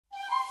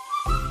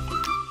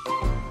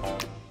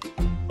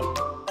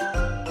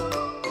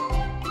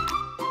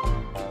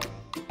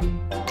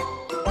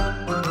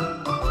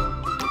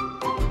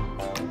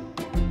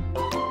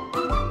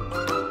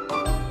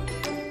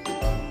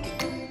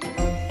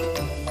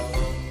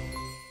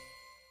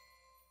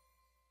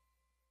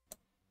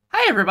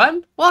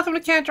everyone, welcome to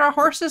Can't Draw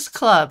Horses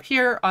Club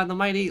here on the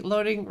mighty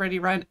Loading Ready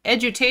Run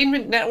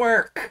Edutainment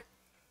Network.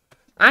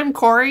 I'm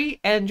Corey,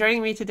 and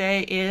joining me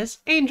today is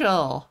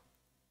Angel.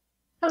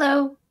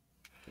 Hello.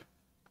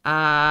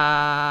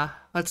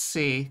 Let's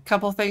see,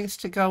 couple things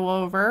to go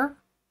over.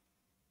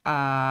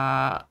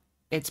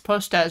 It's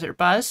post-desert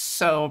buzz,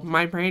 so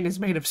my brain is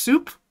made of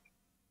soup.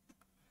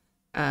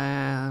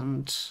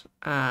 And,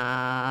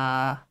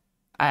 I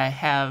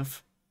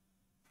have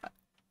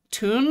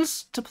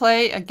tunes to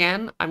play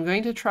again. I'm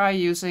going to try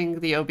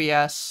using the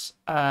OBS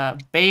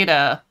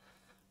beta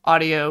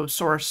audio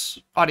source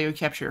audio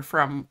capture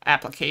from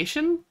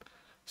application.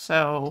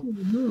 So,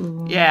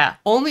 yeah,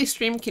 only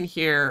stream can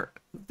hear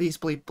these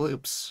bleep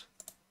bloops.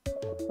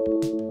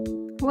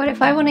 What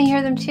if I want to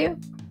hear them too?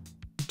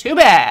 Too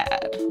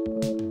bad.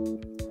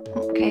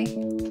 Okay.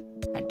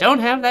 I don't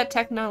have that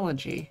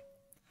technology.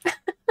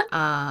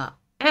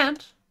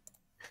 And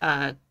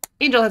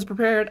Angel has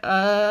prepared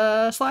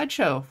a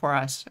slideshow for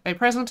us, a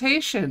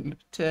presentation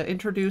to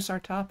introduce our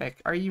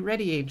topic. Are you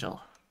ready, Angel?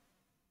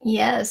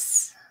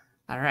 Yes.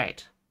 All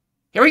right.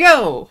 Here we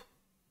go.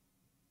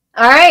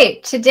 All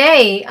right.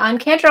 Today on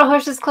Can't Draw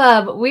Horses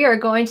Club, we are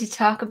going to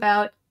talk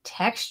about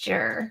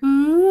texture.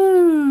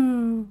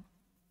 Ooh.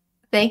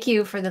 Thank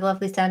you for the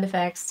lovely sound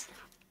effects.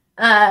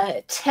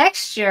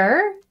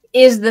 Texture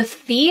is the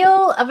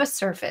feel of a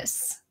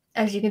surface,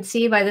 as you can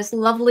see by this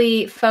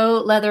lovely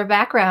faux leather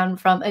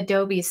background from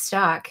Adobe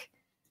stock.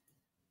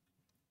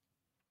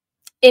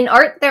 In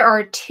art, there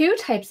are two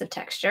types of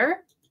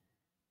texture,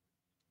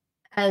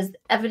 as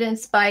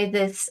evidenced by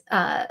this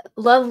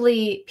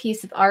lovely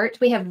piece of art.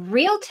 We have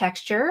real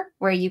texture,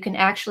 where you can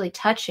actually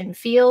touch and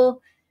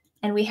feel,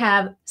 and we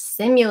have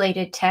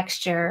simulated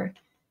texture,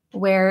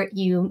 where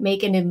you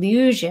make an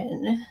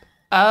illusion.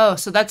 Oh,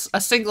 so that's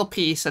a single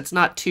piece. It's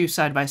not two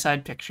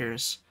side-by-side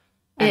pictures.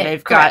 And Yeah,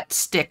 they've correct. got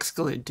sticks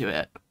glued to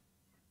it.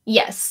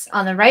 Yes,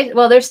 on the right.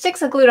 Well, there's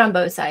sticks glued on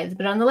both sides,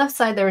 but on the left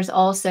side, there's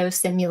also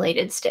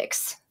simulated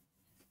sticks.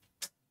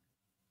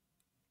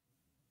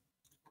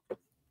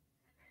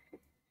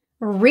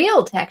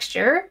 Real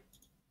texture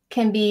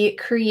can be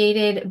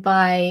created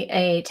by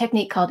a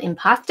technique called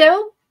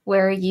impasto,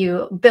 where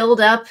you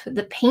build up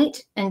the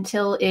paint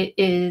until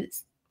it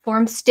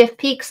forms stiff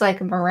peaks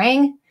like a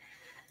meringue.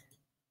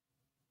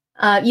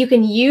 You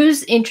can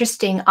use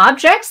interesting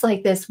objects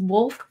like this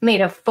wolf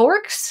made of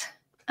forks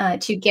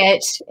to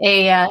get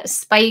a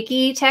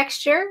spiky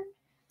texture.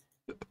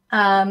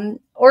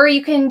 Or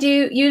you can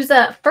use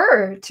a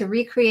fur to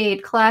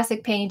recreate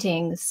classic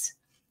paintings,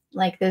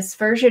 like this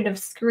version of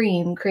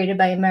Scream created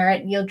by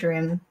Marit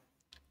Yildirim.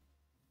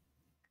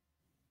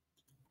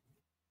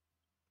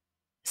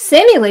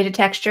 Simulated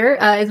texture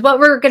is what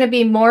we're going to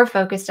be more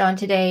focused on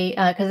today,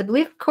 because I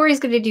believe Corey's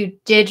going to do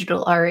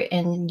digital art,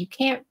 and you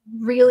can't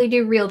really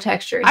do real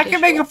texture. I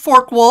can make a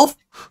fork wolf.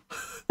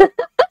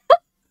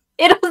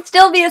 It'll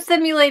still be a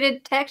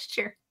simulated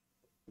texture.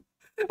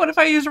 What if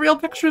I use real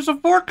pictures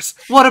of forks?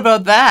 What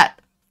about that?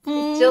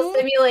 It's still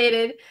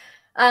simulated.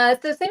 So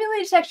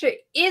simulated texture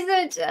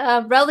isn't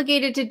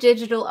relegated to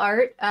digital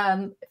art.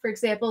 For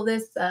example,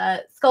 this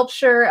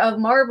sculpture of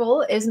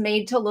marble is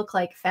made to look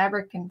like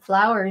fabric and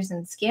flowers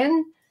and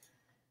skin.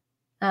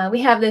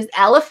 We have this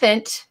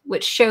elephant,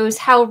 which shows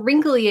how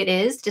wrinkly it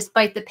is,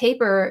 despite the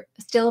paper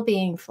still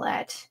being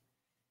flat.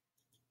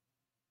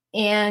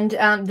 And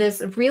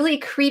this really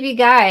creepy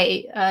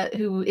guy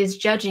who is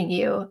judging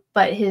you,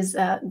 but his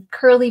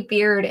curly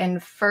beard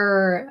and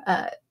fur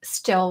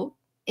still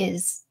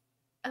is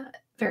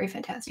very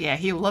fantastic. Yeah,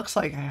 he looks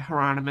like a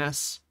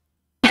Hieronymus.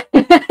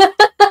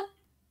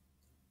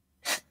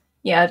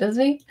 Yeah,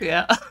 doesn't he?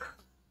 Yeah.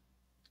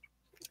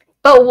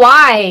 But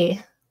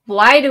why?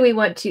 Why do we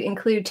want to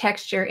include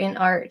texture in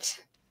art?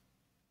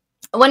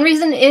 One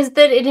reason is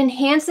that it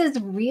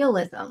enhances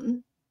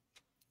realism.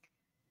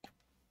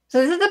 So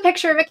this is a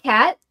picture of a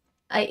cat.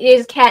 It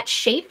is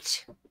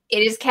cat-shaped. It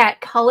is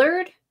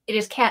cat-colored. It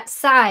is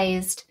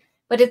cat-sized.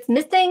 But it's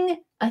missing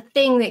a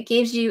thing that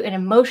gives you an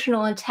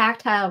emotional and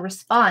tactile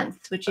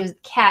response, which is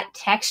cat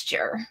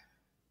texture.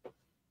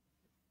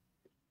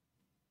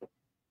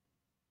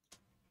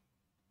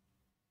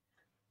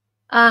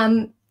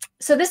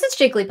 So this is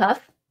Jigglypuff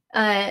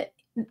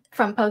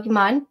from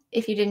Pokemon,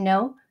 if you didn't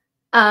know.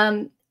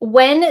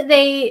 When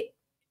they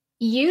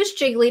use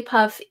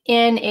Jigglypuff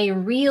in a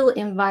real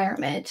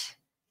environment,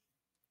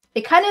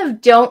 they kind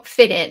of don't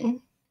fit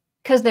in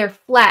because they're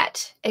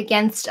flat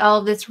against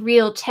all this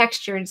real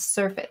textured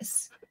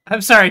surface.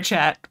 I'm sorry,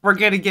 chat. We're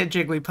gonna get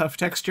Jigglypuff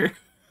texture.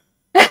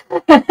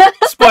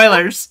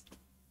 Spoilers.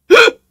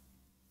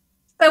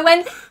 So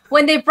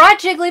when they brought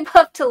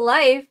Jigglypuff to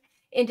life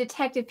in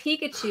Detective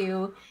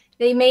Pikachu,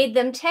 they made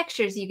them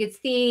textures. You could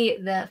see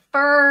the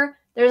fur.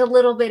 There's a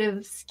little bit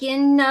of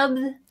skin nub.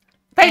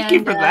 Thank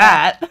you for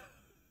that.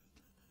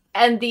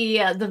 And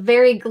the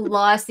very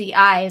glossy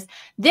eyes.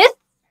 This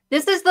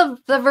is the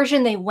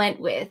version they went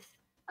with.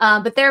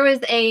 But there was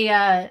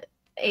a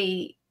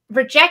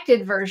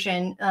rejected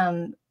version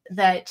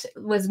that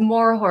was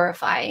more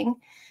horrifying.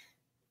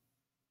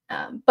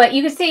 But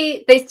you can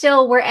see they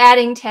still were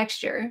adding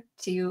texture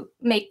to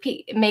make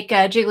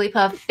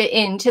Jigglypuff fit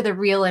into the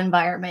real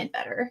environment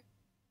better.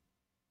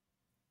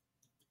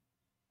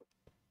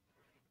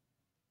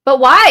 But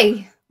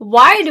why?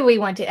 Why do we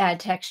want to add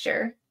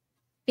texture?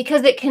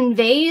 Because it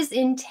conveys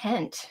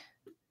intent.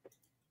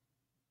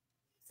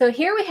 So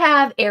here we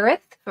have Aerith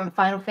from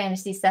Final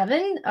Fantasy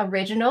VII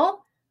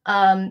Original.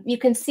 You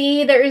can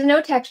see there is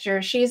no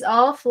texture. She's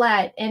all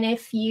flat. And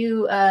if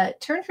you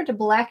turn her to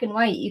black and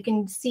white, you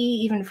can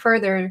see even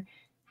further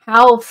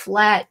how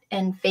flat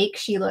and fake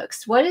she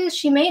looks. What is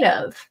she made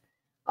of?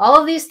 All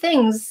of these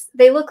things,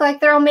 they look like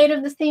they're all made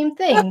of the same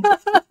thing.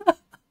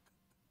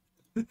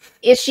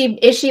 Is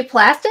she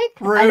plastic?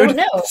 Rude. I don't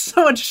know.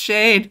 So much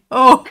shade.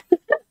 Oh.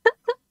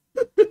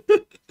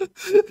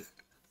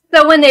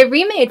 So when they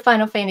remade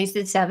Final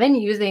Fantasy VII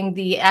using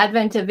the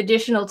advent of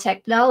additional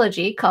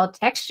technology called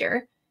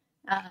texture,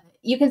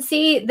 you can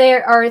see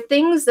there are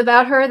things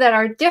about her that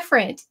are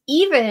different,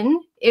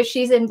 even if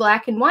she's in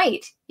black and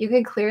white. You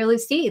can clearly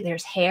see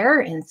there's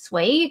hair and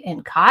suede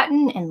and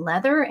cotton and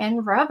leather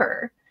and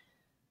rubber.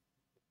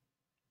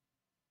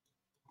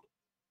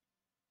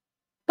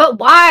 But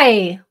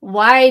why?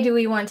 Why do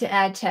we want to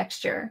add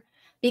texture?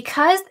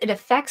 Because it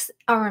affects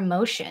our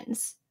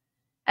emotions.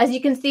 As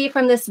you can see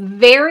from this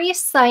very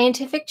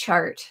scientific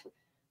chart,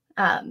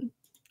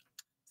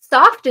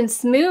 soft and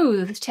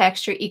smooth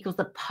texture equals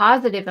a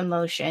positive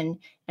emotion,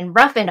 and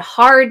rough and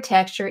hard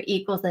texture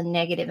equals a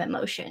negative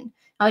emotion.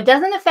 Now, it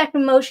doesn't affect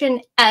emotion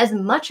as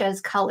much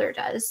as color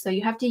does, so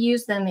you have to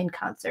use them in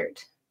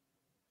concert.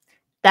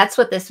 That's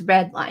what this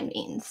red line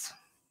means.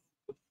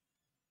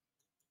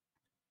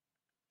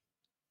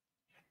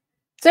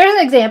 So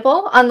there's an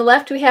example. On the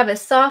left, we have a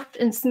soft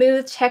and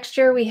smooth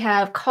texture. We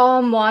have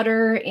calm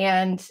water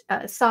and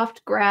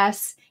soft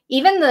grass.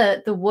 Even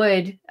the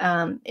wood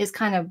is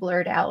kind of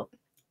blurred out.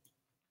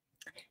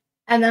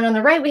 And then on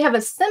the right, we have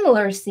a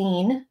similar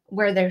scene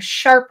where there's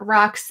sharp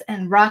rocks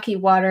and rocky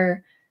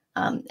water,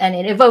 and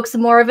it evokes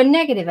more of a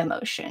negative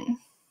emotion.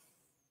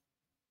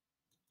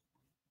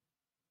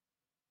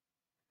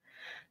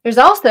 There's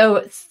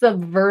also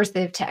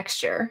subversive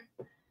texture.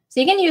 So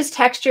you can use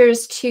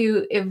textures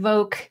to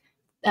evoke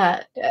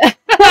What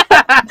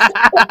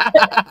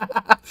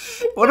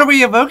are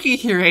we evoking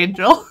here,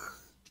 Angel?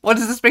 What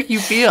does this make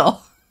you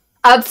feel?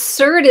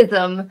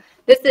 Absurdism.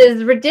 This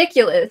is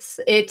ridiculous.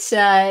 This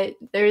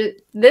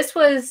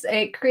was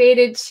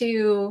created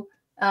to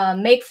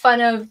make fun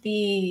of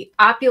the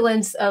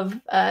opulence of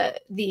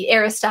the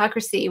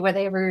aristocracy, where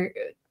they were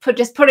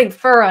just putting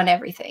fur on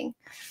everything.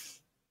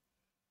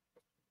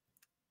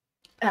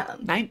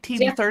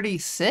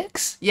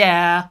 1936?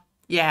 Yeah.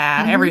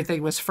 Mm-hmm.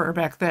 Everything was fur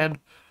back then.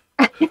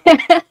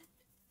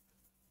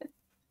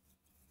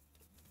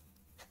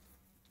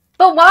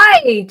 But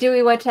why do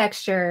we want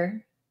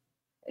texture?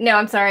 No,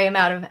 I'm sorry, I'm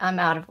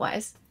out of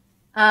wise.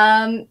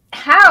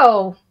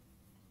 How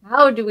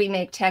do we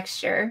make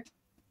texture?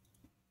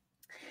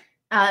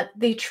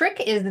 The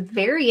trick is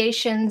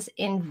variations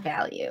in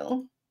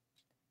value.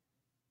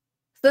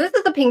 So this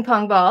is a ping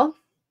pong ball,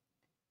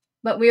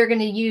 but we are going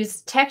to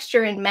use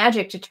texture and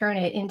magic to turn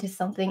it into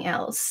something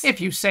else. If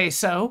you say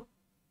so.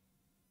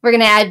 We're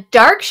going to add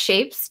dark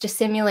shapes to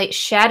simulate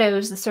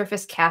shadows the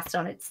surface casts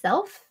on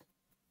itself.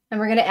 And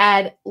we're going to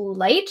add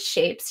light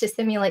shapes to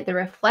simulate the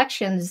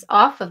reflections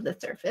off of the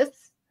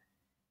surface.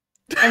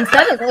 And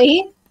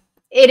suddenly,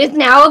 it is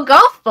now a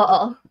golf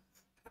ball.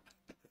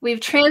 We've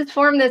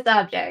transformed this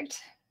object.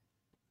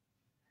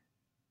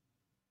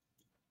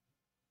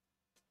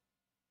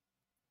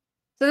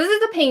 So this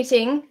is a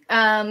painting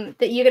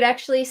that you could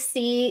actually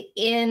see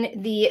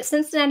in the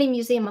Cincinnati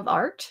Museum of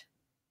Art.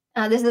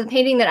 This is a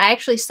painting that I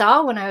actually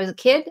saw when I was a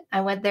kid. I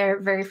went there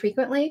very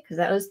frequently because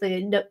that was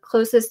the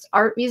closest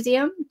art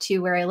museum to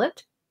where I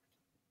lived.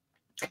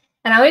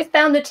 And I always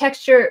found the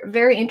texture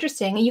very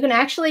interesting. You can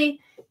actually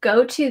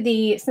go to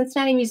the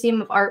Cincinnati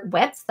Museum of Art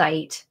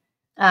website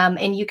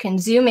and you can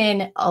zoom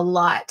in a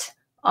lot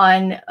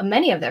on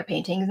many of their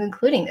paintings,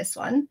 including this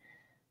one.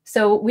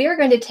 So we are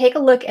going to take a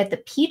look at the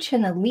peach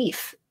and the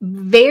leaf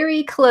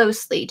very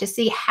closely to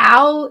see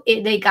how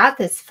they got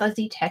this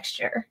fuzzy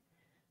texture.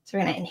 So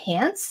we're going to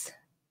enhance,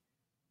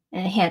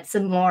 and enhance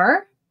some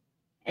more,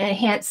 and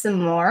enhance some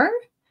more.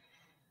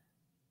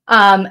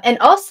 And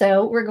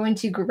also, we're going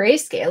to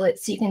grayscale it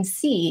so you can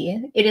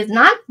see it is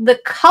not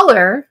the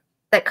color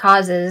that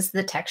causes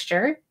the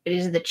texture. It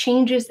is the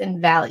changes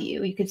in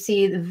value. You can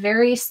see the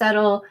very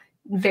subtle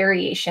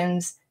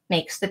variations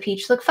makes the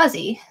peach look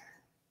fuzzy.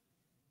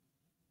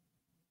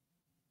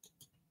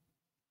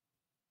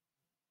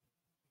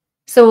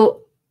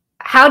 So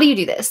how do you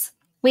do this?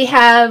 We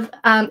have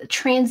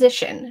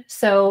transition.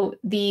 So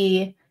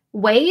the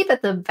way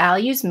that the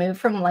values move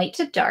from light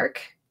to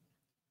dark,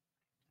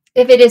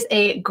 if it is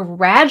a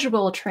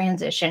gradual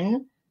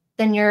transition,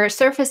 then your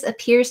surface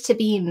appears to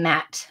be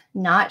matte,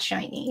 not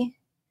shiny.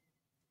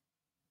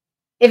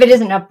 If it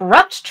is an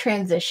abrupt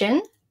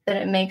transition, then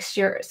it makes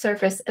your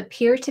surface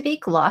appear to be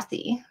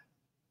glossy.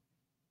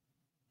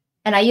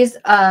 And I use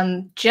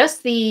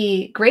just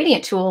the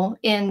gradient tool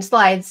in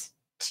slides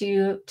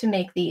to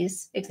make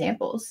these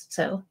examples.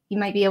 So you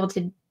might be able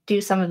to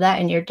do some of that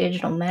in your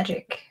digital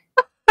magic.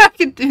 I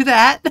can do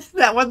that.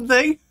 That one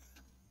thing.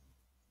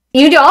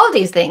 You do all of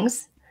these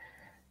things.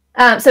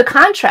 So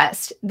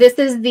contrast. This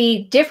is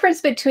the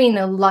difference between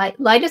the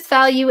lightest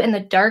value and the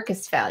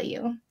darkest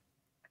value.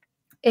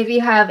 If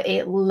you have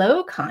a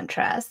low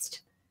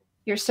contrast,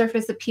 your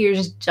surface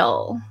appears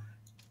dull.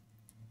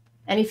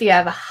 And if you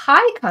have a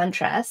high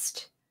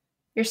contrast,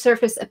 your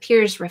surface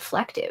appears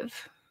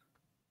reflective.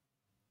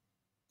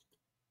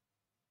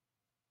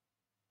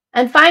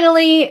 And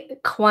finally,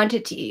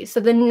 quantity. So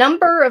the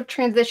number of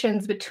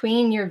transitions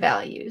between your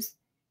values.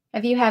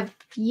 If you have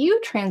few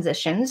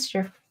transitions,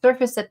 your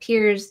surface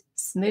appears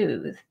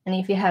smooth. And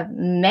if you have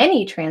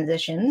many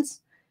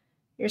transitions,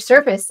 your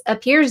surface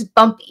appears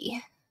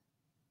bumpy.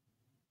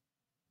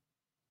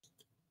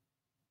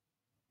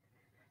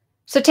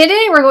 So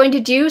today we're going to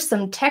do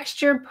some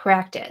texture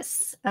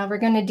practice. We're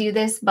going to do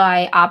this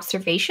by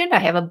observation. I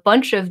have a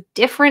bunch of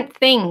different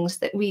things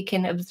that we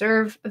can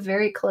observe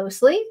very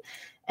closely.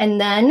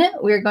 And then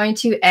we're going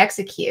to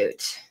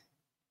execute.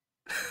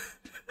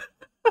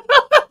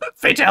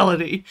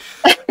 Fatality.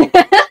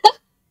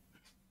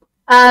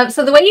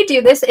 So the way you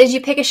do this is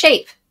you pick a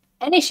shape,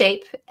 any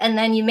shape, and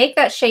then you make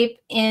that shape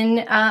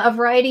in a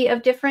variety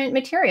of different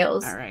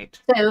materials. All right.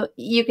 So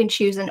you can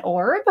choose an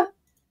orb.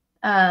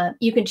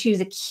 You can choose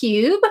a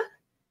cube.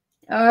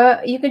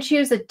 You can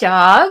choose a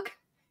dog.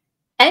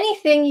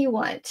 Anything you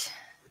want.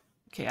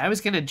 Okay, I was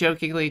going to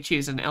jokingly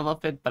choose an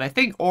elephant, but I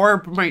think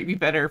orb might be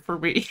better for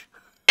me.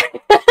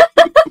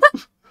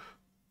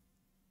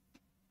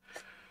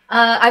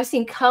 I've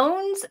seen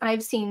cones.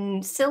 I've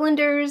seen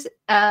cylinders.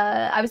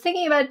 I was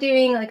thinking about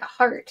doing like a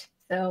heart,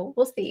 so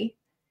we'll see.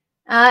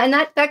 And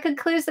that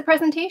concludes the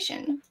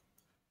presentation.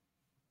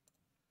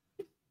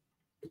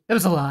 That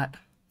was a lot.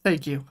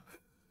 Thank you.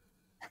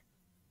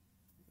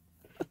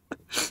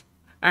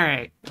 All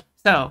right.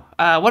 So,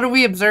 what are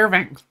we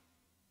observing?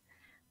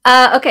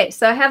 Okay,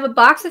 so I have a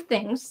box of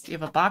things. You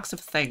have a box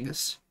of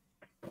things.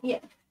 Yeah.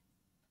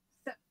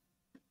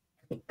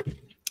 So,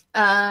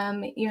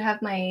 you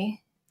have my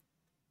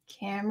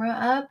camera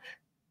up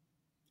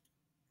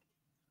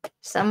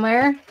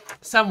somewhere.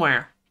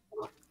 Somewhere.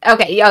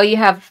 Okay. Oh, I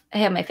have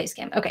my face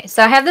cam. Okay,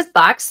 so I have this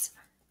box.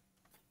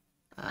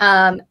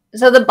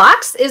 So the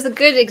box is a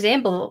good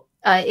example.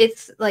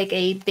 It's like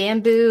a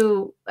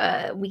bamboo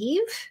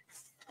weave,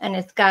 and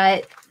it's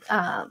got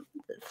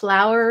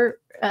flower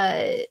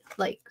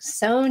like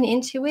sewn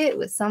into it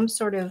with some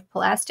sort of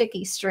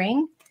plasticky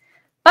string.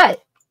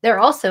 But there are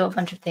also a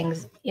bunch of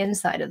things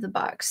inside of the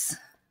box.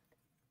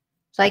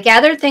 So I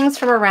gathered things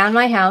from around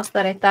my house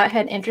that I thought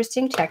had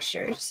interesting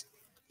textures.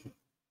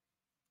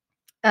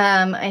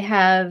 I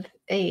have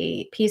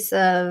a piece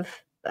of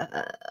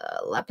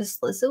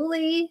lapis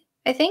lazuli,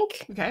 I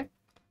think. Okay.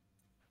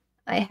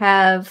 I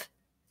have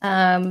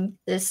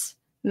this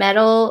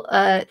metal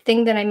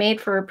thing that I made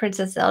for a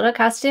Princess Zelda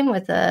costume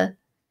with a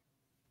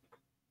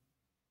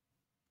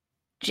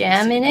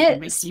gem in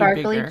it,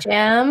 sparkly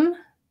gem.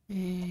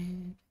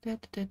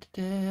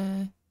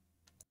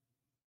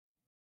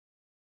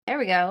 There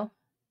we go.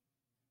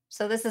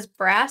 So this is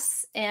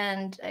brass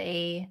and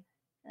a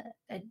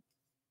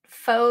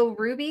faux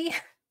ruby,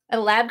 a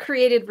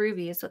lab-created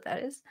ruby is what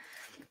that is.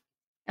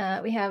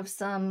 We have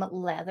some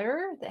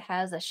leather that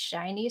has a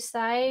shiny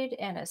side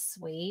and a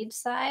suede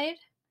side.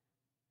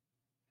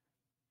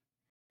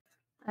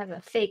 I have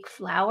a fake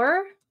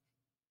flower.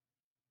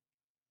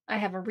 I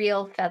have a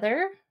real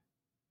feather.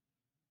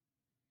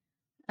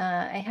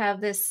 I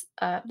have this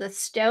the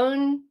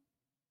stone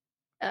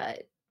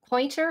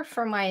pointer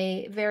for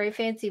my very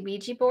fancy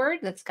Ouija board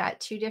that's got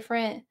two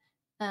different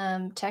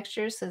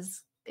textures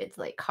because it's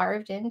like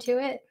carved into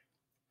it.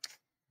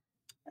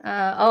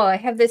 Oh, I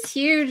have this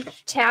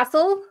huge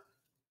tassel.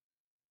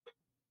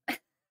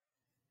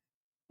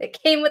 It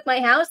came with my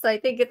house. I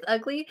think it's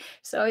ugly,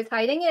 so I was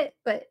hiding it,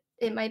 but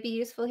it might be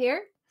useful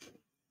here.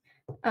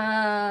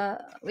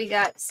 We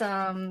got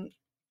some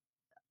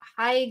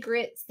high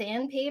grit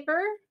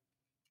sandpaper.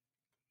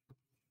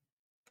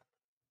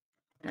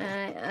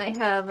 I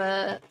have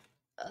a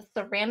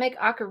ceramic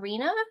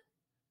ocarina.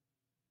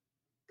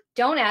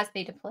 Don't ask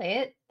me to play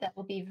it. That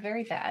will be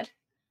very bad.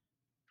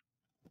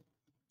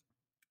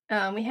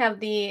 We have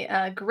the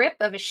grip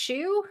of a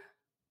shoe,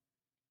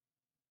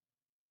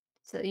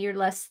 so you're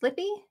less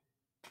slippy.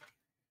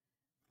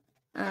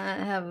 I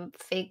have a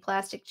fake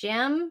plastic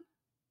gem.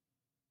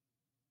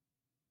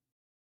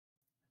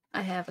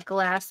 I have a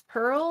glass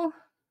pearl.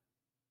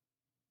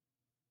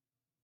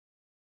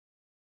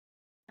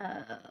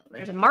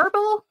 There's a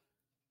marble.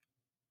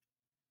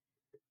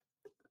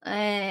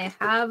 I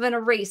have an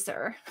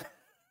eraser.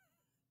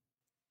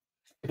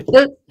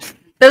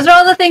 Those are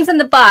all the things in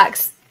the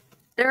box.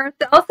 There are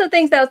also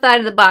things outside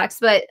of the box,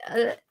 but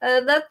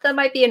that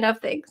might be enough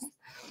things.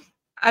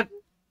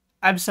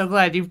 I'm so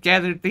glad you've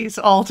gathered these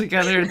all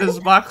together in this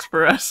box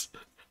for us.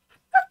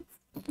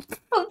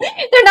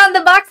 They're not in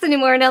the box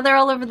anymore. Now they're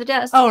all over the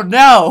desk. Oh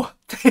no!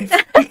 They've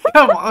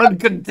become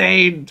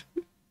uncontained.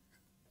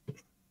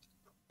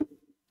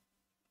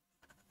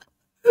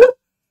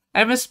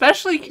 I'm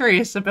especially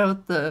curious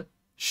about the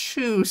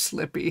shoe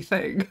slippy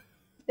thing.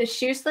 The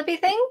shoe slippy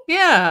thing?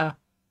 Yeah.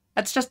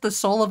 That's just the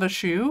sole of a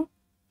shoe?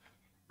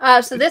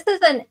 So this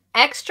is an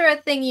extra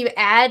thing you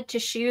add to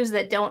shoes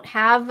that don't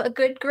have a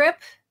good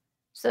grip.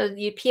 So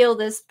you peel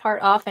this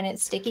part off and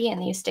it's sticky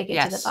and you stick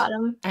it to the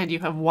bottom. And you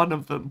have one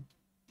of them.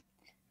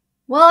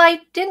 Well,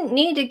 I didn't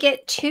need to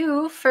get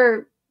two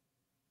for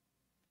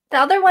the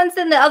other one's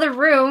in the other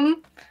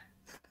room.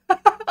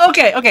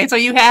 Okay, so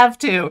you have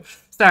two.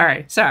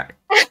 Sorry.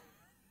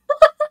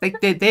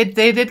 they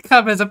did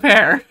come as a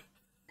pair.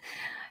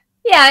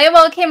 Yeah,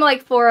 well, it came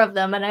like 4 of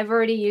them, and I've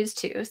already used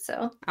 2,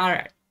 so. All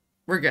right,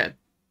 we're good.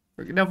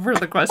 No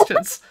further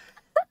questions.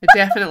 I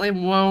definitely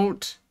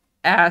won't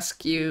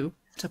ask you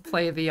to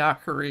play the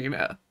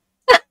ocarina.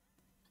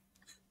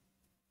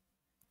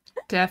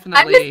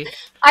 Definitely.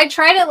 I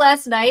tried it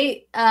last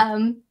night,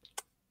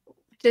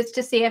 just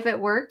to see if it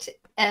worked.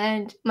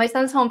 And my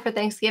son's home for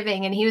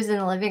Thanksgiving, and he was in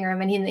the living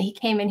room, and he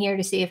came in here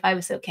to see if I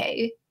was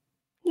okay.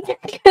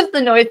 Because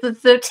the noise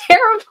was so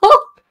terrible.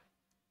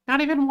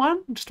 Not even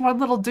one? Just one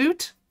little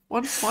doot?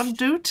 One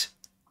doot?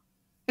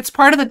 It's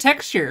part of the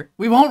texture.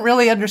 We won't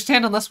really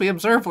understand unless we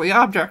observe the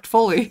object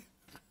fully.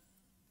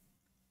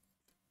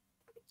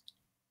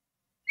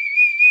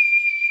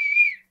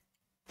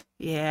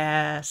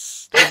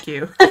 Yes, thank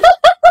you.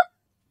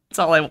 That's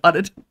all I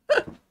wanted.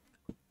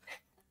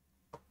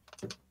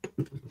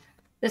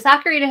 This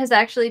ocarina has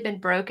actually been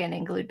broken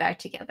and glued back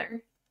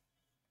together.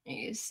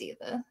 You see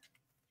the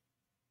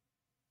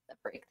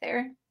break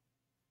there.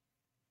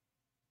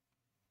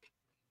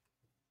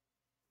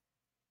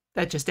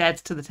 That just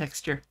adds to the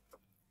texture.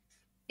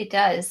 It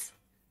does.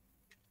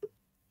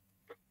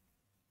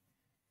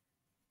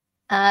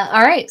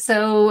 All right,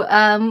 so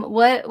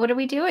what are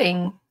we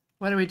doing?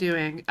 What are we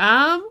doing?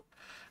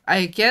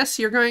 I guess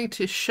you're going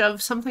to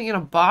shove something in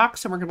a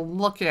box and we're going to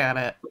look at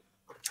it.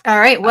 All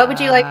right, what would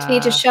you like me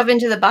to shove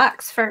into the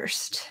box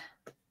first?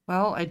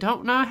 Well, I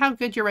don't know how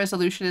good your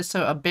resolution is,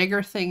 so a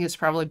bigger thing is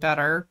probably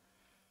better.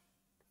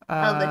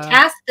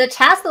 The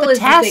tassel is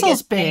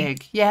tassel's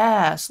big.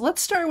 Yeah, so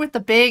let's start with the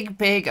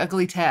big,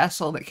 ugly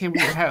tassel that came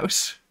with your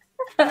house.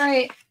 All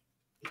right.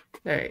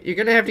 All right, you're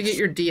going to have to get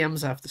your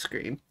DMs off the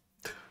screen.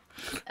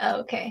 Oh,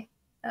 okay.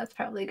 That's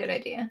probably a good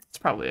idea. It's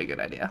probably a good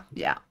idea.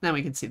 Yeah, then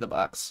we can see the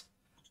box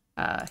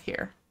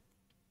here.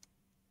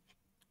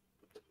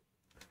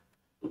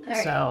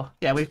 Right. So,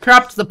 yeah, we've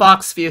cropped the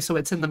box view so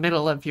it's in the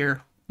middle of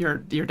your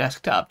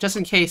desktop, just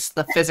in case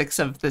the physics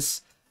of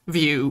this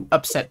view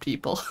upset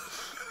people.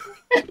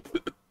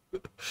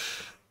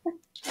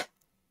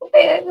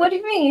 Wait, what do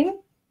you mean?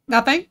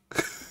 Nothing?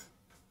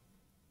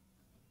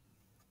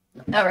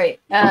 All right.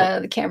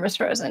 The camera's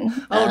frozen.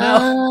 Oh,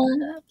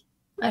 no.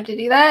 I have to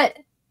do that.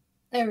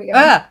 There we go.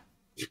 Ah!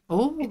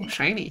 Oh,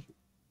 shiny.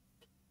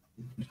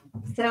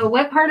 So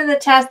what part of the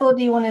tassel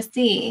do you want to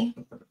see?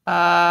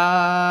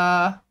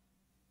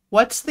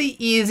 What's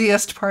the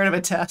easiest part of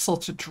a tassel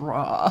to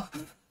draw?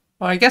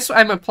 Well, I guess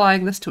I'm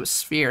applying this to a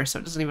sphere, so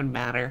it doesn't even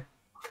matter.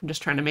 I'm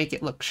just trying to make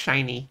it look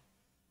shiny.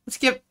 Let's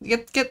get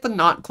the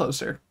knot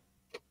closer.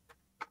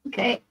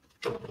 Okay.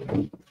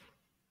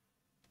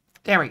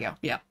 There we go.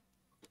 Yeah.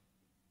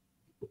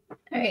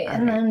 All right,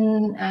 and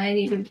then I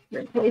need to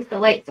replace the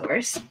light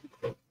source.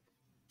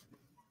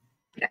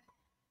 Okay.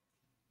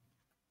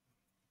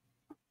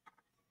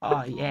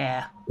 Oh,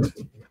 yeah.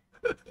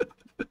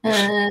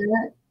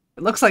 It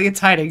looks like it's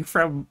hiding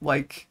from,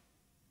 like,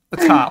 the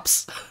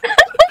cops.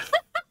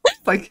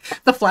 Like,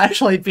 the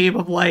flashlight beam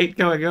of light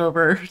going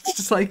over. It's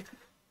just like...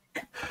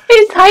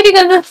 He's hiding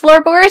on the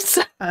floorboards.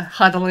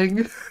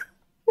 Huddling.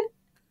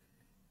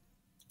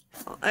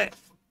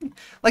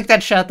 Like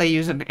that shot they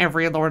use in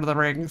every Lord of the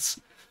Rings.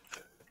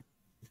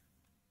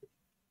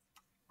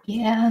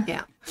 Yeah.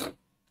 Yeah.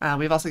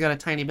 We've also got a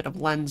tiny bit of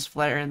lens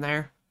flare in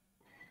there.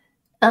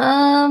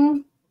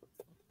 Can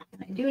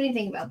I do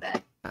anything about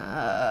that?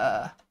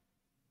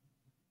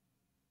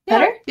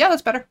 Better? Yeah,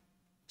 that's better.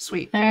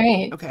 Sweet. All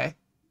right. Okay.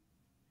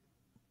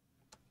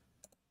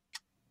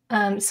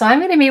 So I'm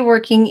going to be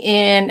working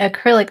in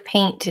acrylic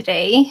paint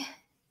today.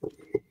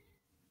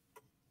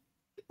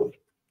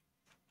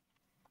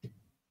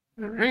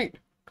 All right.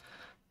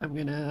 I'm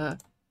gonna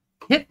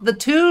hit the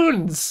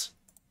tunes.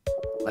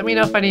 Let me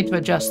know if I need to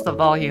adjust the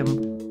volume.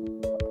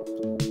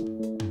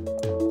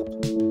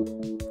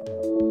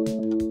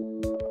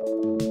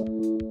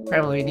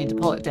 Probably need to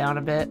pull it down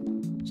a bit.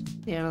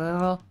 Yeah, a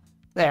little.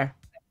 There.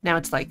 Now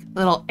it's like a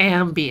little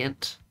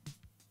ambient.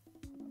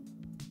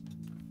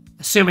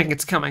 Assuming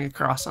it's coming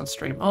across on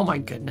stream. Oh my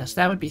goodness,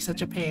 that would be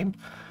such a pain.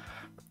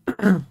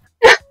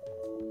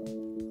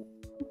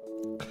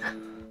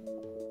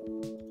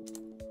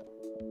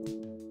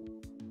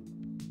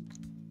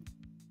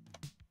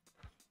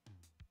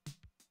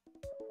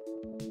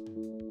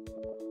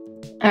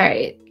 All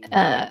right.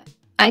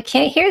 I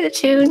can't hear the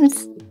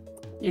tunes.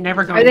 You're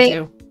never going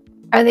to.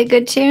 Are they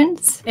good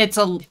tunes? It's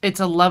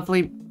a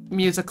lovely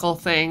musical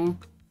thing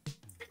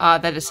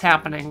that is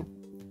happening.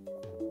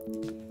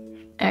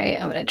 All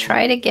right, I'm going to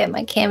try to get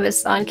my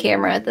canvas on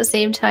camera at the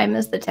same time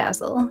as the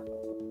tassel.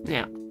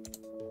 Yeah.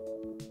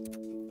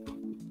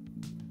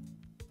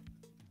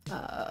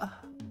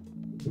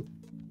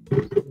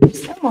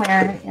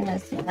 Somewhere in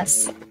this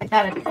mess, I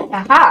got it.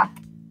 Aha!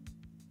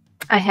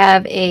 I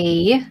have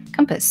a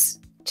compass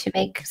to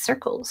make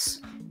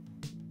circles.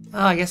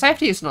 Oh, I guess I have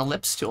to use an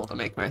ellipse tool to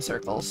make my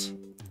circles.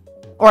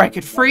 Or I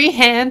could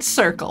freehand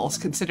circles,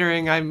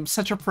 considering I'm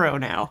such a pro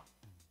now.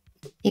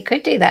 You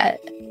could do that.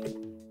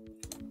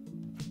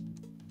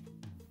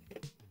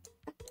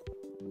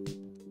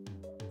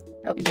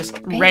 You're just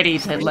ready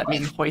to let me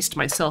hoist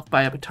myself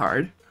by a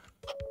petard.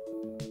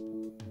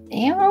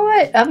 You know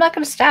what? I'm not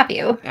going to stop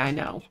you. Yeah, I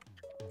know.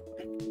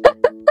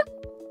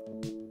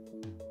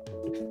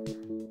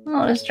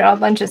 I'll just draw a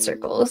bunch of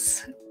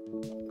circles.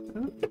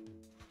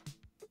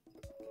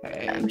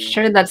 Okay. I'm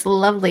sure that's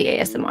lovely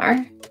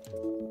ASMR.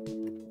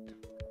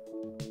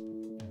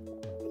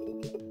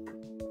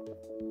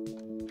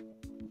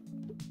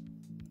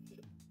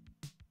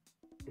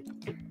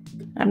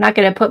 I'm not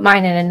going to put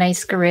mine in a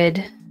nice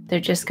grid. They're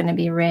just going to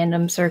be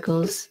random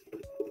circles.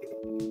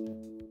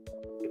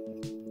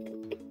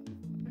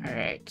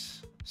 Alright.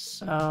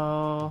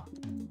 So,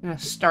 I'm going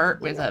to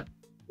start with a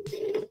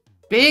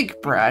big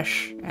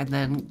brush and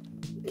then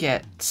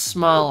get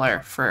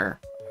smaller for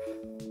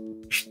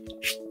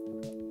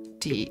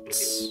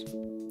deets.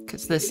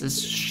 Because this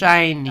is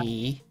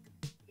shiny.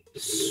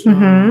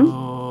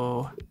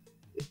 So,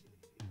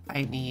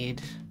 I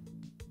need...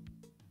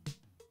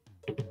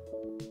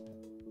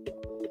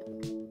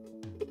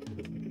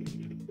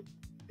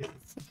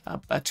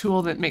 a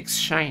tool that makes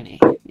shiny.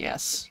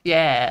 Yes.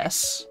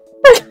 Yes.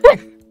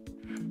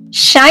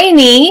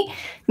 Shiny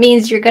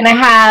means you're going to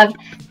have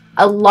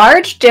a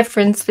large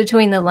difference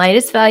between the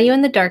lightest value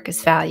and the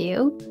darkest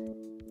value.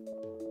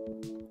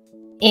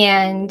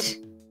 And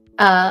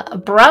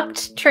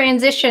abrupt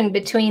transition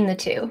between the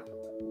two.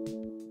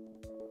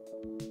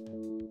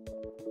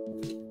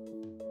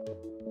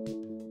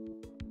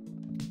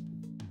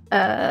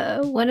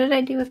 What did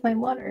I do with my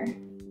water?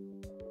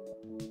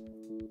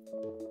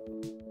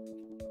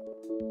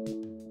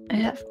 I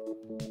have...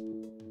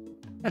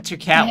 That's your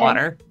cat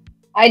water.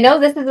 I know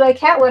this is my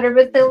cat water,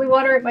 but it's the only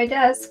water at my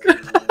desk.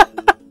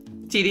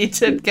 Do you need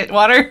to get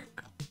water?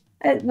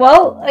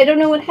 Well, I don't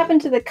know what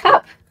happened to the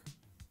cup.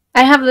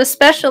 I have the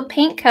special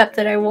paint cup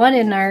that I won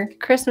in our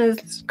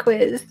Christmas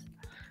quiz.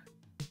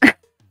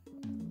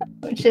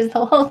 Which is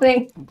the whole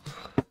thing.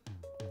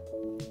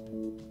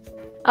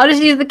 I'll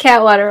just use the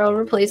cat water. I'll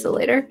replace it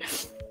later.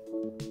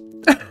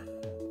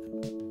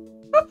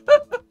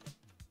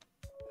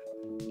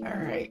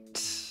 Alright.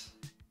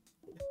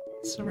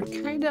 So we're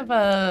kind of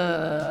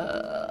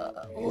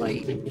a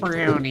light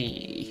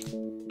brownie.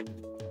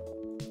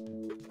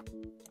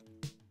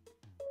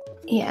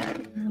 Yeah,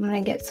 I'm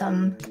gonna get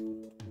some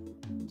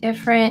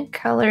different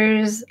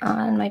colors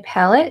on my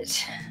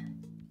palette.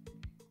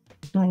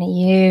 I'm gonna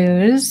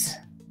use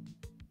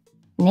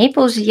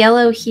Naples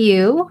Yellow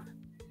Hue.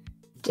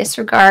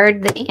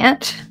 Disregard the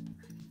ant.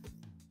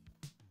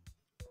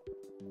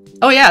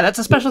 Oh yeah, that's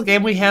a special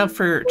game we have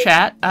for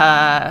chat.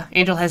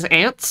 Angel has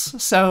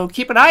ants, so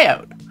keep an eye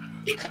out.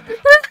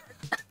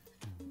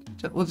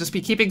 We'll just be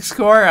keeping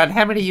score on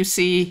how many you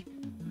see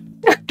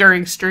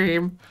during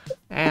stream,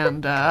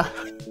 and there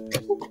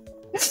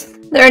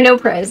are no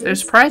prizes.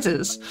 There's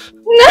prizes.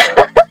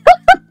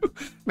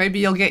 Maybe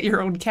you'll get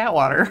your own cat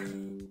water.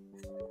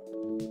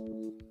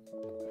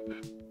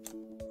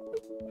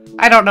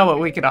 I don't know what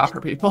we could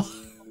offer people.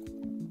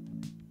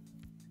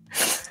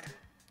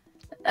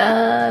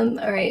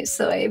 Alright,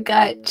 so I've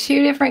got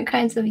two different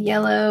kinds of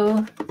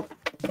yellow.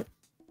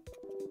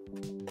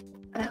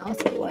 I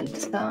also want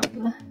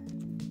some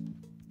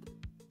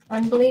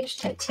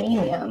unbleached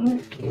titanium.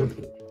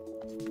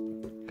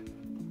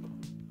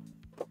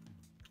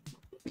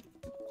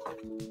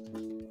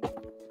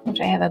 Which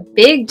I have a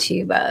big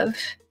tube of.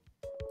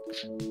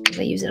 Because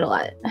I use it a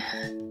lot.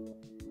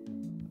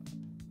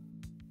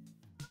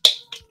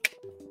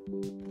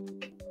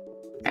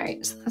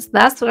 Alright, so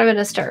that's what I'm going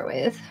to start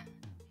with.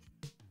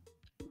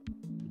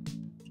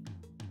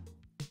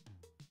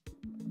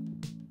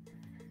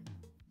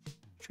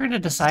 Trying to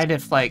decide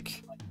if,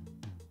 like...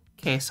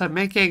 Okay, so I'm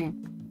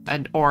making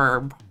an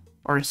orb,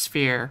 or a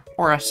sphere,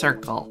 or a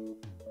circle.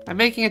 I'm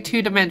making a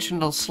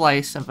two-dimensional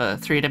slice of a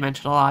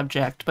three-dimensional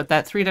object, but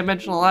that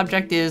three-dimensional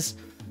object is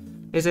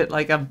it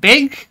like a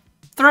big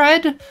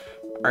thread?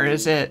 Or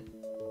is it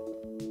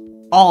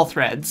all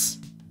threads?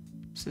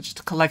 Is it just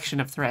a collection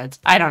of threads?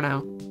 I don't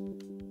know.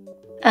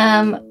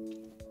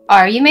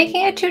 Are you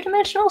making a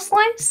two-dimensional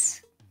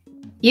slice?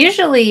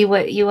 Usually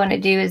what you want to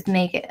do is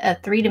make a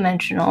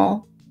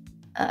three-dimensional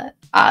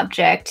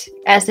object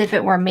as if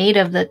it were made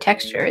of the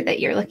texture that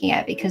you're looking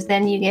at, because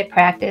then you get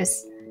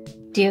practice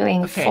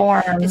doing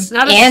form it's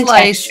not a and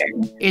slice,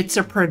 texture. It's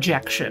a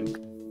projection.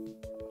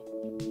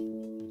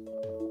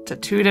 It's a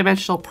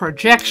two-dimensional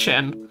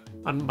projection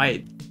on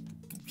my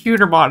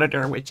computer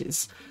monitor, which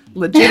is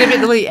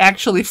legitimately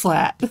actually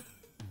flat.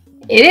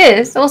 It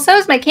is. Well, so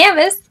is my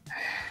canvas.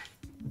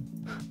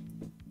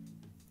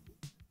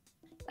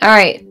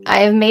 Alright,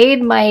 I have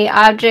made my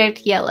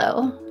object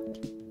yellow.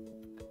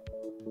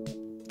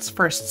 It's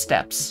first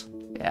steps.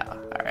 Yeah,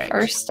 alright.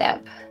 First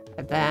step.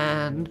 And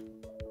then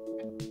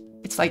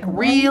it's like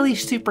really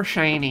super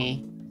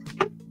shiny.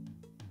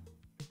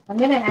 I'm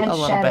gonna add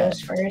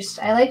shadows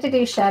first. I like to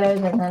do shadows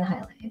and then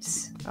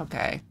highlights.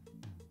 Okay.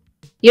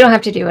 You don't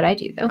have to do what I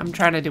do though. I'm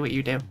trying to do what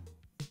you do.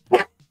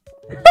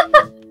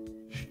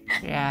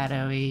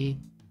 Shadowy.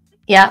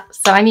 Yeah,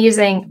 so I'm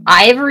using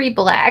Ivory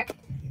Black,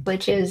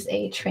 which is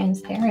a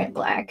transparent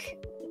black.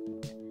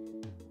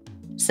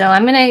 So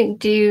I'm gonna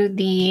do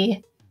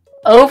the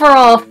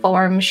overall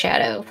form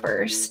shadow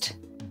first.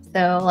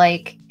 So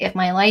like if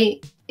my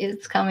light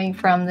is coming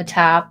from the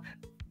top,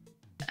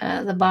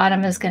 the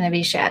bottom is gonna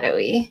be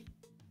shadowy,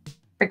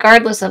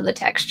 regardless of the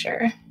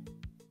texture.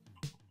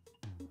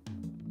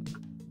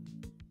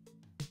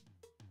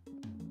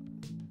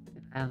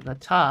 And the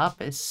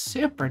top is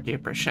super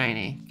duper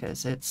shiny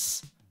because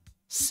it's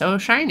so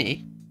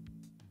shiny.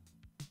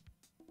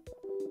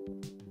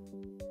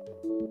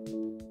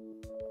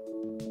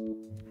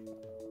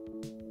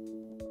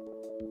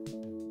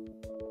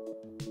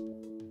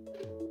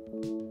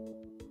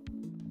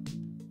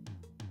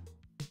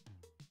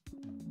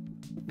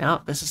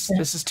 No, this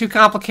is too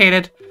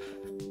complicated.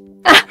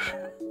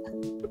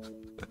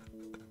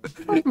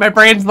 My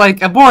brain's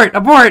like, abort,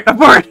 abort,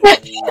 abort.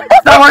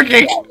 It's not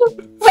working.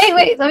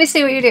 Wait, let me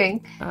see what you're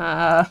doing.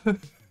 That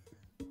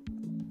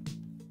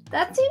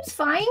seems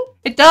fine.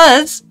 It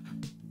does.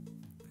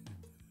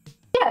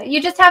 Yeah,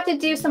 you just have to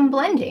do some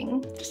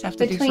blending. Just have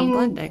to do some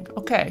blending.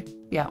 Okay,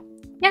 yeah.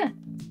 Yeah.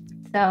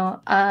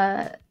 So,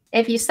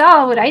 if you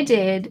saw what I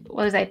did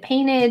was I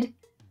painted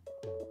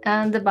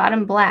the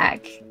bottom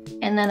black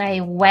and then I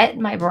wet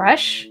my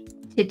brush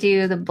to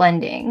do the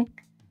blending.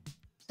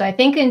 So I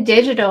think in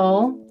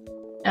digital,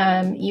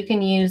 you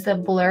can use the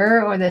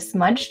blur or the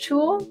smudge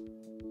tool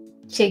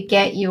to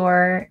get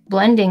your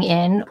blending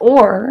in,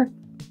 or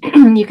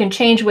you can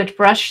change which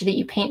brush that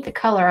you paint the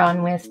color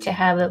on with to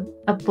have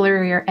a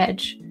blurrier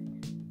edge.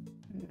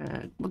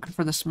 Looking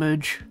for the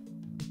smudge.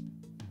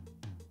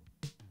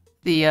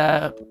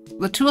 The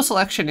tool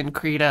selection in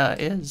Krita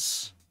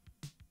is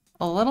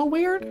a little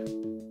weird.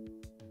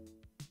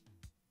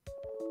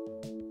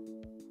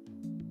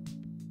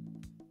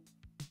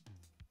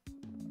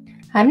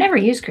 I've never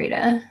used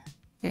Krita.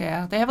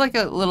 Yeah, they have like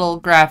a little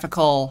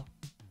graphical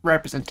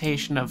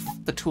representation of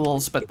the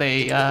tools, but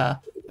they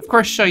of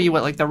course show you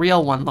what like the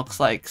real one looks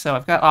like. So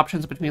I've got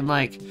options between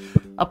like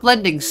a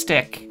blending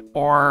stick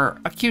or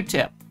a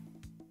Q-tip.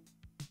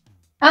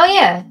 Oh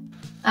yeah.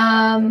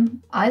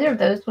 Either of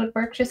those would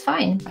work just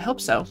fine. I hope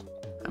so.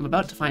 I'm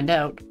about to find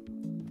out.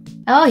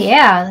 Oh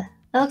yeah,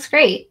 that looks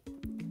great.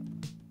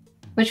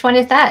 Which one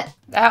is that?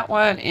 That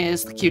one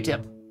is the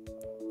Q-tip.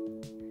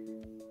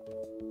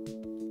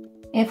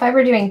 If I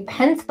were doing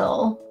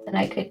pencil, then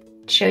I could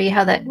show you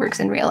how that works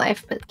in real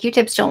life, but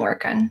Q-tips don't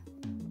work on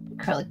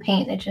acrylic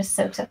paint. It just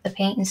soaks up the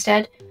paint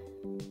instead.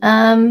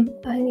 I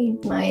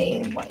need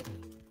my white.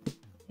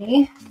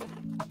 Okay.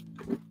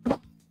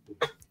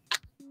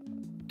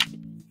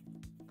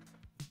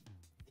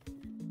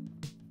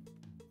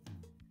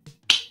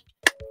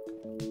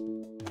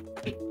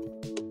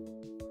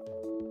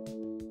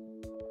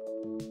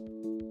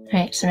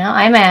 Alright, so now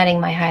I'm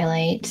adding my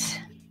highlights.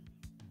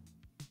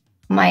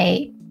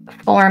 My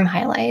form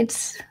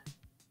highlights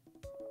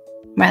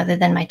rather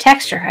than my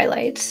texture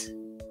highlights.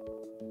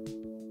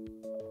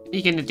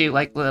 You gonna do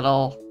like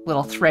little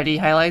thready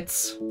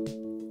highlights?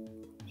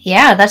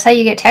 Yeah, that's how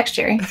you get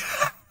texture.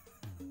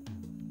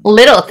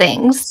 Little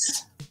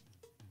things.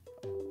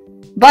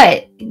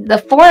 But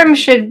the form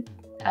should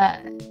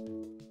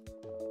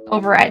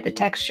override the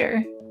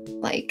texture.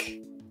 Like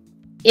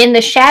in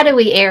the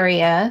shadowy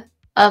area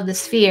of the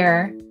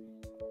sphere,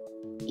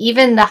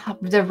 even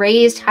the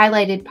raised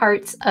highlighted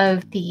parts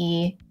of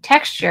the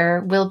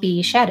texture will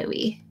be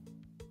shadowy.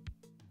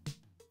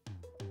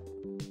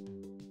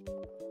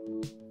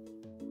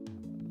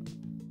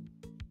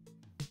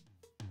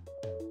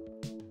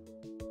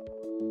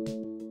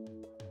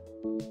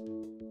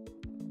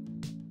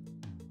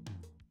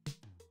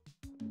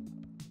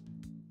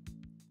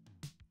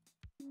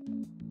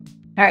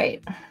 All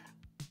right.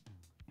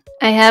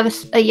 I have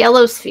a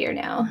yellow sphere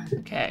now.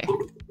 Okay.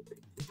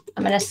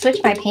 I'm going to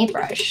switch my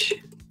paintbrush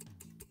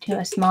to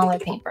a smaller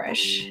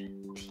paintbrush.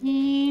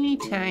 Teeny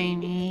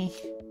tiny.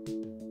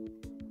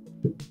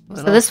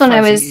 So this one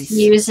I was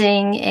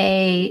using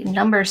a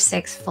number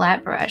 6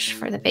 flat brush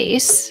for the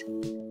base.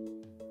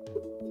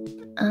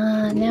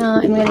 Now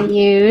I'm going to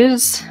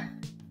use,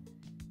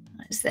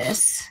 what is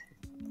this?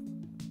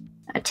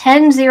 A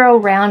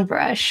 10-0 round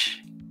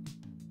brush.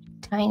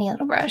 Tiny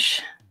little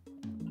brush.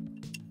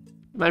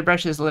 My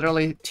brush is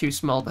literally too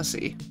small to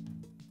see.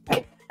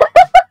 That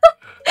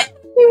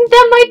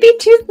might be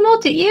too small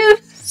to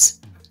use.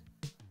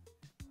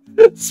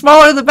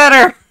 Smaller the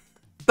better.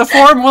 The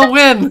form will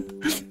win.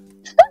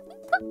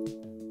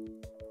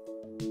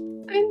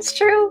 It's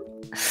true.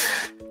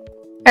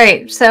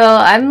 Alright, so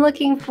I'm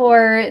looking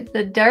for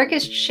the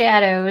darkest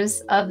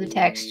shadows of the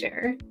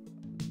texture.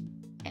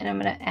 And I'm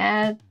going to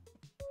add...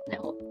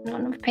 No,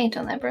 not enough paint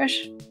on that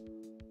brush.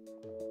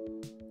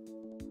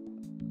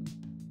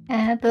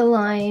 Add the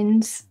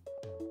lines.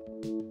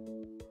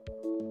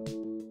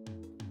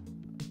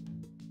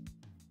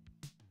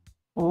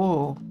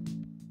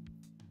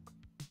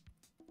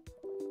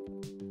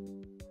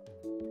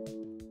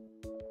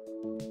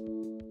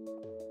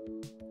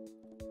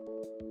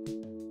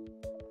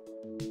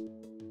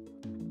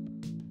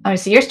 Oh,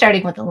 so you're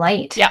starting with the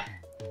light. Yeah.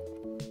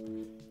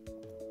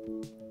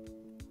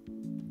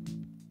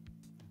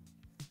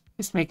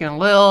 Just making a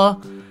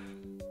little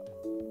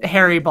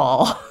hairy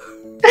ball.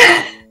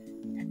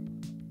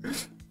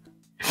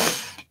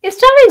 It's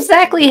not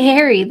exactly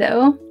hairy,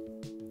 though.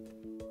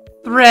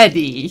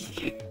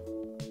 Thready.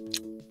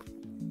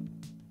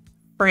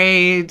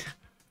 Frayed.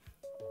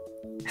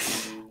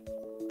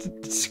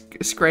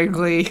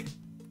 Scraggly.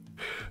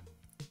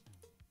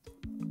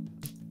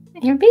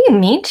 You're being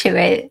mean to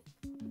it.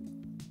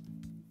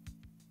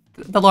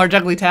 The large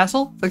ugly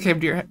tassel that came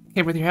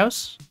with your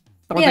house?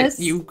 The one Yes.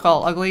 that you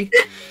call ugly?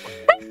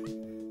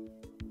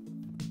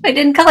 I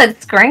didn't call it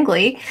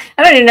scrangly.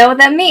 I don't even know what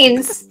that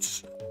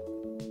means.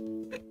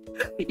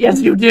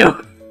 Yes, you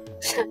do.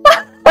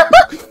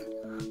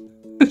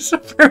 It's a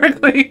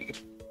perfectly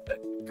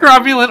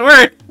cromulent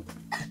word.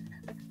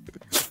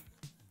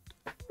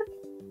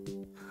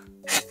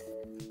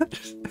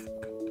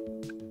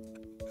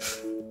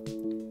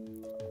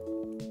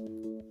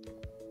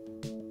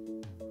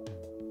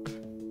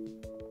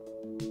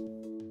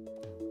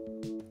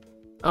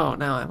 Oh,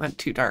 no, I went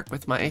too dark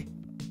with my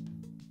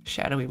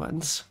shadowy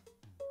ones.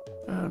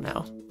 Oh,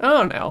 no.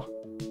 Oh, no.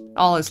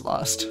 All is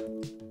lost.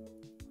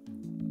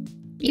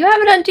 You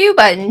have an undo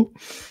button.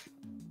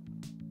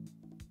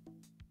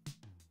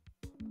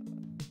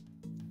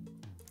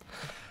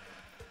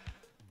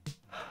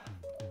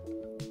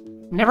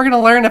 Never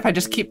gonna learn if I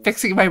just keep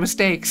fixing my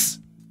mistakes.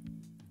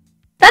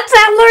 That's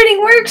how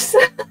learning works.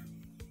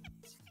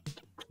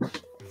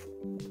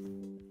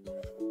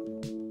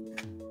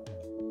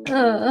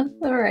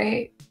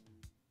 Alright.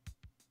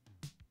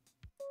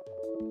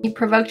 You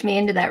provoked me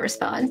into that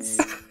response.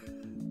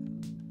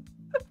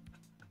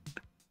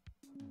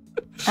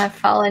 I've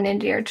fallen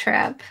into your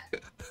trap.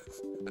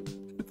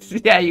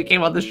 Yeah, you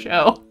came on the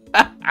show.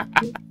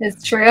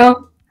 It's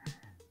true.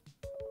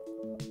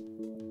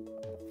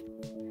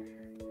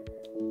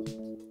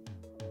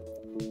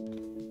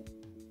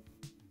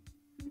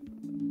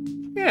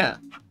 Yeah.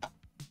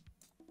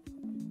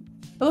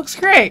 It looks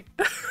great.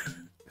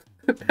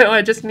 Now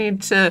I just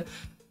need to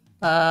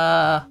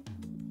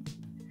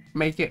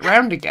make it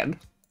round again.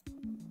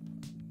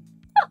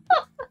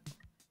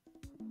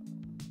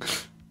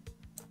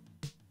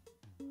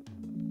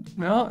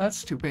 No,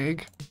 that's too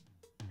big.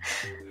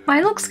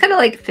 Mine looks kind of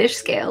like fish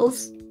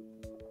scales.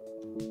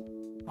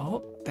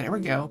 Oh, there we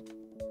go.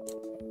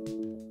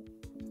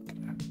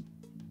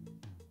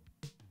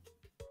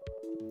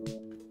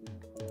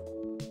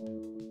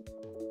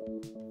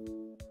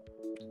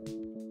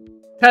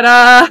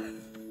 Ta-da!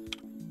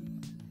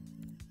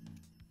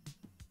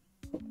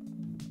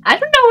 I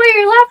don't know why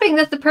you're laughing.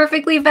 That's a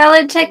perfectly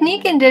valid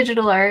technique in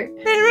digital art.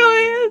 It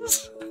really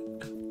is.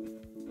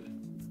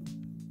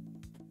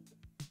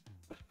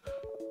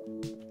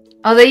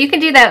 Although you can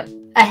do that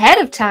ahead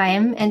of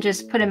time and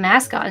just put a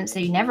mask on so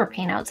you never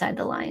paint outside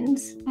the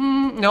lines.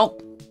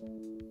 Nope.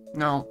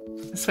 No.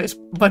 This way's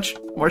much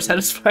more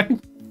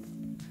satisfying.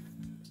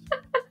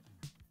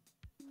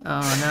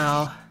 Oh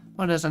no.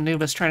 What is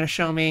Anubis trying to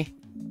show me?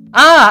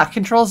 Ah!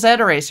 Control Z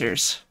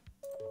erasers.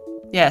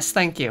 Yes,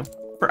 thank you.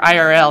 For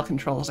IRL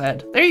Control Z.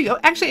 There you go.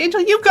 Actually,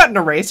 Angel, you've got an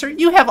eraser.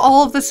 You have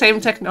all of the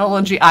same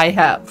technology I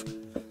have.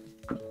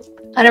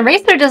 An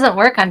eraser doesn't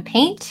work on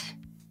paint.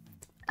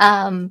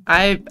 I'm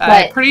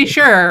But- pretty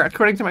sure,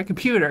 according to my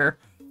computer,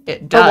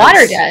 it does. But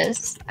water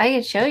does. I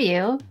can show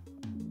you.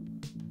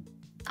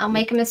 I'll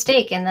make a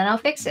mistake and then I'll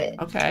fix it.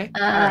 Okay.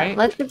 All right.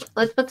 Let's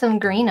put some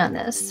green on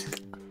this.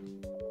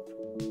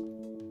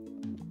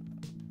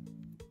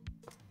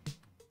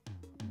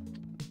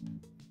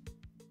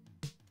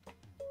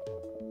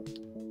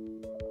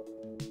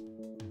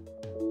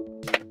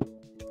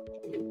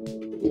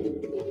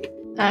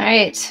 All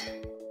right.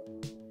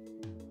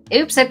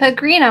 Oops, I put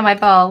green on my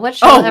ball. What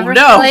shall no.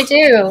 I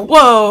do?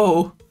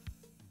 Whoa!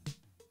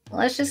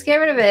 Let's just get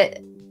rid of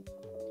it.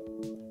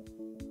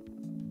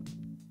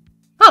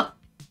 Huh.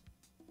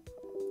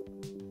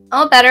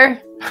 All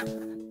better.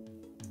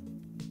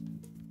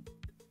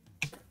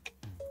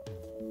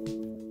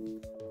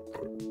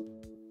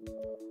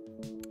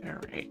 All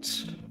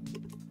right.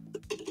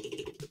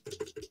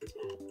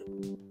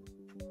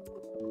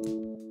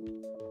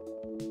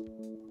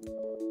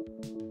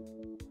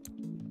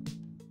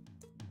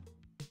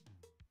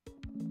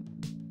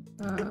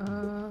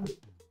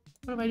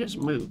 What if I just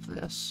move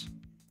this?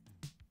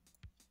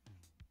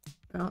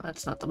 No,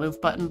 that's not the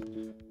move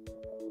button.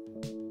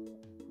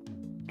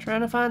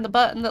 Trying to find the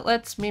button that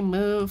lets me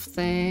move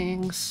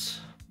things.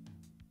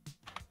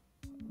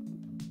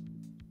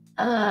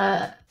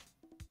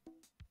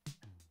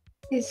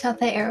 These not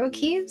the arrow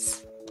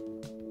keys?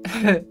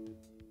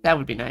 That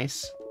would be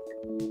nice.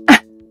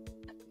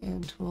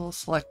 And tool,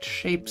 select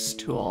shapes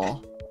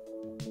tool.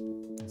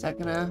 Is that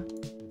gonna...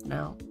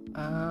 No.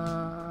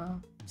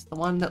 It's the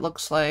one that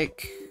looks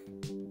like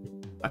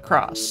a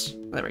cross.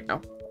 There we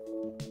go.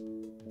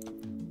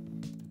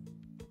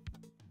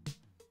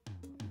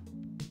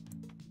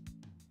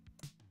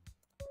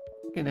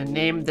 Gonna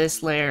name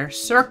this layer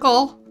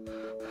circle.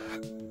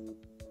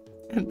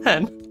 And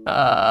then,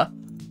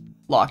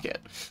 lock it.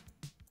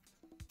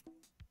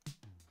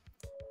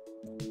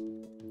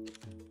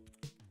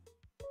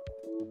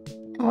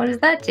 What does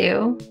that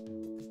do?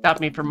 Stop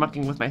me from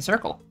mucking with my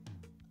circle.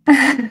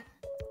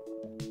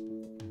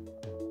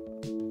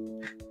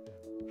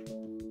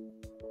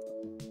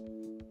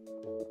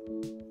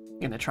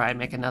 Gonna try and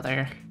make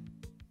another.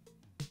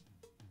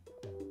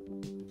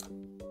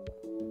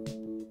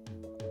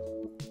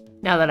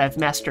 Now that I've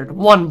mastered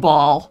one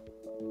ball.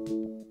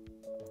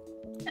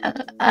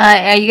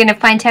 Are you gonna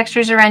find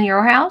textures around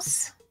your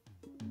house?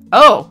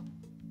 Oh!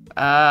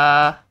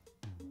 I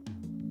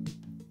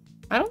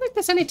don't think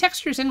there's any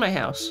textures in my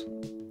house.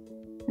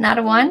 Not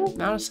a one?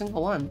 Not a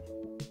single one.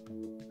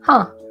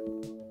 Huh.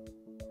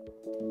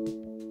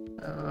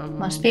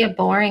 Must be a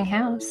boring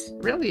house.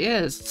 It really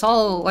is. It's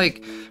all,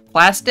 like,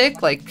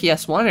 plastic, like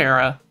PS1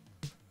 era.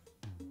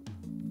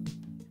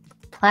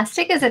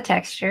 Plastic is a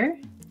texture.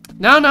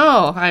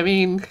 No, I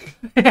mean,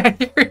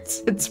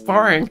 it's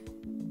boring.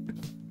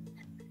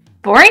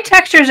 Boring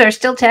textures are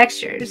still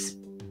textures.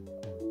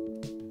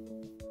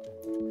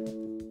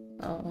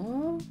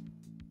 Oh.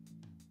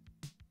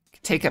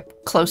 Take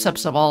up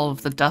close-ups of all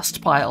of the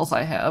dust piles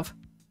I have.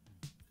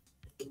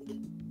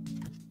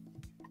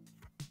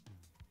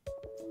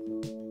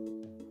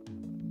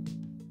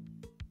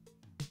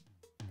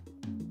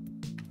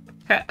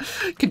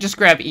 Could just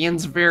grab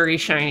Ian's very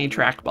shiny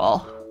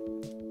trackball.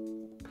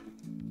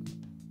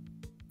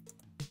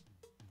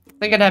 I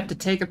think I'd have to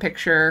take a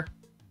picture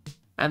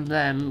and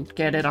then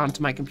get it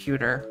onto my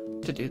computer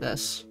to do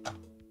this.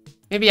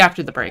 Maybe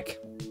after the break.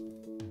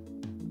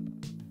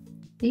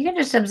 You can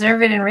just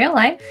observe it in real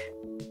life.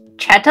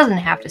 Chat doesn't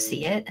have to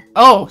see it.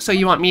 Oh, so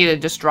you want me to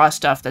just draw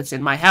stuff that's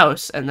in my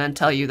house and then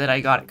tell you that I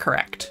got it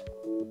correct?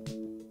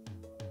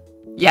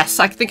 Yes,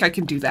 I think I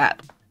can do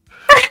that.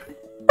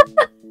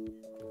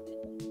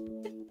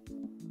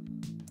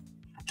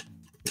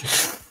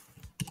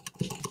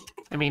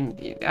 I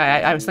mean,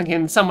 I was thinking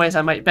in some ways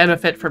I might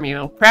benefit from, you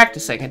know,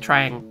 practicing and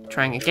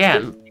trying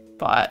again,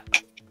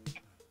 but...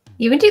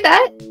 You can do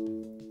that.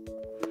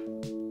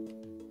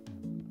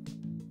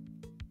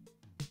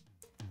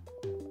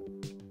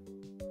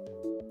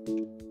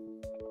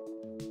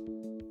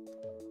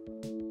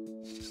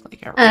 Just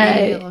like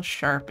a real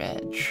sharp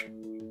edge.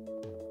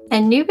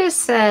 Anubis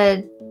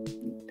said...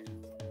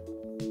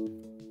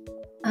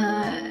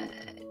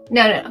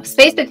 No.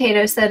 Space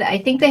Potato said, I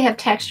think they have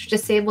texture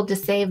disabled to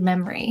save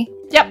memory.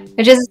 Yep.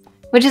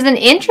 Which is an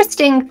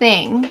interesting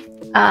thing,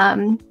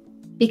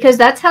 because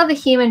that's how the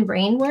human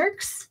brain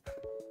works.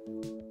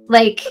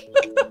 Like,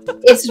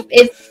 it's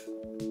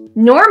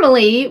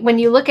normally when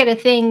you look at a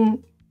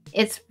thing,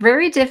 it's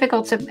very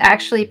difficult to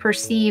actually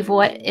perceive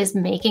what is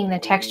making the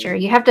texture.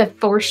 You have to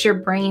force your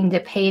brain to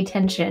pay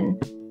attention,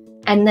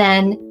 and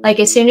then, like,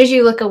 as soon as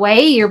you look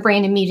away, your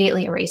brain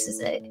immediately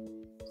erases it.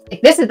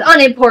 Like, this is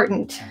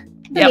unimportant.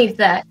 Who needs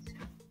that?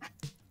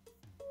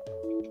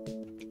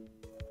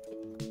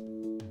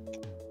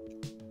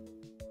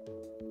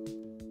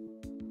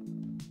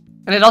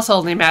 And it also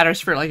only matters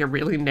for like a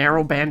really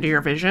narrow band of your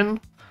vision.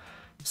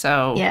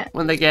 So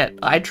when they get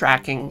eye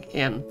tracking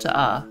in to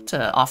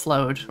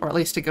offload, or at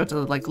least to go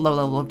to like low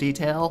level of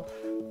detail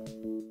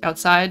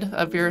outside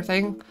of your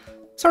thing,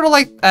 sort of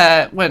like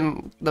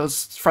when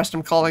those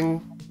frustum calling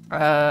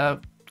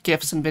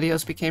GIFs and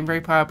videos became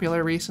very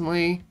popular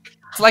recently.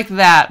 It's like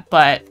that,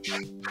 but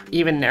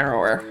even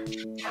narrower.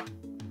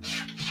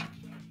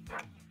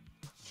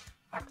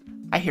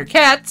 I hear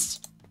cats.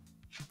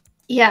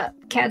 Yeah,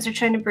 cats are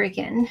trying to break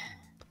in.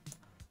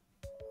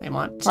 They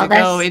want to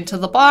go into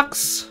the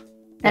box.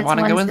 They want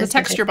to go in the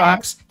texture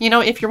box. You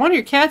know, if one of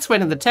your cats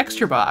went in the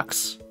texture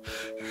box...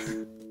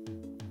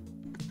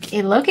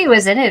 Hey, Loki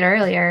was in it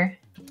earlier.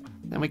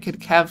 Then we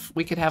could have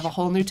a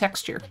whole new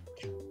texture.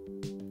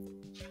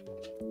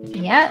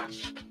 Yeah,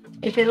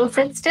 if it'll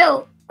sit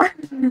still.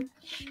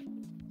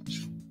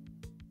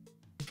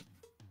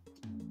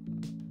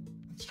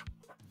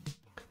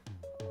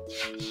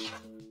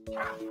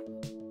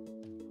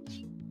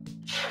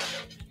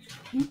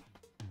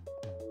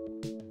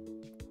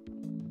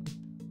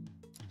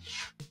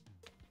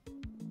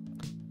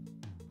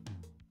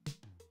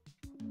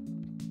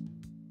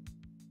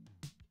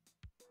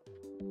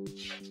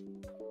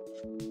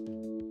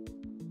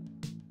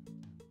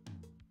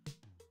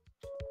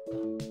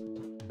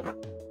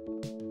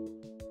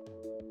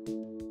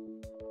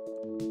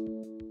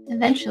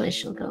 Eventually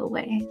she'll go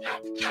away.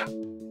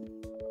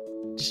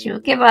 She'll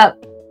give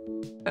up.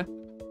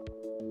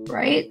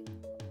 Right?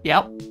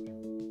 Yep.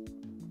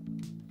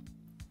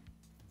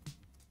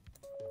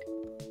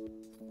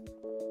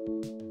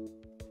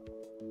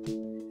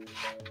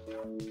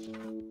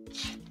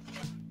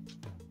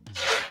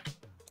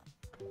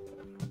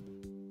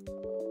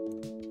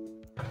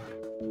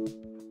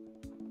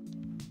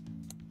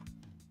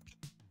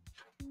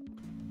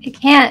 I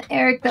can't,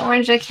 Eric the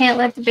Orange, I can't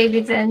let the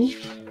babies in.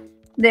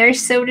 They're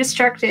so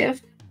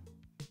destructive.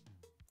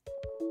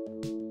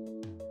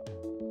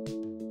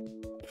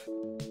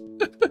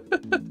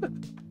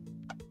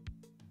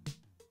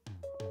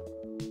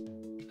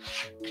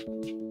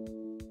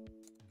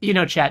 You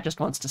know, chat just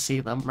wants to see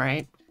them,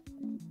 right?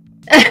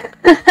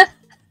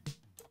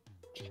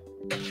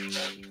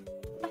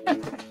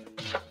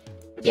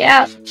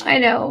 Yeah, I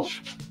know.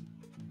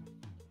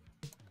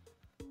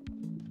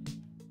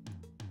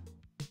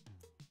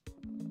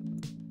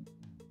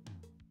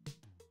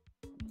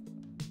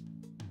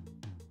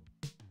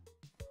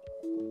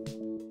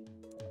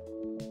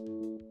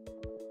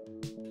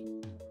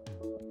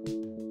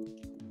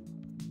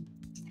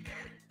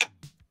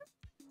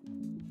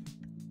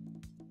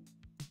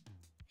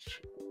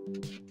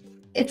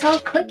 It's all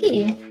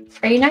clicky.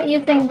 Are you not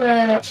using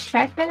the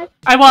trackpad?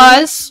 I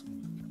was.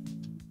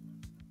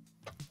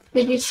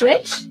 Did you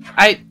switch?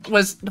 I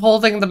was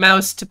holding the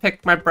mouse to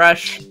pick my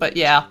brush, but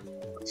yeah.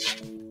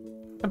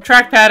 I'm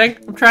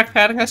trackpadding. I'm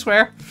trackpadding, I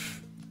swear.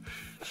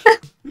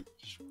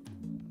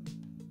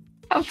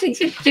 Oh,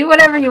 you do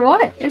whatever you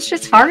want. It's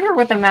just harder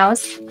with a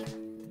mouse.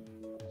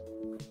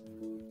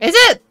 Is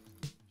it?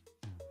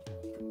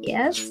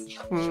 Yes.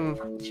 Hmm.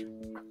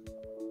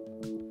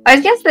 I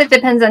guess that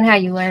depends on how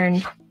you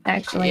learn,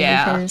 actually.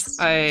 Yeah, Because...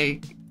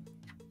 I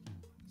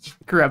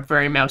grew up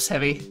very mouse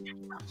heavy.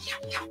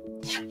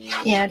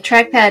 yeah,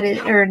 trackpad is,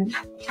 or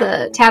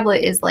the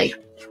tablet is like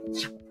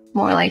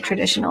more like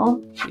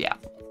traditional. Yeah.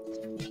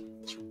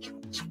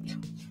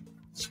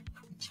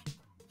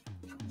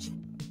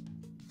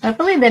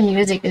 Hopefully the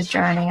music is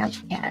drowning out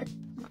the cat.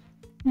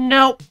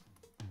 Nope.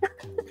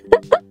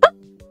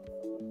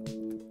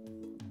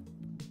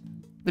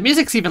 The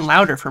music's even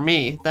louder for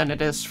me than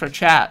it is for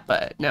chat,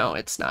 but no,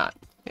 it's not.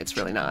 It's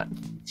really not.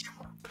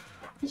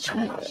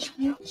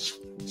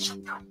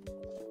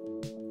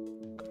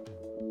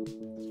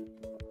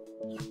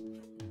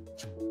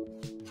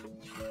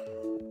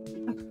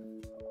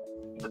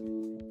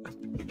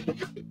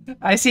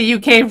 I see you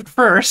caved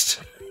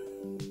first.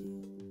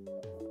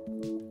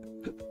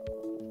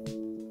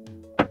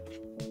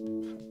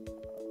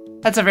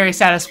 That's a very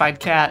satisfied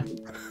cat.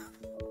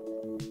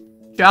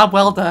 Job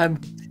well done.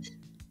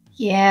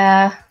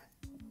 Yeah.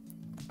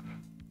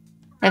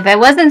 If I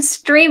wasn't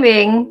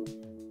streaming,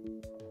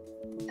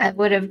 I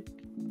would have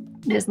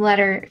just let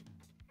her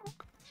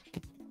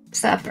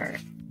suffer.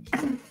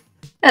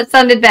 That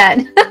sounded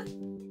bad.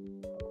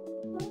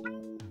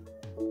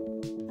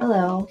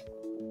 Hello.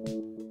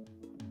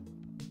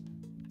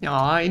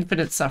 Aw,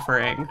 infinite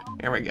suffering.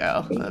 Here we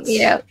go.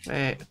 Yep.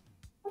 Wait.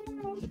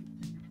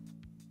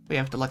 We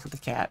have to look at the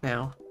cat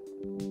now.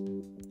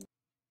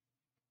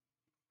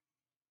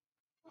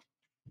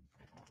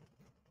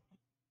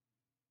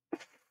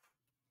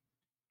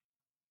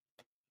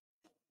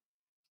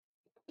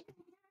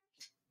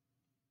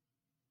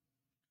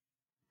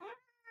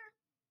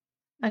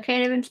 I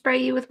can't even spray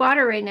you with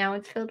water right now.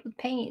 It's filled with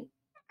paint.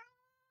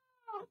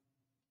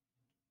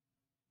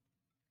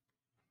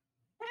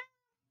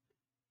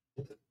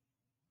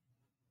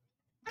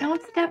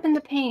 Don't step in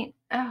the paint.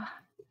 Ugh.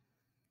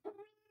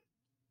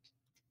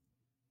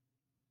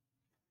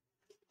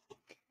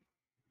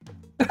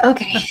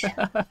 Okay.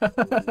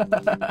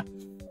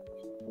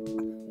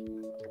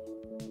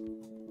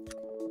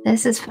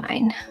 This is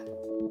fine.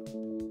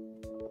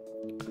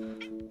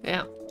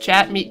 Yeah.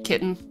 Chat, meet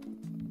Kitten.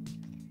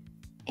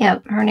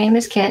 Yep, her name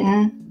is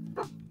Kitten.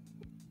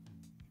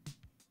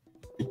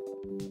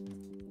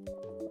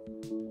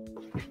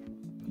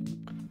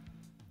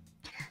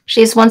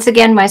 She's once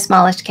again my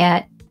smallest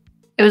cat.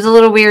 It was a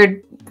little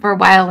weird for a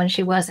while when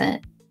she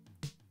wasn't.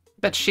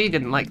 Bet she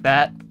didn't like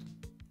that.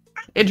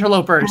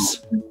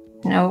 Interlopers.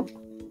 Nope.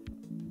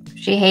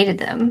 She hated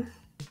them.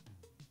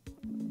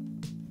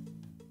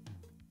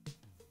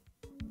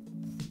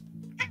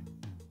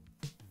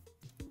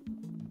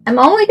 I'm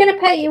only gonna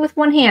pet you with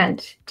one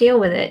hand. Deal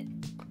with it.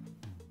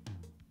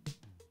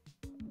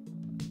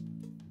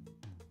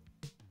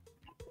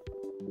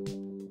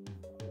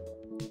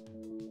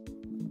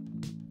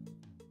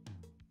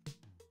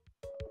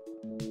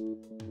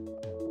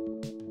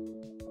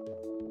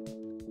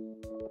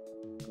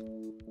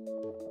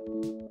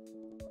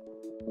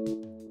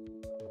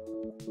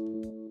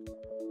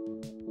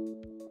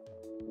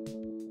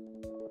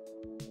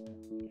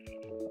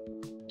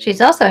 She's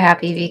also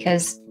happy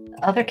because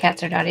other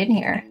cats are not in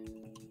here.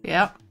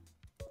 Yep.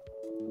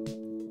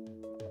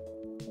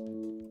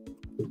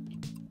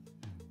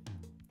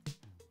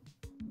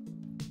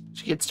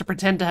 She gets to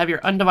pretend to have your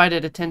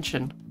undivided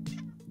attention.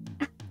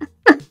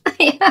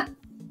 Yeah.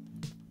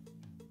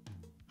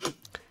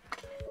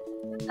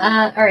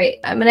 Alright,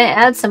 I'm gonna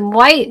add some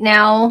white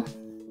now.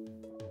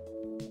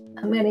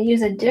 I'm gonna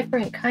use a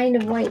different kind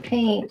of white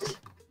paint.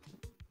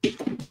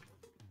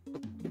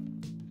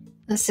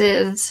 This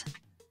is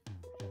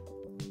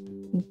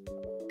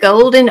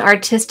Golden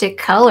Artistic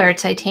Color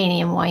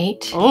Titanium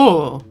White.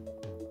 Oh.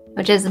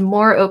 Which is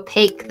more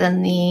opaque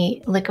than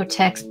the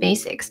Liquitex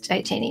Basics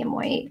Titanium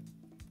White.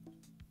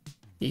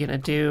 You gonna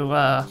do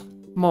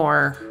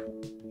more,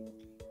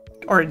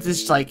 or is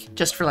this like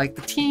just for like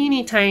the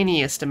teeny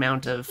tiniest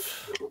amount of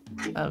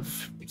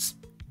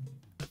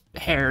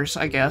hairs,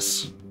 I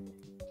guess?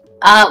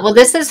 Well,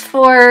 this is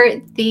for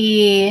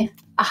the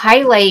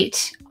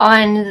highlight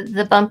on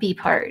the bumpy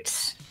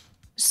parts.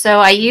 So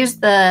I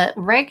used the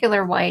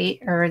regular white,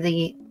 or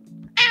the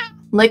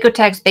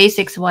Liquitex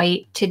Basics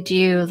white, to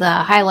do the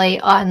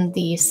highlight on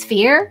the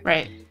sphere.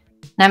 Right.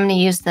 I'm going to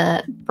use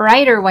the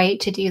brighter white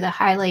to do the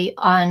highlight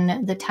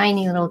on the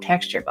tiny little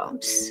texture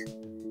bumps.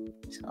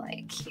 So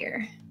like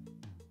here.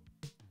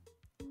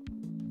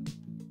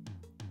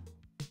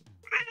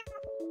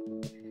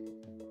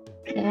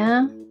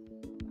 Yeah.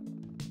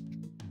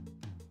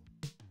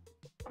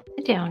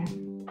 Sit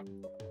down.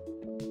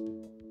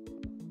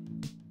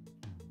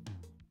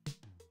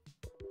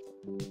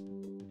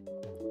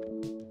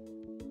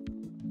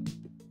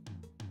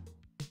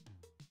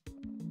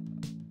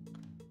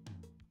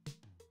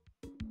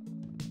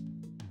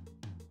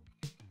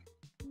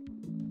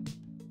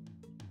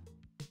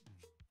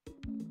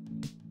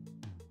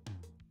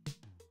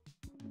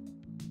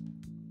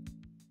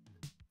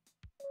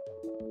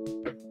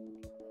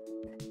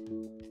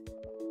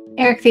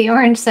 Eric the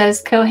Orange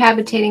says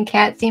cohabitating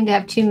cats seem to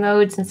have two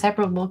modes.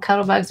 Inseparable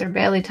cuddlebugs are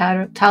barely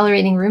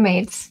tolerating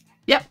roommates.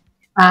 Yep.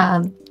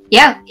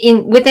 Yeah,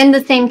 within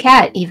the same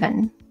cat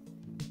even.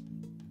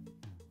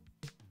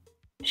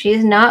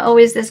 She's not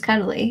always this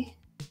cuddly.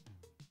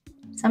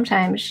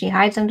 Sometimes she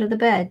hides under the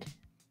bed.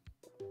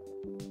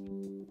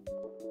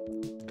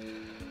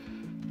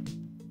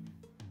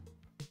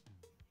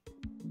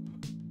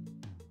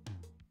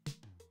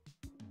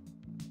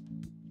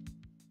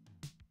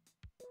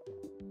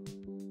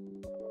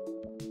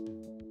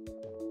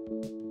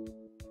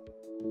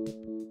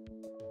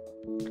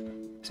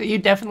 So you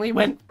definitely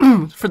went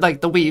for like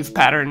the weave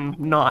pattern,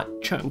 not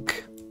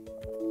chunk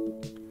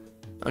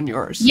on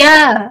yours.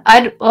 Yeah,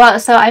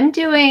 so I'm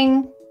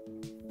doing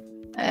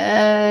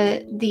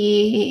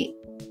the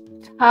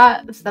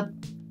top.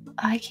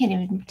 I can't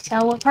even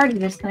tell what part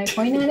of this. Can I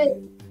point at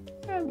it?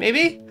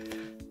 Maybe.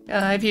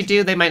 If you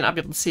do, they might not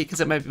be able to see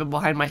because it might be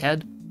behind my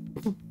head.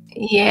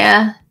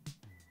 Yeah.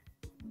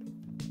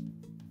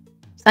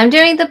 So I'm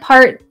doing the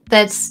part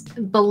that's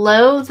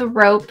below the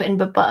rope and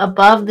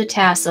above the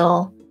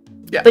tassel,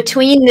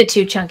 between the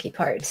two chunky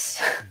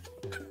parts.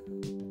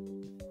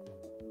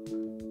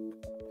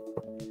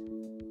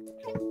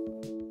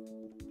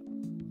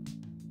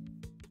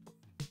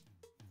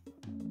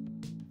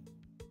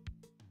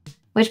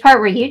 Which part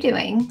were you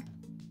doing?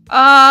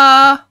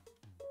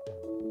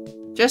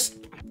 Just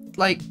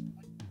like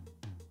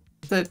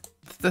the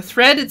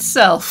thread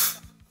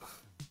itself.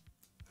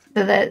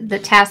 The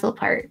tassel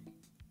part.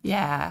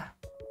 Yeah.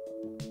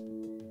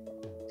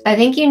 I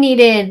think you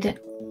needed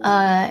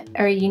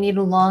you need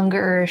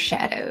longer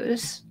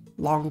shadows.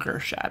 Longer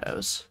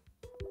shadows.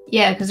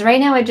 Yeah, because right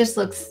now it just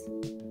looks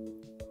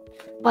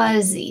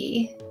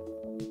fuzzy.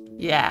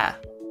 Yeah.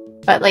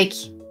 But like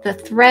the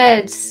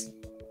threads.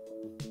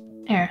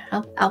 Here,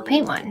 I'll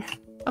paint one.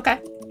 Okay.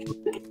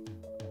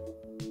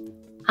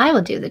 I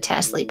will do the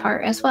tassel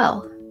part as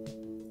well.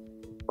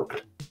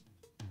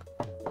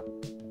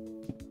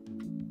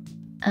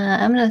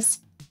 I'm gonna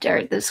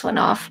start this one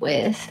off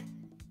with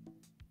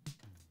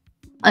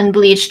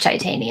unbleached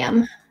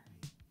titanium.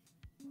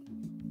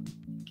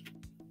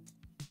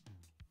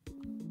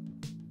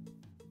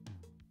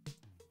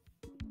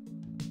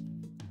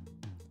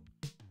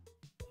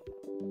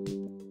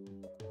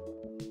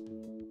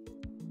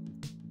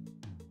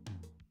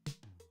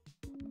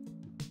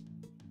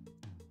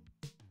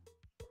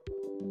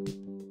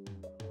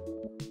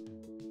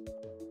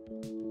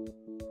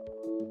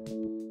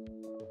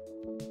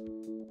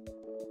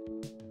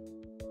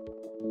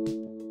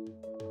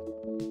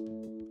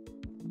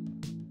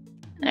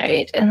 All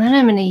right, and then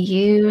I'm going to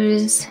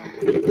use,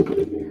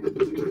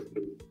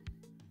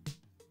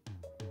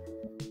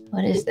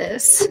 what is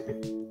this?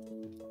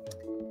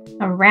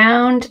 A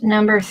round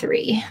number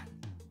 3.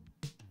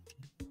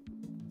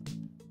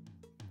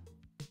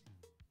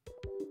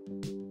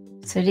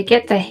 So to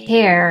get the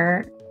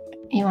hair,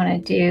 you want to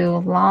do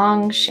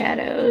long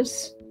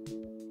shadows.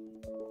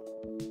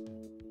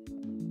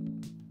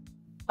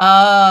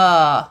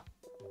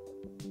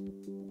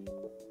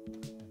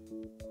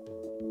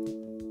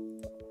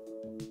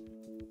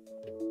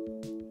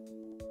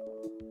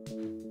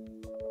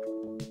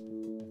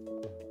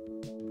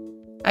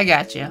 I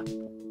got you.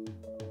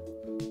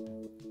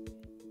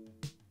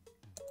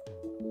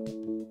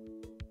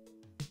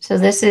 So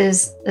this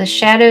is the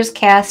shadows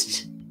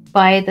cast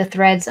by the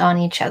threads on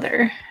each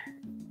other.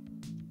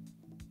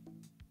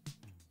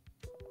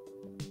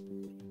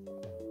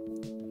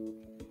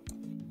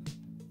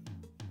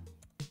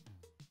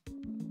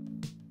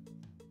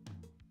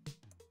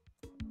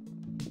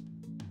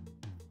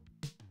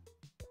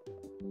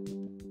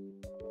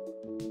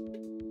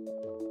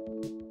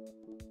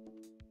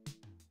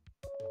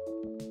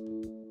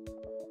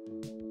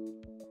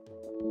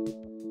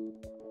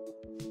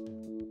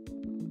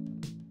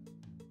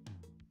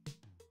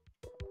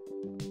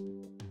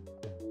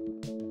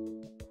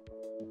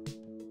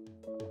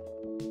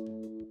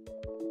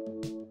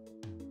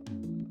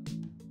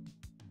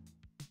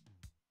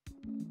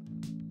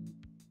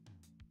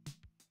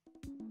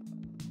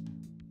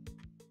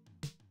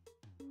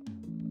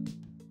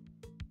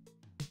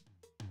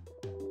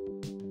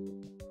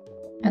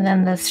 And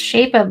then the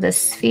shape of the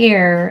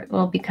sphere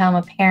will become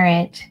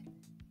apparent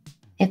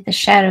if the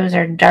shadows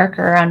are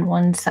darker on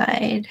one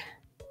side.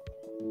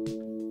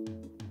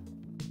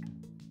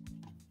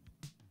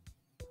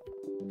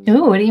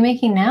 Ooh, what are you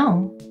making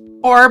now?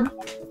 Orb.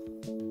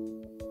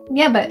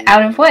 Yeah, but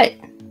out of what?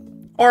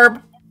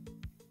 Orb.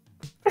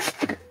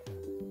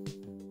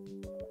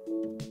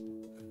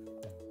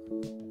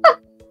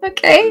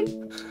 Okay.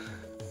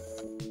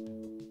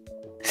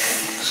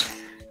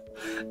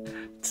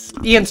 It's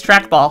Ian's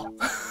trackball.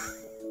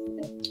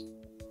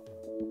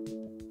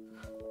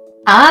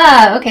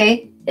 Ah,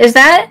 okay. Does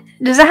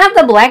it have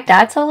the black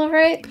dots all over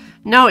it?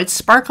 No, it's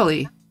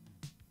sparkly.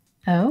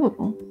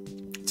 Oh.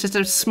 It's just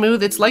a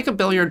smooth, it's like a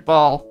billiard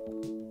ball,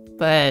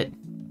 but,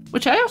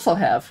 which I also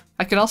have.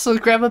 I could also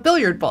grab a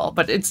billiard ball,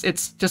 but it's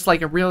just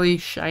like a really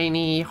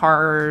shiny,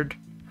 hard,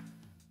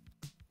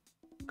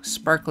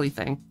 sparkly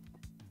thing.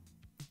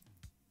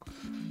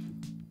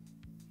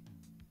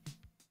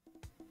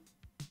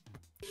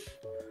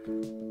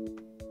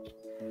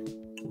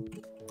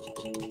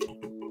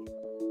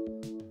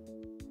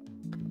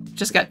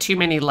 Just got too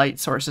many light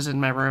sources in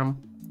my room.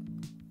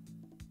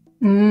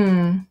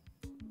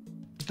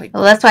 Like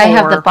Well, that's why I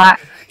have the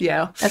box.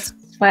 Yeah. That's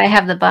why I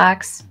have the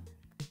box.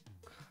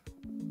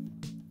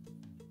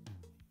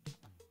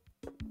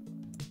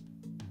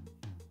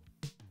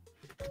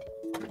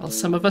 Well,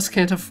 some of us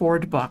can't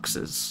afford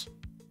boxes.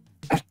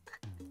 I'm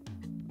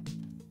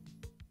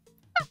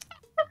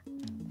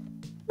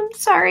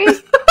sorry.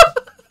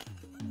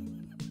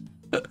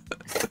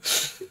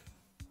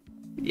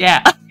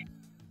 Yeah.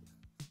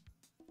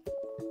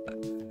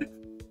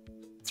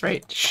 That's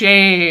right.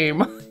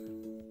 Shame.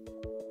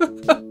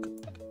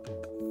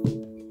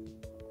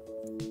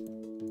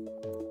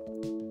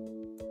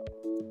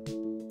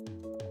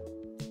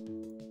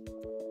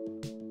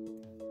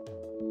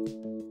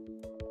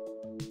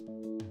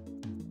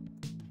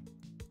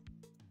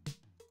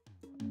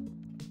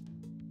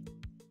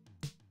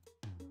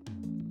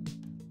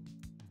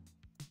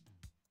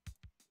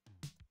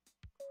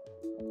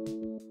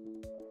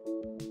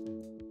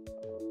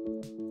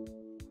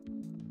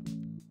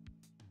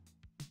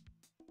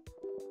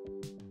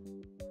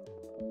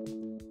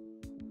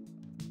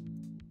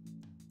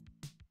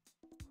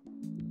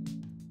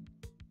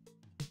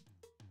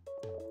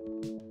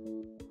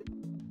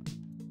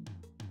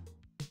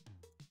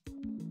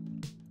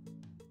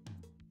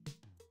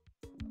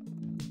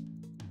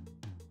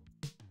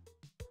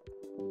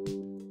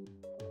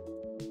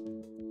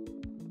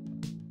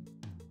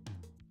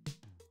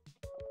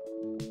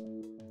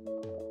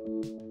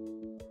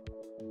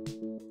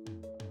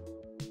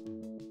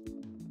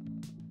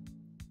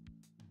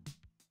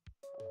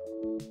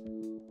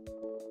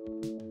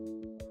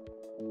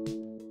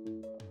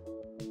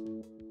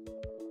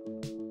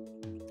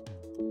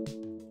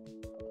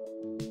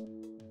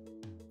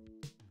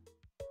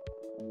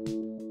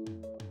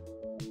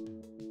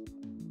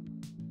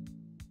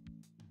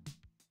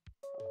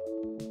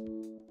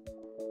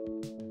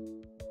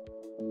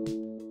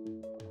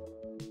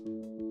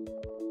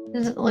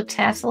 Does it look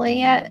tassely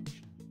yet?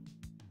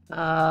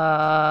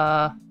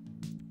 Yeah.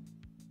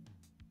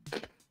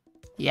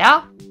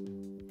 Yeah.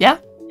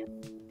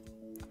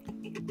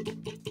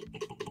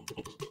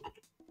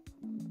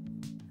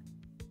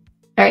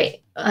 All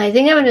right. I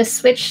think I'm going to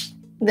switch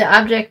the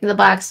object of the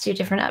box to a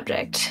different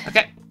object.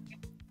 Okay.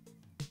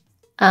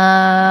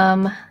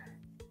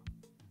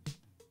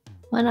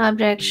 What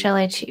object shall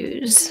I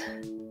choose?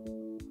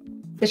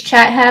 Does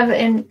chat have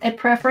a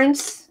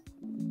preference?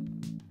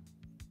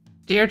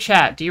 Dear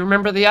chat, do you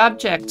remember the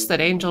objects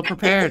that Angel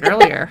prepared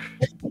earlier?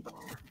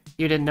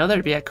 You didn't know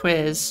there'd be a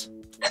quiz.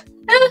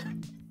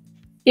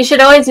 You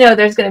should always know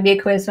there's going to be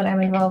a quiz when I'm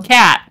involved.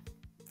 Cat.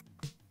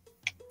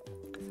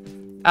 The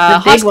big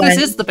Huskies one.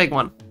 is the big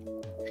one.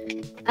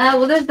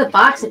 Well, there's the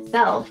box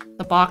itself.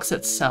 The box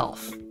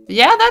itself.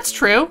 Yeah, that's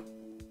true.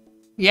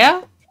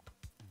 Yeah.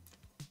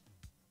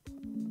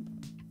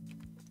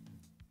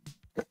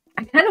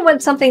 I kind of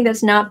want something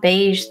that's not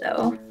beige,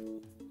 though.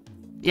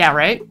 Yeah,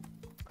 right?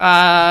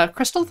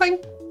 Crystal thing?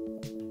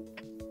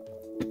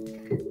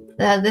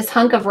 This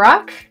hunk of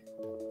rock?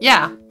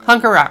 Yeah,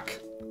 hunk of rock.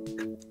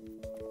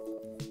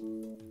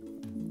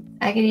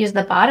 I could use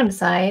the bottom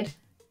side.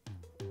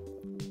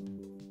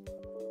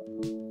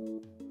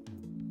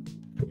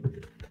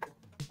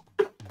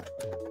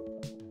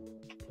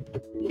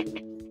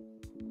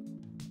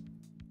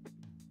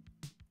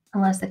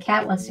 Unless the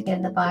cat wants to get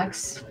in the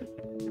box.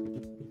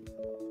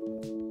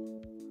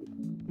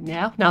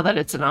 Yeah, now that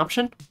it's an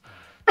option.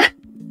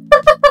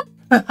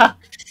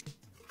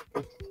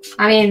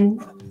 I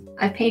mean,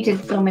 I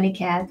painted so many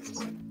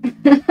cats.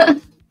 I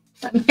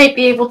might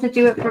be able to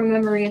do it from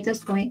memory at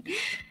this point.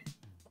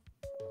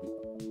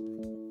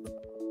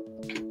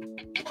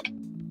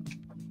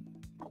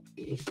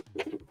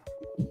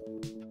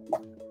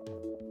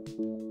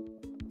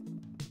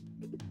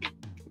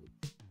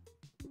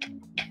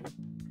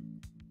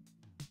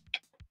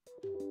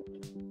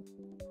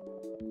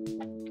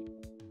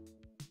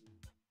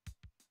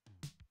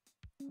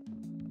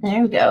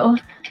 There we go.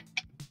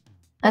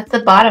 That's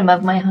the bottom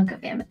of my hunk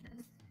of amethyst.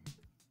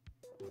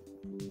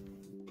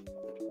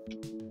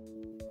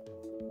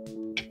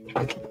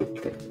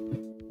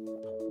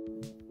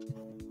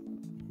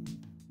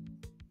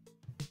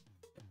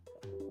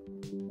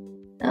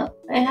 Oh,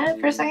 I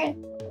a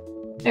second.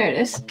 There it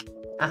is.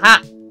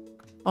 Aha!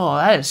 Oh,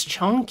 that is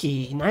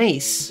chunky.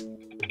 Nice.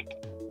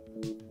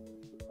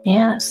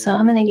 Yeah, so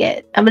I'm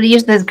gonna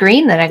use this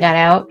green that I got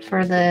out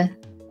for the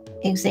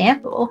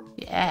example.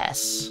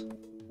 Yes.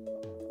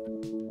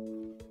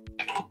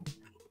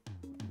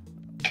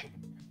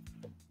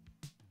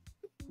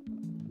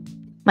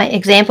 My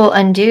example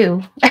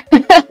undo.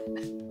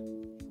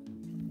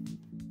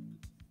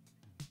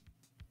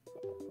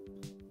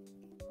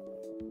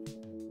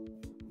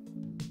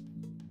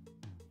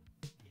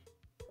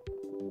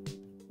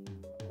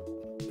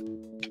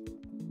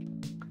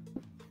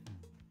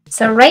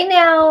 So right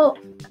now,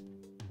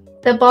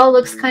 the ball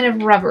looks kind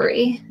of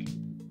rubbery.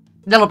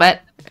 A little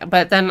bit.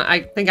 But then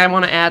I think I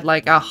want to add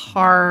like a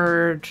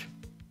hard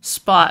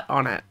spot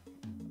on it.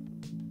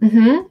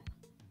 Mm-hmm.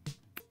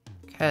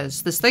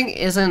 Because this thing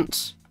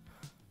isn't...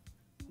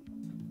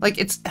 Like,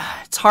 it's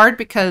hard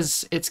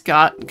because it's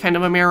got kind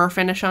of a mirror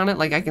finish on it.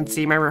 Like, I can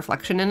see my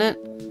reflection in it.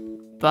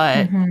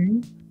 But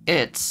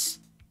it's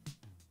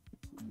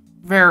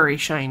very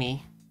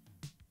shiny.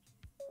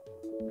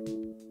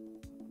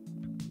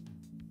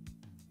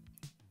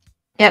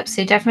 Yep,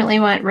 so you definitely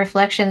want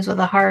reflections with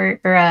a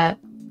hard, or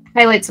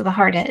highlights with a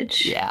hard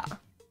edge. Yeah.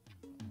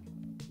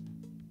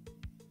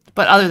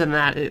 But other than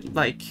that,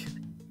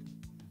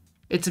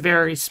 it's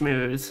very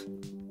smooth.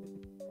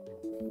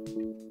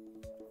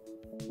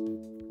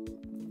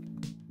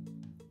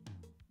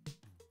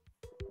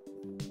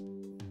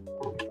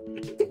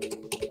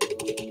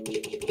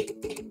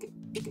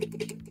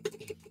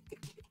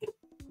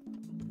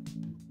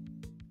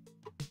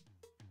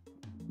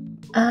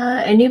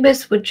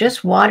 Anubis would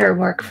just water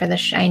work for the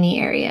shiny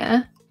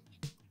area.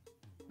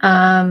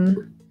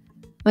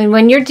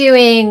 When you're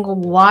doing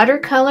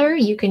watercolor,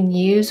 you can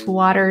use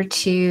water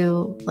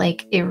to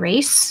like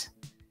erase,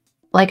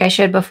 like I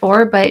showed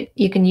before, but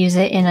you can use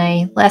it in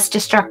a less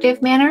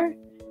destructive manner.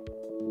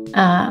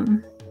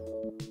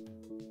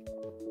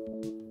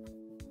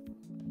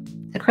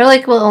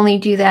 Acrylic will only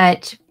do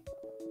that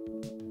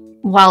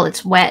while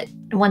it's wet.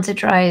 Once it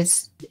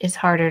dries, it's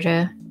harder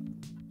to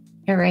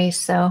erase,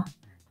 so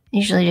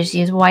usually just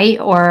use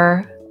white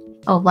or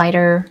a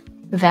lighter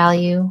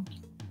value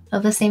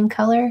of the same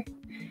color.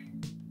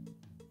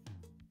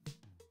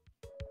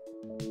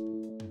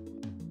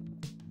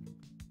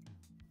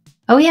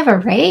 Oh, we have a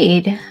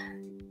raid.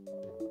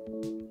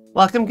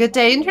 Welcome, Good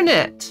Day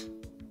Internet.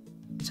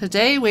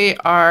 Today we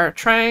are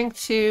trying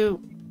to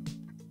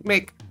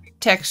make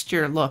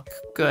texture look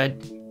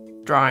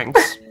good drawings.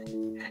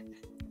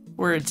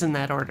 Words in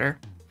that order.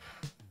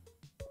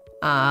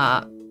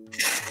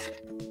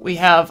 We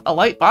have a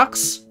light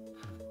box,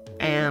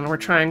 and we're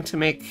trying to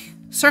make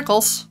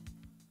circles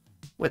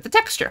with the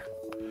texture.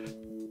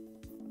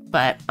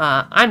 But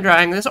I'm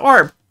drawing this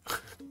orb,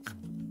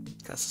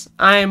 because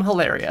I'm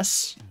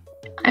hilarious.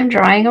 I'm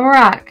drawing a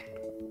rock,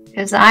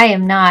 because I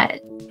am not.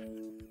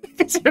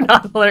 Because you're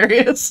not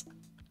hilarious.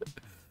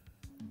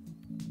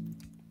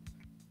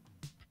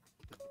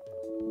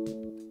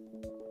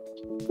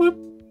 Whoop,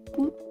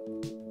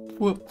 whoop,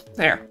 whoop.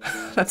 There.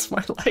 That's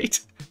my light.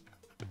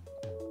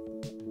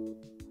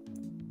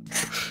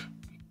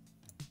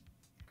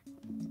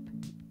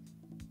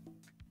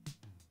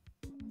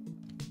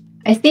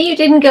 I see you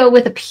didn't go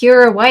with a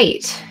pure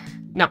white.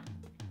 No.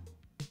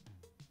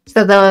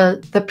 So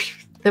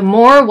the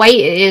more white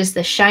it is,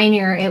 the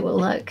shinier it will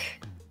look.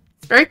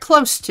 It's very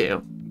close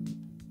to.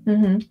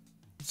 Mm-hmm.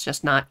 It's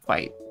just not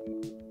quite.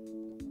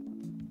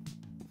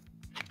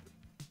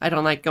 I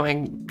don't like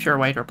going pure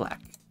white or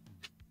black.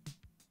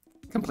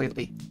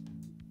 Completely.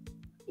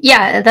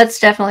 Yeah, that's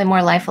definitely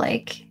more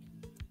lifelike.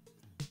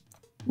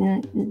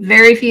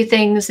 Very few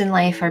things in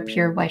life are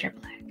pure white or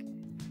black.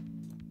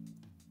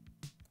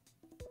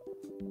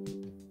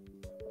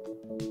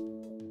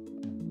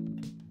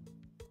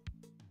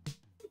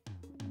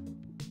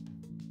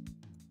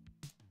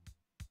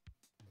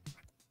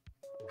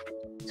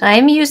 So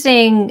I'm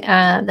using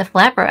the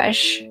flat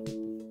brush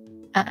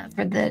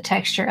for the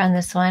texture on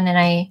this one, and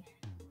I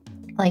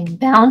like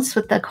bounce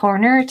with the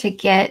corner to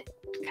get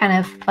kind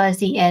of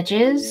fuzzy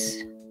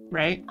edges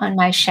Right? on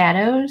my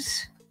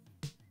shadows.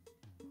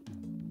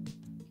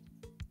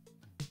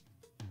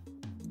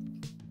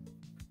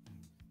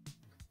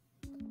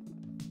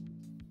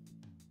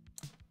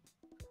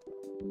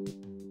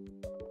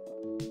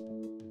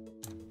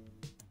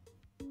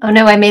 Oh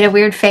no, I made a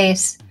weird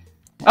face.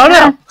 Oh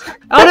no!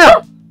 Oh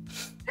no!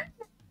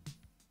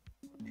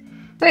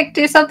 Quick,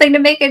 do something to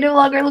make it no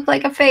longer look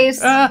like a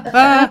face.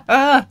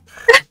 Add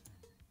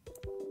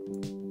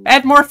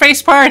more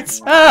face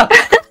parts! No,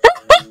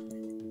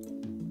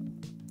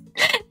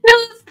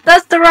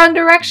 that's the wrong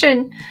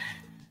direction.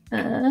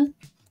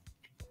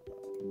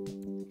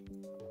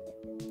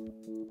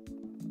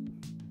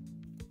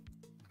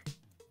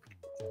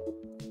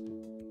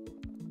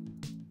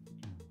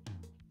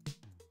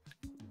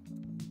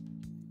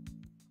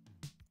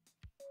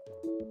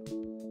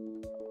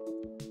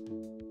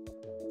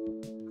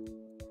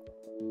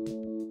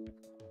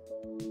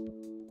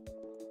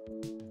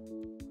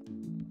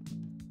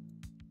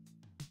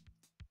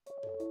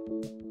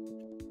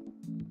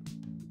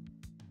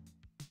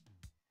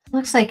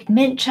 looks like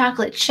mint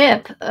chocolate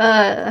chip.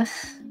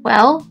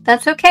 Well,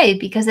 that's okay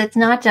because it's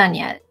not done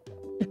yet.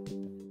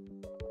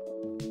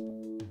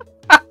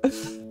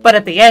 But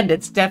at the end,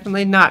 it's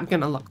definitely not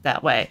gonna look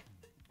that way.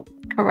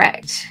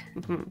 Correct.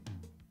 Mm-hmm.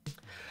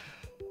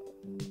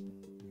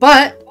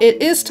 But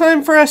it is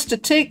time for us to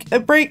take a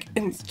break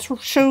and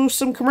show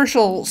some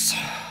commercials.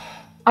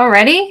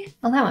 Already?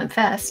 Well, that went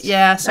fast.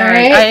 Yeah,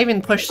 sorry. Right. I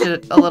even pushed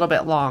it a little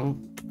bit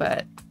long,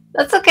 but...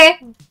 That's okay.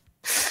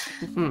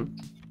 Mm-hmm.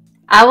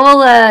 I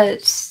will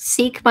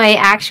seek my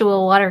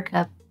actual water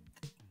cup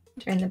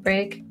during the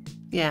break.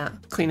 Yeah,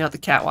 clean out the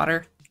cat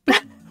water.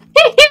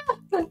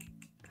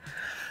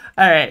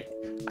 Alright.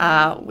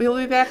 We'll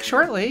be back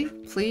shortly.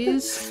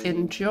 Please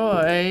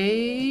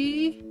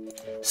enjoy...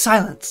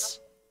 silence.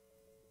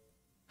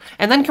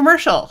 And then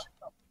commercial.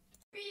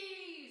 Bees!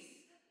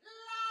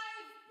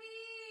 Live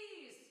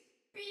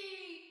bees!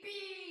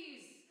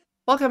 Bees!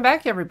 Welcome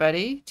back,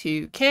 everybody,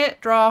 to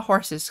Can't Draw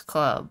Horses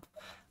Club.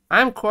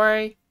 I'm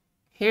Corey.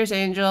 Here's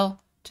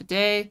Angel.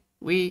 Today,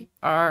 we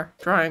are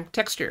drawing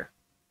texture.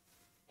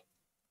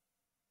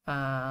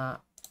 I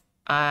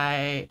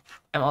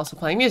am also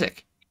playing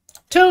music.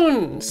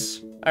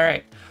 Tunes!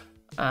 Alright.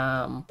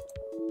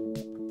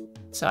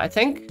 So I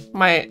think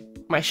my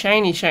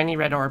shiny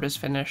red orb is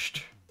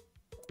finished.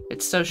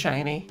 It's so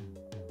shiny.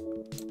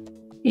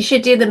 You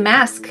should do the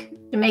mask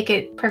to make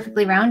it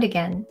perfectly round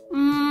again.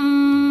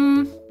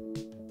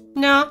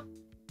 No.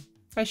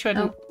 I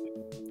shouldn't.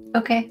 Oh.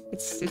 Okay.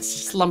 It's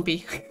just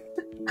lumpy.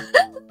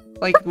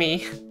 Like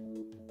me.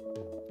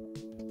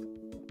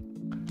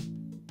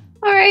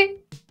 Alright.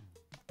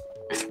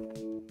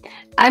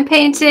 I'm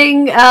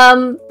painting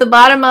the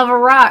bottom of a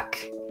rock.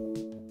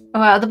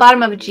 Well, the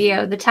bottom of a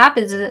geode. The top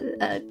is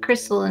a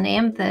crystal and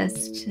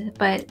amethyst,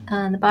 but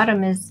the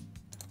bottom is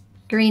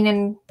green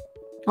and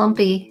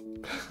lumpy.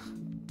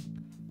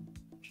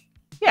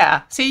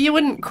 Yeah. See, you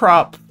wouldn't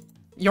crop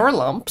your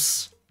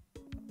lumps.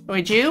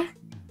 Would you?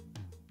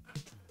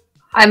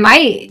 I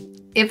might,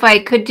 if I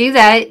could do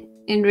that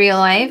in real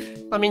life.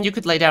 I mean, you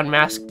could lay down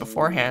mask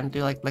beforehand,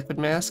 do like liquid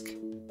mask.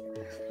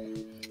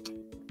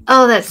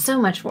 Oh, that's so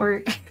much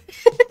work.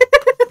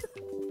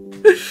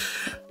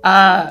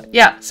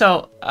 Yeah,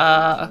 so,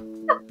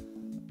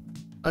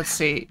 let's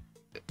see.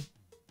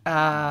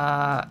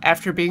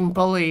 After being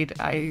bullied,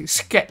 I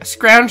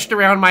scrounged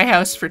around my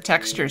house for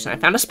textures and I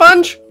found a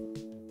sponge!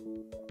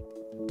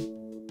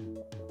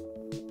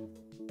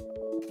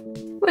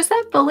 Was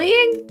that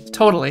bullying?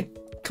 Totally.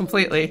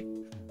 Completely.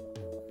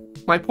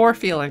 My poor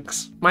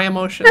feelings. My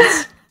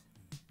emotions.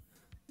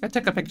 I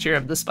took a picture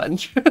of the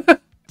sponge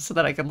so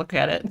that I could look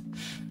at it.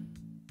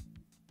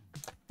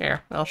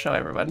 Here, I'll show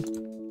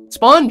everyone.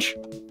 Sponge!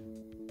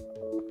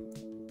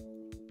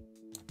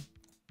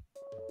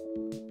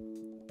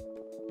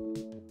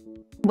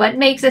 What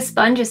makes a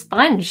sponge a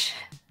sponge?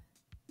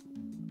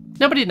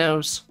 Nobody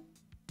knows.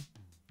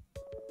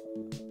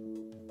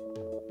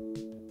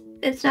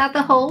 It's not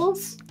the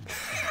holes?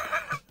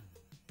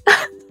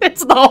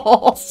 It's the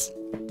holes.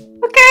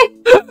 Okay.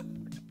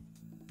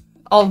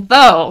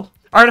 Although,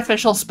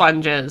 artificial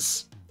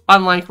sponges,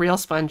 unlike real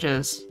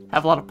sponges,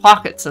 have a lot of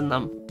pockets in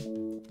them.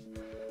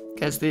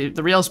 Because the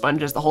real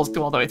sponges, the holes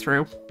go all the way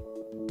through.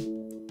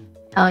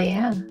 Oh,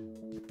 yeah.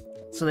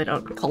 So they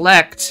don't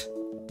collect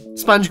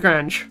sponge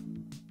grunge.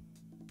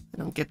 They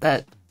don't get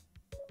that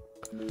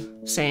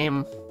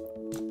same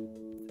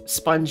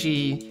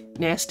spongy,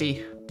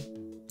 nasty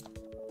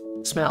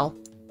smell,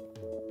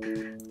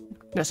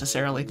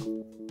 necessarily.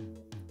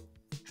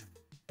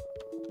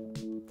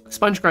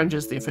 Sponge grunge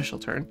is the official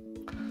term.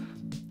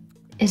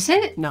 Is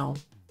it? No.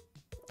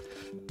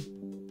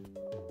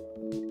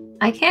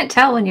 I can't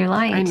tell when you're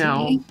lying I to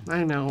know. me.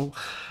 I know.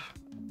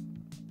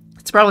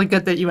 It's probably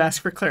good that you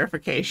ask for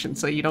clarification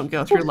so you don't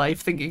go through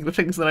life thinking the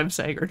things that I'm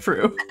saying are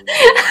true.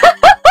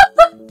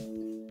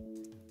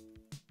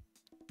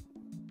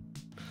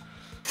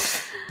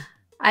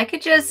 I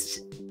could just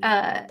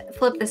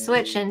flip the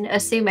switch and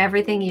assume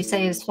everything you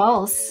say is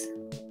false.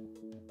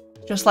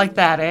 Just like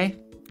that, eh?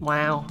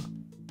 Wow.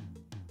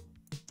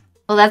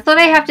 Well, that's what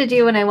I have to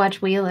do when I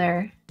watch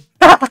Wheeler.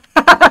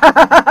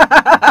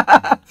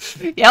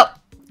 Yep.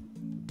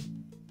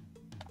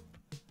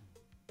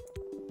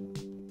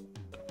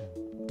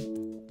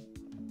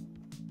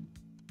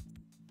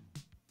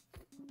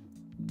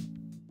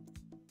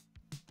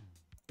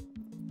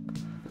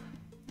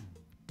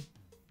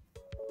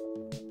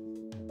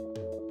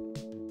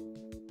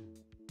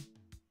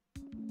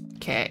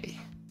 Okay.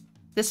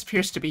 This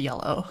appears to be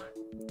yellow.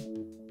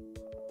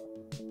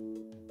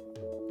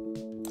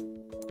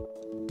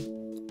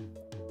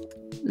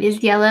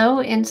 Is yellow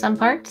in some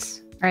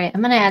parts? All right,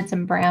 I'm gonna add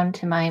some brown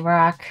to my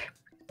rock.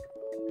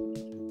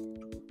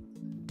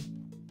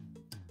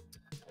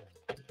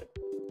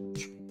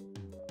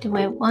 Do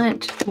I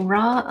want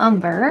raw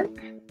umber?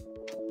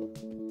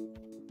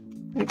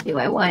 Or do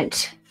I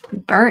want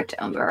burnt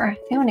umber? I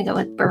think I want to go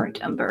with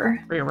burnt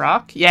umber. For your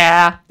rock?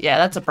 Yeah. Yeah,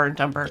 that's a burnt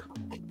umber.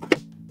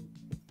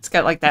 It's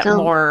got like that So-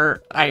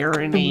 more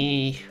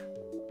irony.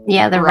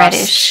 Yeah, the Rust.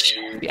 reddish.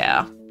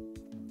 Yeah.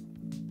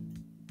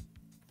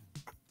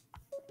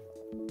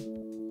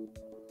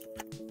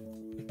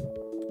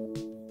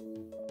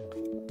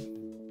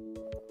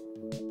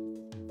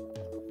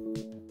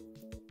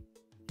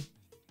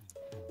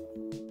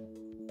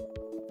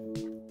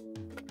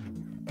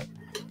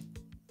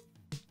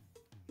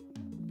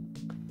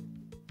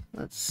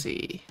 let's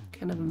see.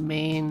 Kind of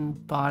main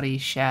body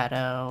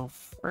shadow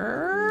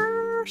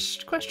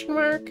first? Question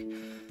mark.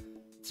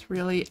 It's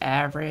really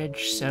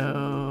average,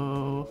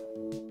 so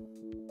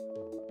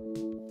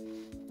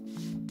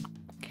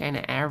kind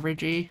of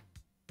averagey.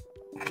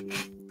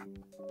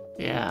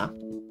 Yeah.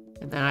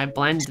 And then I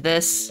blend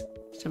this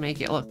to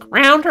make it look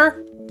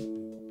rounder.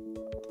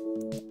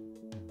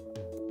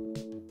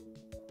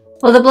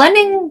 Well, the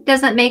blending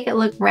doesn't make it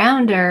look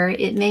rounder.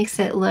 It makes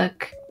it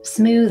look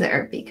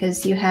smoother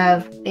because you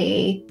have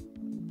a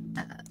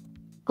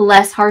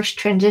less harsh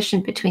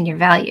transition between your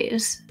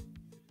values.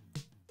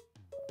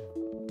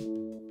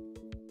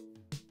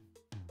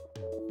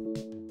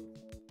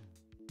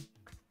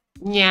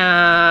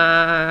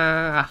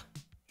 Yeah.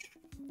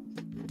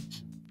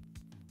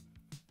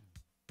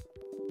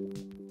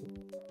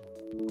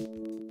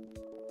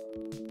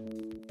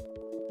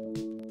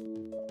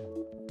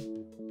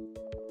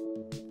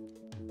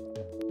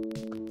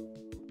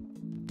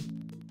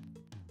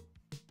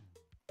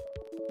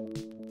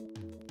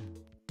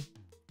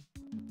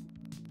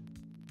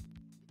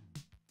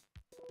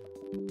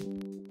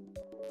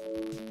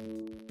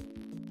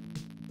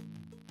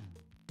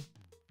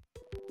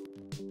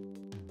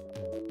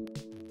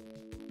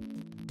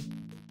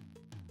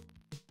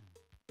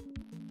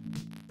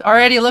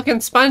 Already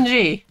looking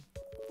spongy.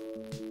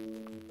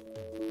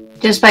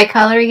 Just by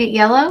coloring it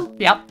yellow?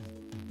 Yep.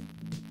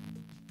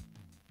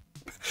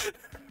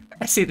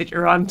 I see that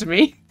you're on to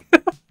me.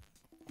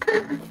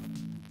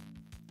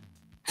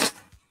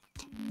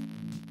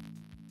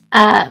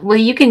 Well,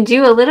 you can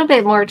do a little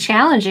bit more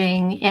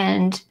challenging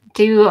and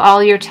do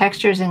all your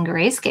textures in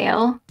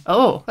grayscale.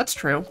 Oh, that's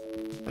true.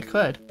 I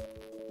could.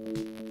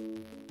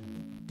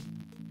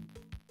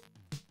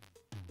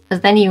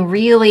 Because then you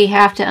really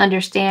have to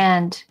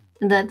understand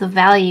that the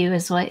value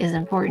is what is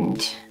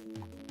important.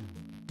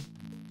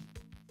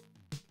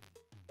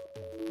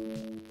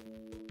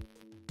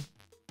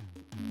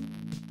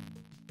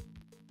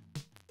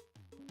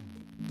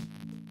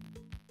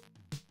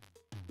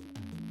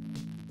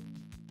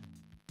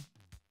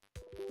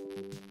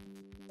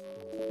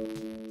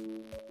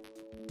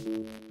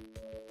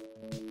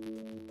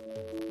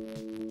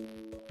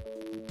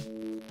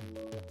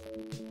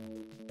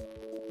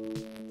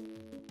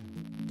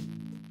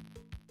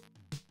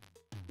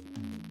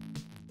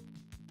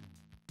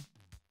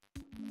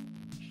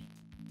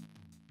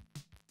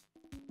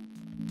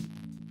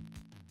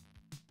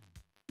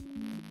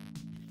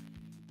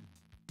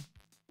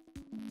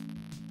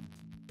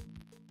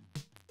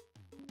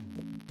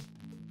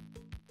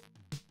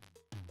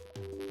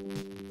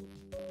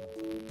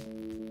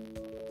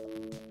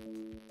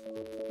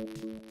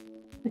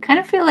 I kind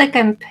of feel like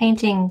I'm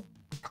painting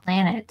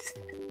planets.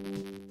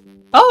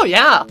 Oh,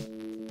 yeah.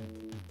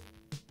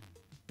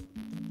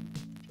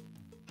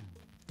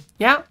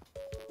 Yeah.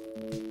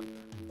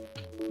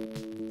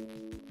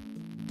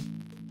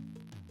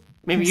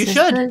 Maybe you This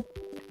is should.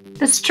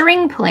 the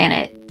string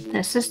planet.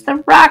 This is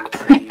the rock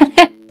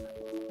planet.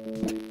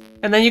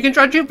 And then you can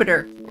draw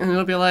Jupiter. And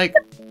it'll be like,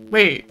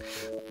 wait.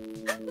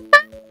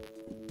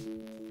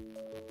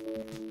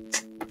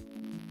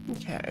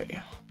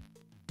 Okay.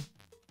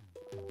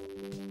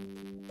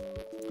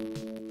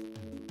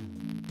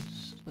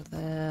 So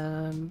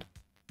then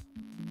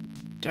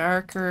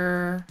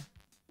darker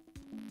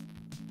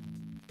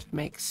to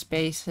make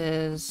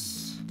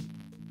spaces.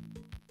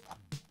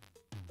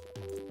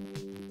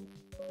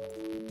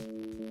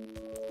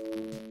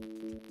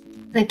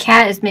 The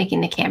cat is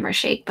making the camera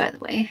shake, by the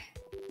way,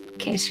 in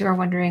case you were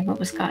wondering what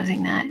was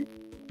causing that.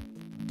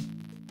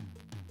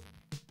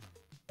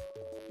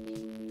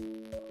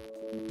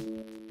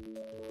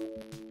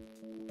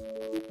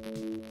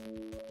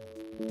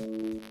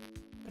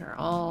 They're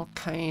all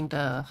kind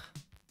of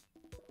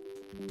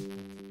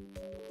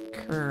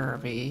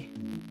curvy.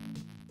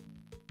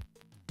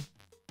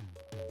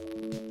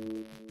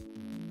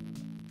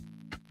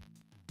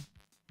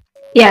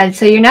 Yeah,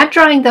 so you're not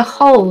drawing the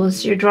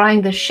holes, you're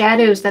drawing the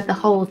shadows that the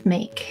holes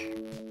make.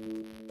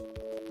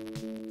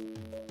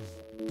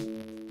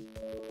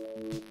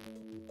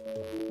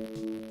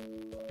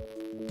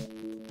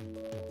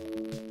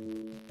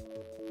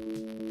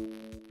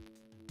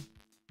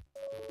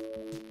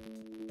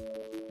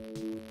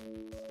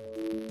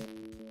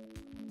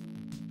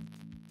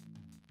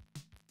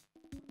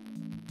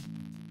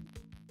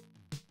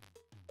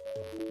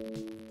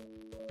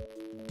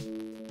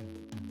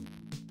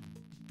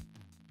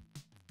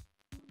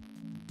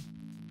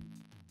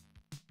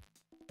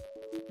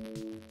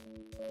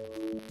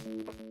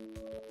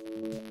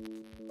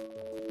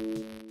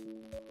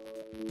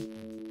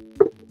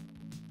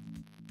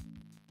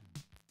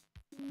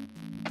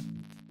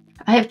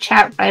 I have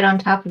chat right on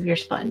top of your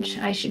sponge.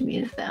 I should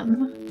mute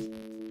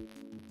them.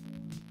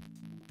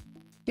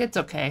 It's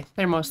okay.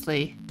 They're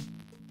mostly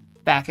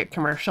back at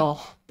commercial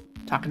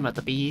talking about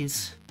the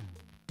bees.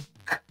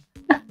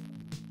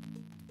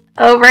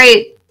 Oh,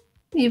 right.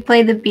 You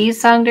played the bee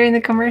song during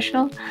the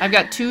commercial? I've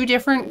got 2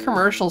 different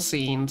commercial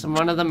scenes, and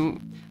one of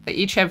them, they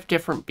each have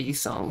different bee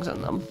songs in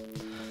them.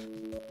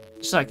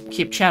 So I can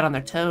keep chat on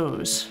their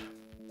toes.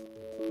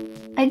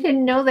 I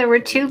didn't know there were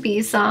 2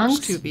 bee songs.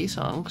 There's 2 bee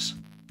songs.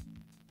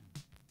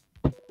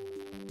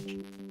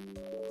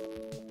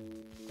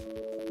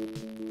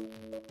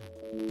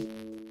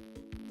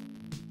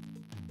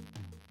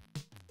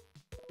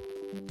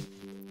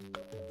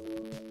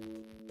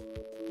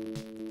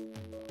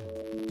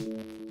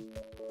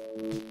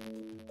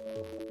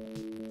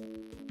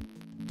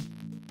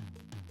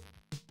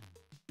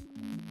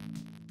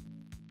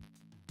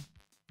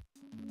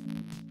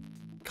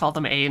 Call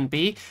them A and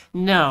B?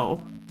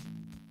 No.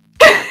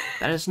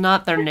 That is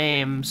not their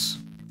names.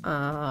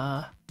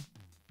 Trying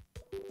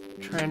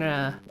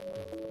to...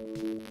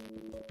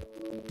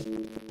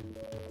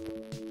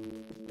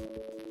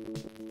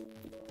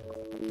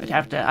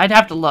 I'd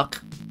have to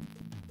look.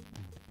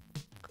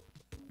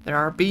 There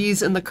are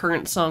bees in the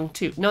current song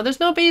too. No, there's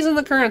no bees in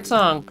the current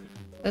song.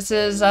 This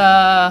is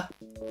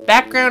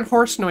background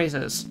horse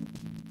noises.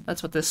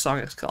 That's what this song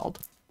is called.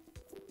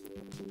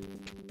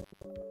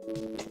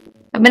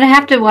 I'm gonna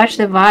have to watch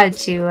the VOD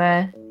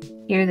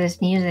to hear this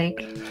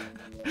music.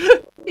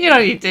 You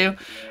don't need to.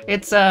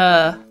 It's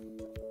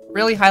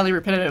really highly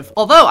repetitive.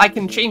 Although I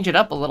can change it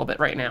up a little bit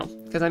right now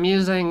because I'm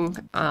using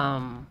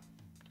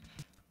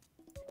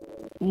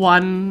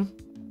one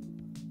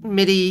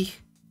MIDI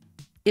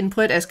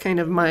input as kind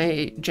of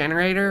my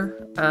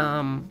generator.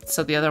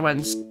 So the other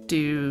ones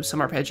do some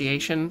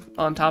arpeggiation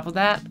on top of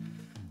that.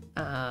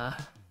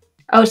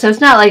 Oh, so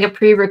it's not like a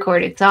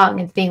pre-recorded song;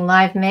 it's being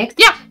live mixed.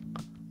 Yeah,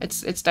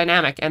 it's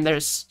dynamic, and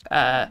there's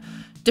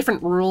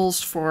different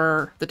rules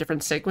for the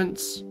different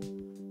segments.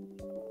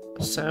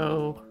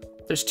 So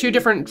there's 2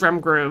 different drum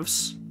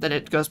grooves that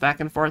it goes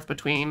back and forth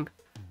between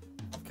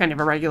kind of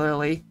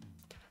irregularly.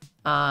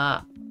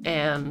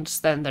 And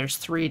then there's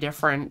 3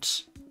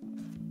 different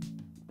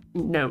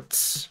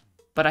notes.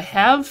 But I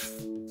have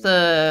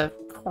the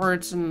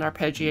chords and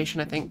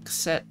arpeggiation, I think,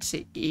 set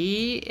to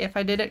E if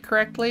I did it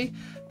correctly.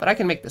 But I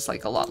can make this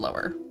like a lot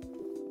lower.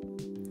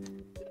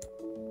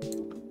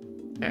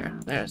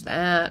 There's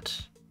that.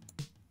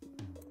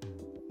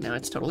 Now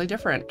it's totally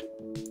different.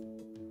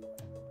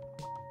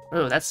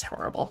 Oh, that's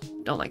horrible.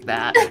 Don't like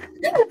that.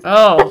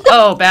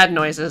 Oh, bad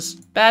noises.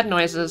 Bad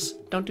noises.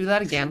 Don't do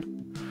that again.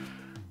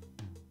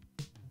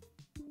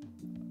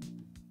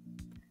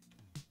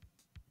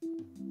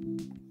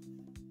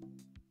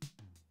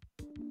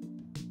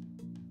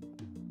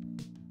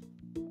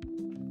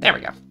 There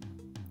we go.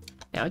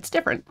 Now it's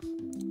different.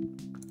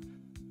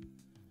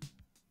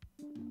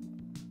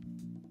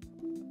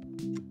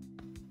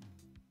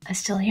 I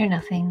still hear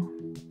nothing.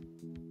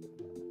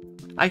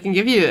 I can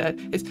give you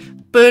it's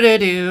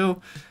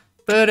boo-da-doo,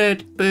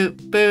 boo-da-doo,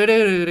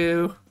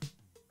 boo-da-doo,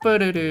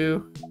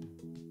 boo-da-doo.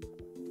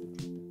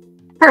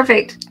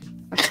 Perfect.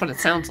 That's what it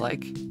sounds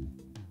like.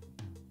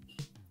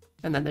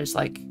 And then there's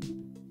like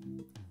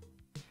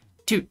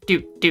doot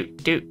doot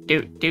doot doot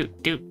doot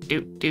doot doot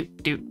doot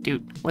doot doot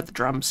doot with the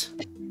drums.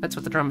 That's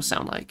what the drums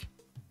sound like.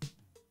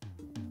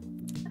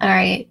 All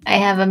right, I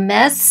have a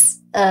mess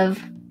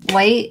of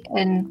white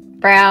and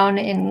brown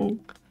and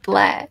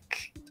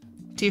black.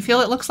 Do you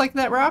feel it looks like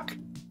that rock?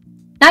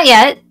 Not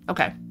yet,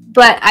 Okay.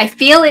 but I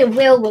feel it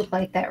will look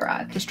like that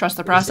rock. Just trust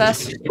the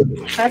process.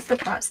 Trust the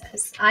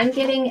process. I'm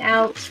getting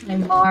out my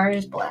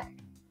Mars black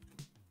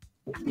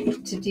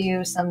to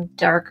do some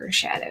darker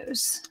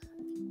shadows.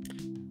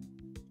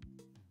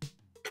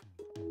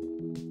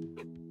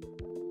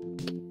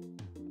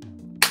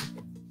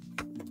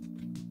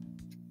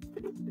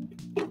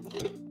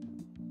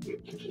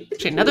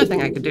 Actually, another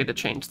thing I could do to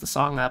change the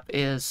song up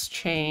is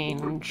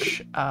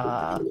change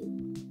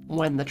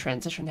when the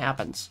transition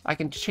happens. I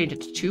can change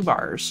it to 2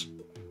 bars.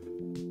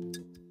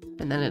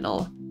 And then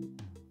it'll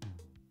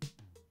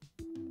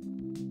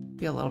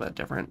be a little bit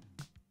different.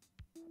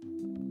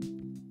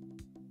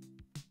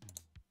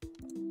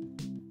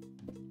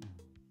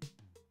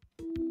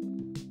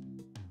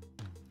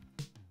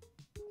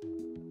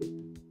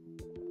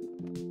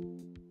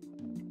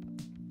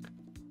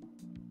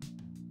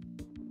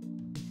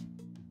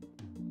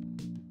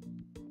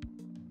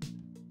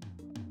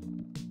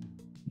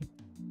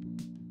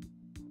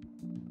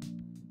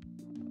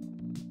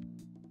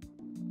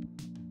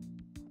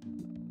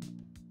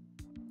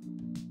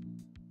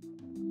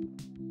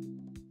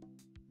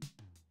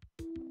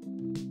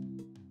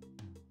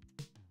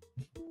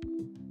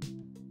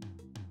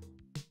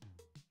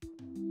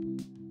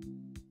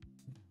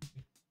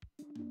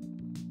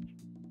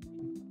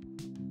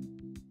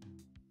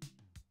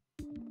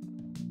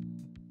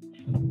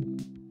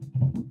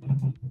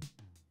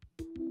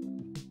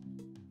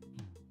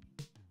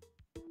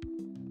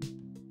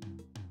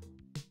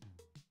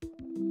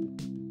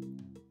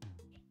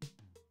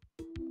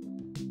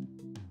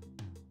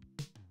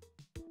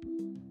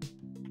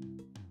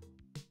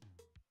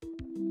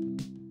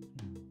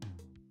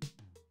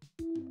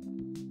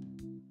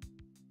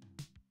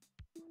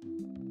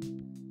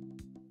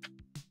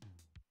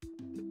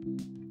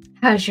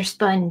 How's your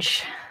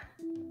sponge?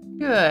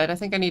 Good. I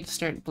think I need to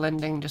start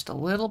blending just a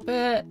little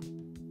bit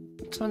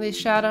some of these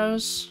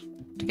shadows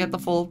to get the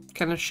full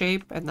kind of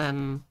shape, and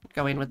then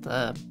go in with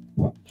the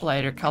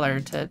lighter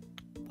color to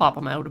pop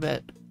them out a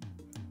bit.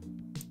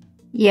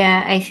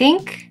 Yeah, I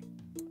think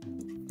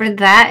for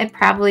that, I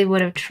probably would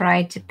have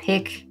tried to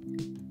pick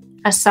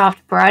a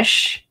soft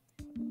brush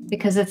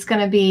because it's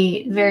going to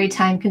be very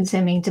time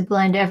consuming to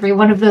blend every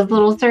one of those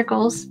little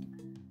circles.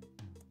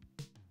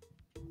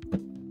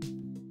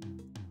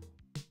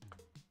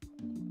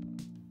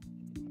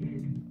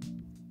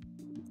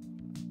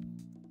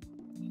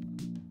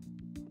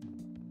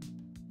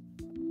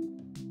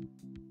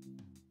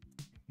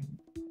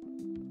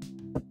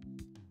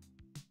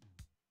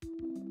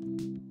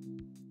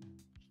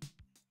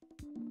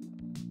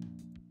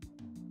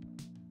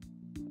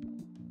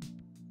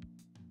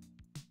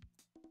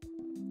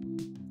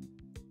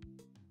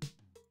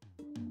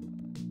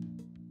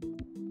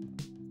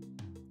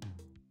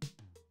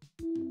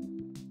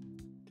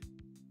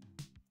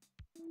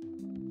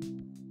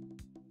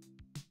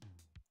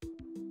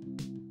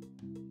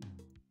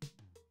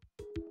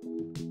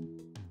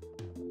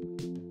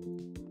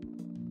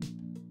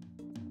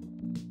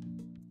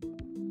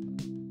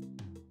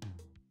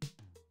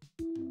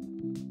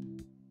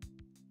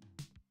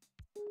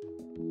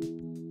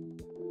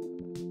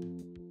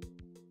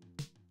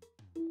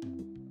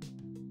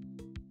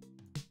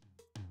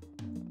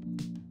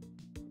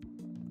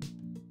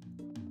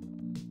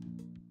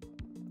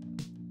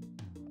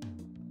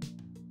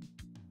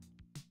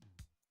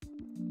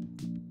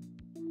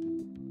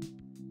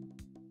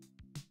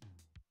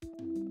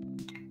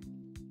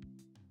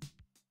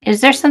 Is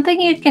there something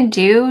you can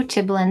do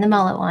to blend them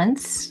all at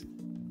once?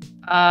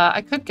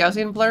 I could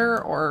Gaussian blur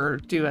or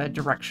do a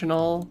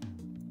directional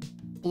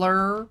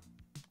blur,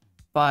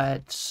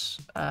 but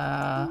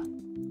I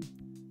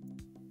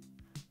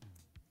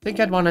think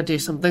I'd want to do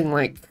something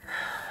like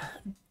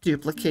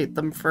duplicate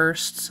them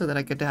first so that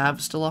I could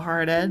have still a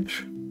hard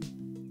edge.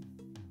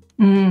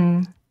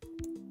 Hmm.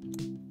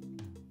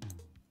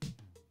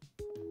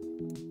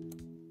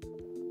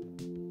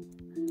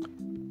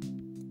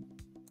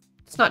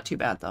 It's not too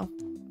bad though.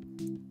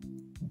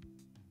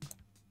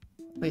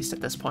 At least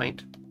at this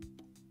point.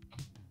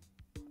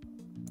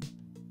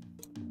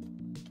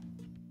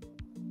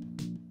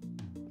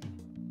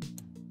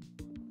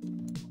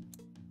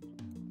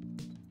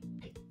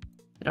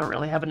 I don't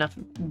really have enough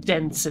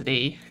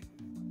density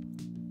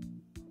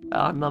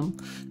on them.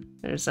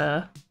 There's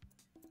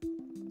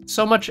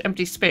so much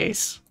empty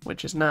space,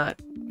 which is not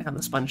how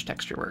the sponge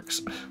texture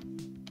works.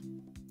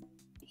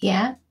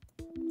 Yeah.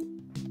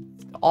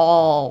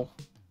 All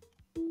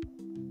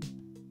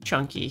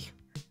chunky.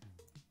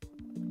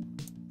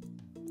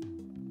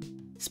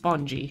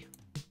 Spongy.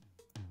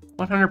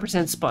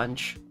 100%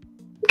 sponge.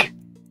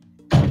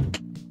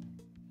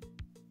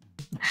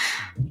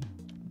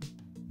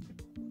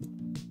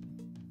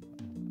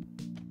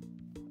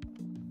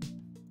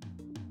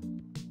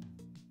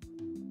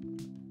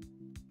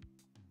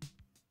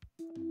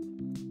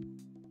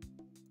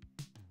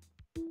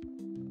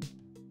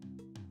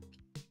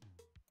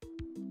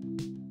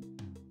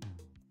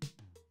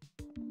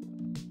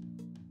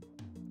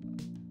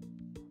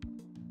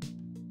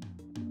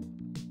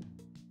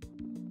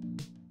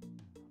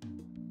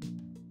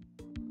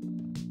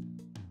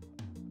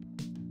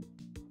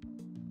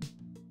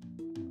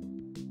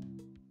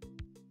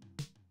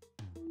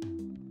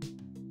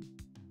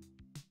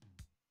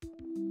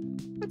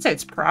 I'd say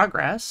it's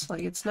progress.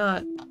 Like, it's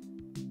not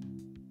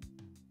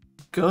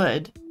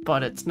good,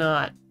 but it's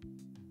not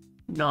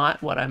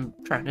what I'm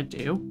trying to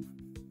do.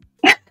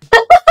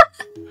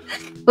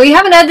 Well, you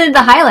haven't edited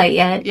the highlight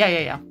yet.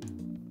 Yeah.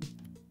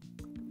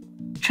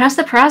 Trust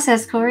the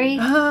process, Corey.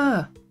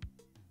 Ah,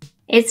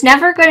 It's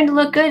never going to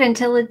look good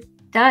until it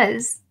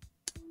does.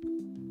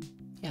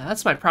 yeah,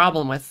 that's my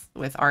problem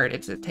with art.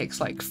 It takes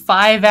like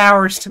 5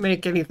 hours to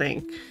make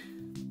anything.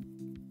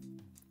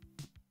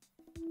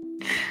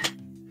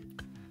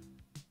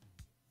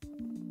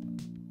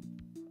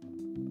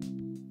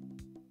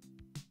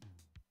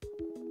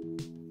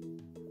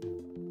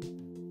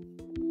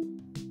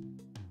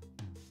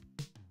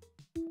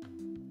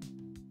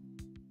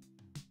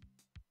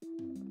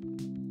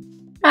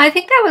 I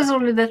think that was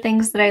one of the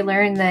things that I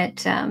learned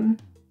that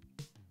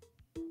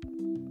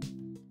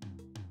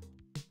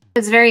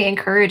was very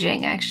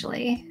encouraging,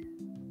 actually.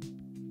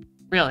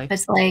 Really?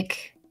 It's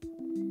like,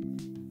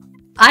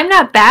 I'm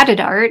not bad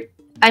at art.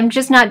 I'm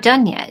just not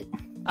done yet.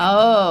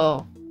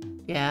 Oh,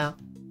 yeah.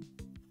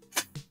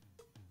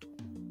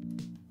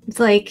 It's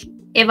like,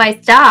 if I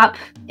stop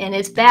and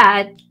it's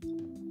bad,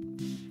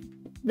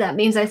 that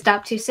means I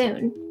stopped too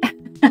soon.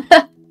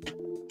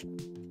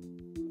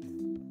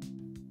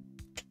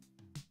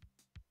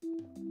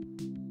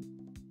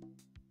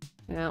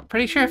 Yeah,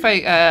 pretty sure if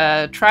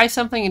I try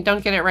something and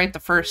don't get it right the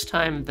first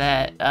time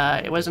that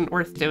it wasn't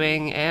worth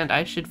doing and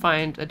I should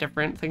find a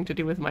different thing to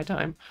do with my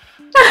time.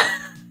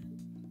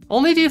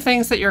 Only do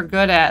things that you're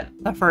good at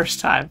the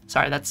first time.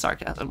 Sorry, that's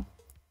sarcasm.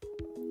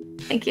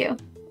 Thank you.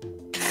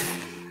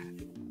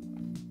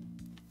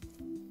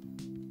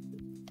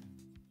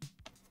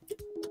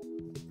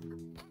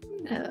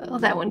 Oh,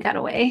 that one got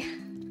away.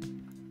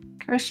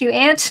 Curse you,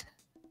 ant.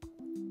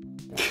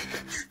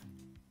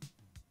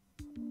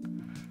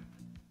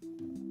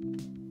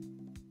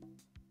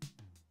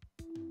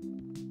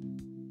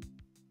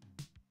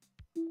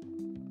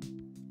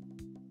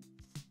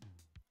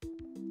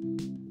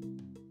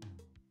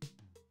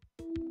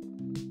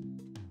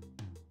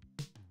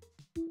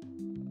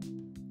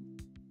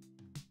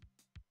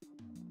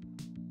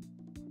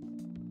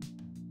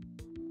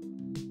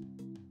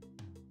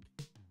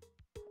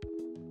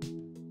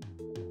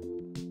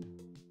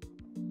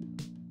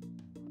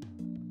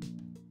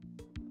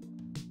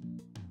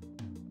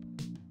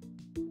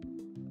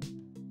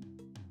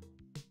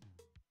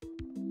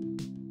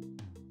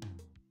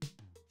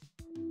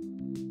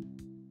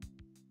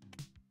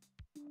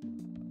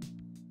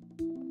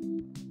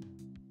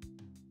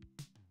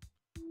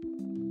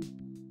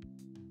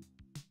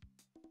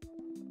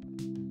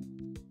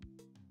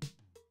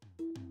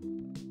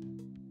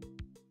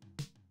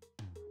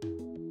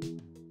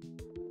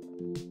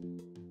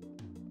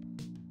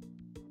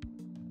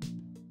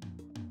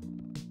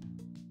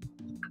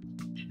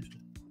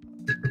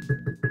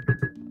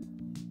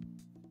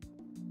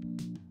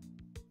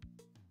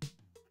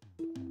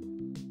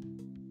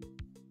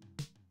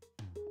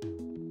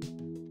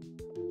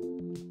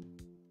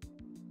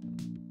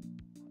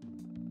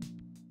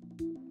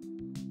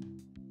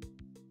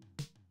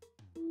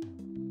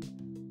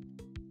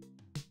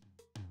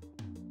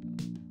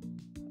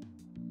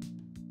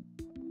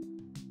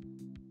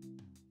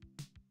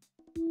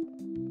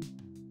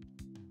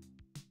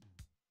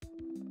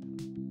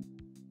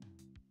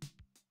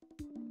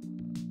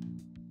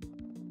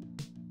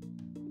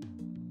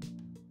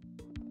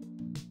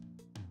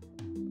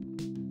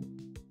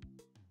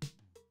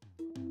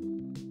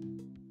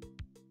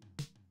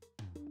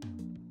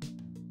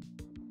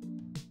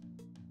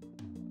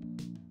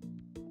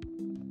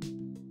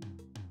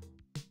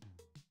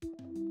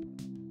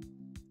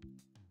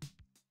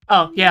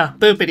 Oh yeah,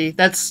 Boopity.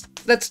 That's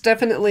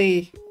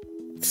definitely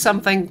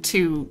something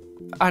to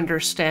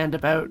understand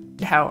about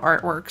how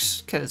art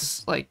works,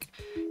 because like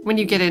when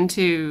you get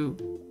into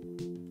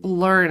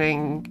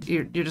learning,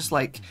 you're just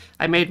like,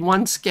 I made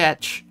one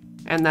sketch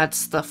and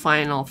that's the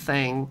final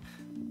thing.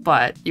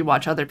 But you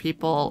watch other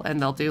people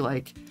and they'll do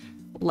like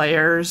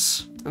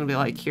layers and be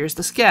like, here's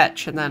the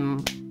sketch, and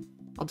then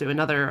I'll do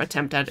another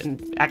attempt at it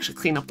and actually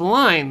clean up the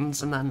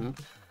lines, and then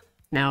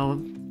now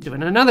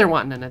doing another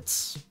one, and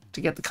it's to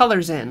get the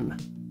colors in.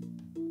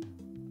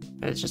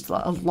 It's just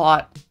a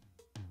lot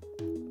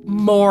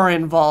more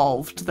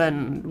involved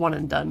than one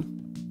and done.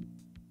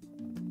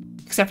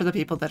 Except for the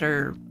people that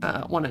are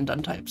one and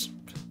done types.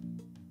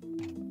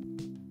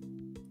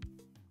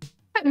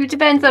 It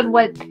depends on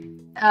what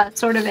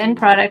sort of end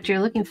product you're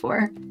looking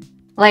for.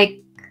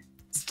 Like,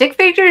 stick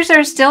figures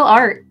are still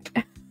art.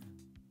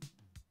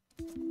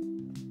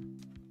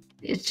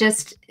 It's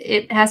just,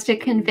 it has to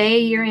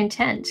convey your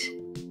intent.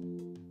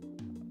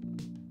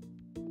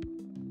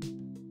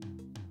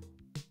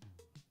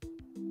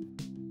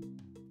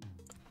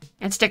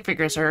 And stick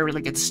figures are a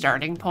really good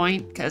starting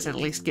point, because it at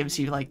least gives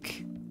you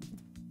like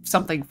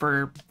something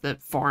for the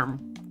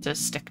form to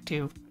stick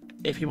to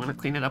if you want to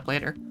clean it up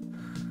later.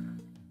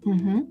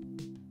 Mm-hmm.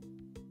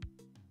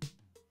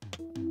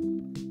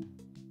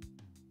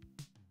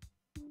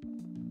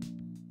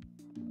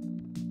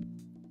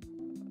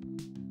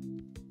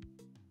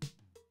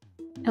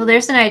 Oh,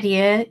 there's an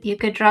idea. You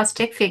could draw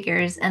stick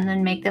figures and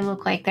then make them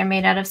look like they're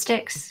made out of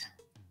sticks.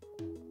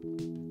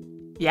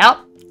 Yep.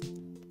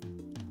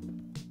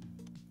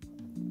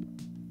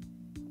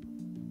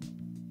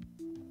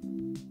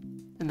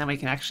 And then we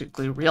can actually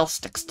glue real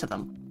sticks to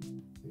them.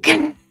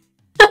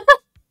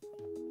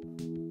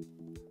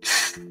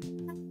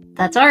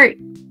 That's art.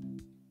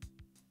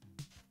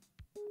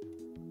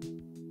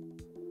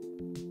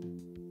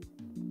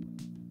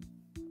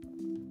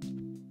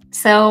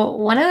 So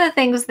one of the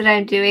things that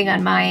I'm doing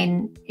on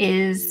mine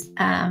is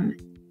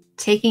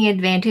taking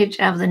advantage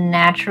of the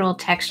natural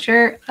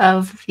texture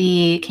of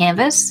the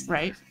canvas.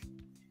 Right.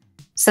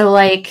 So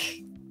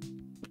like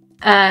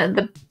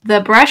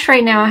the brush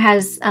right now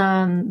has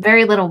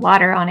very little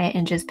water on it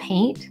and just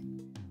paint.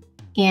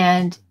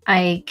 And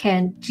I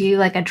can do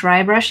like a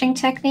dry brushing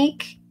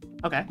technique.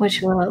 Okay.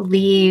 Which will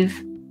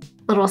leave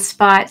little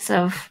spots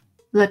of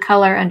the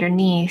color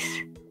underneath.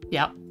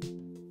 Yep.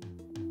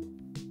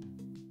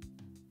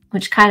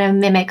 Which kind of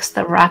mimics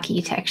the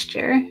rocky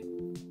texture.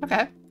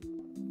 Okay.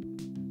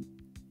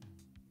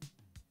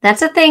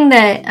 That's a thing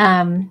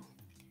that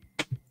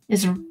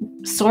is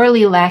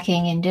sorely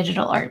lacking in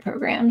digital art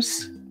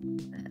programs.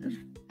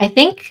 I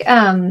think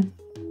one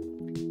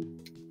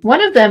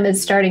of them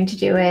is starting to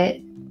do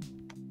it.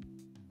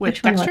 With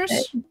Which one was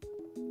textures? it?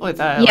 With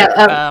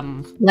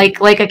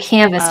like a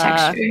canvas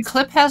texture.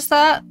 Clip has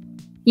that.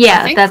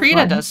 Yeah, I think that's Krita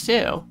one. does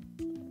too.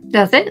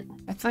 Does it?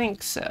 I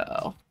think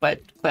so,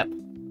 but Clip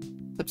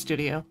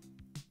Studio,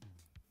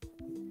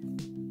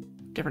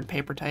 different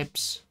paper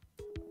types.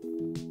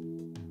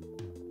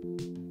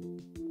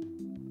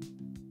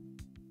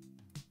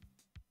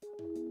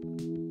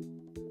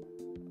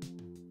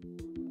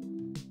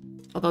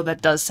 Although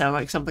that does sound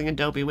like something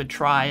Adobe would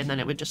try, and then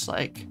it would just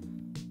like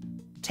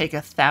take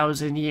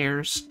 1,000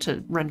 years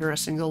to render a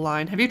single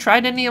line. Have you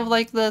tried any of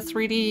like the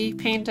 3D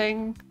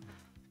painting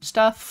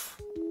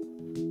stuff?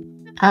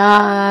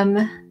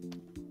 Not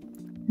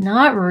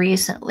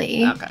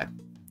recently. Okay.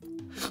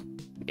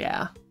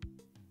 Yeah.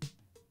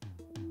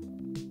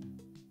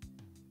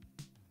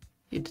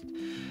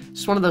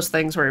 It's one of those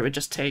things where it would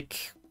just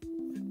take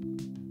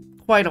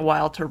quite a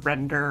while to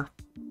render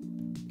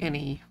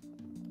any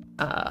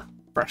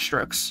brush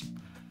strokes,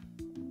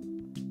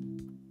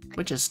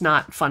 which is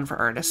not fun for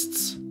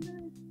artists.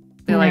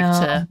 They like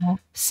to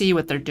see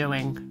what they're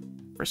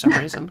doing for some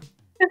reason.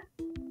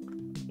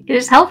 It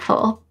is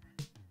helpful.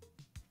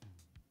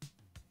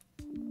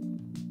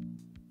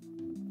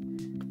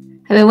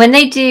 I mean, when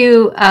they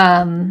do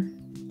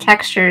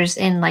textures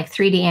in like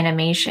 3D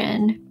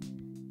animation,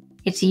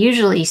 it's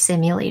usually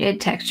simulated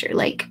texture,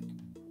 like in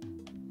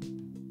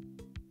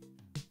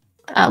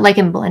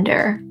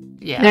Blender.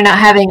 Yeah. They're not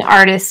having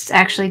artists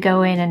actually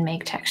go in and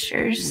make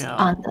textures No.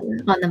 on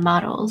the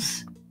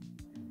models.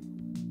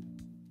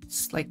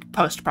 It's like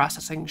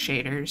post-processing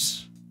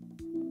shaders.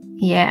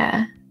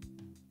 Yeah.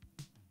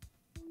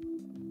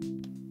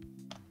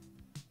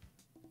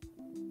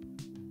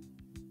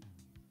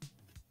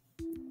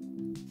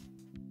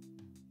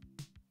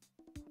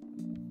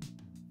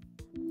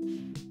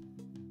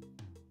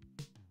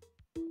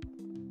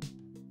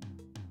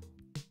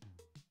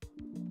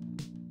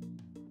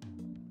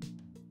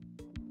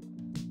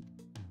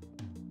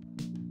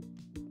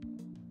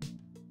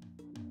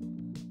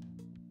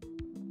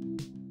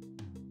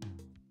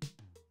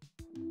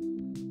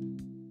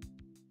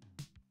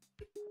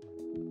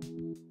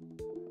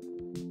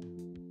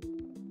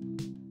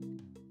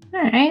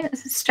 All right,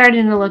 this is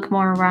starting to look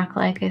more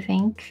rock-like, I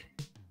think.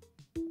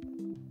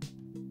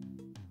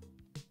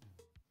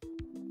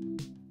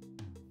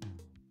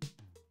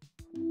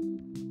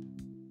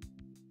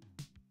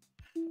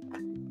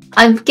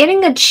 I'm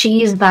getting a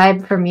cheese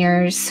vibe from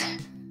yours.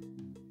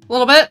 A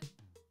little bit.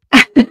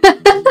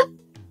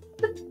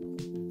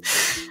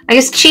 I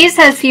guess cheese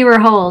has fewer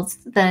holes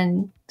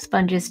than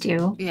sponges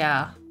do.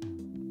 Yeah.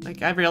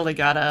 Like, I've really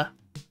gotta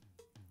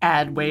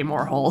add way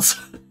more holes.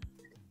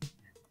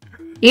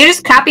 You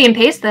just copy and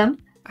paste them.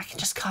 I can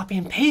just copy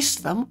and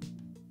paste them.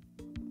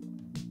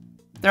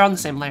 They're on the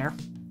same layer.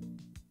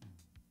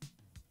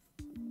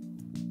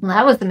 Well,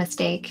 that was the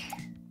mistake.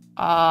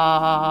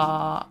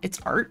 It's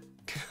art.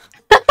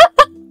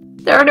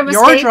 There are no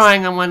You're mistakes.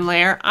 drawing on one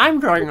layer, I'm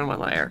drawing on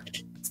one layer.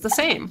 It's the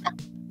same.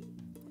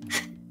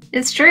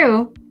 It's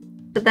true.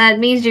 But that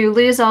means you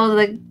lose all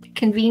the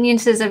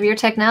conveniences of your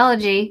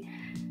technology.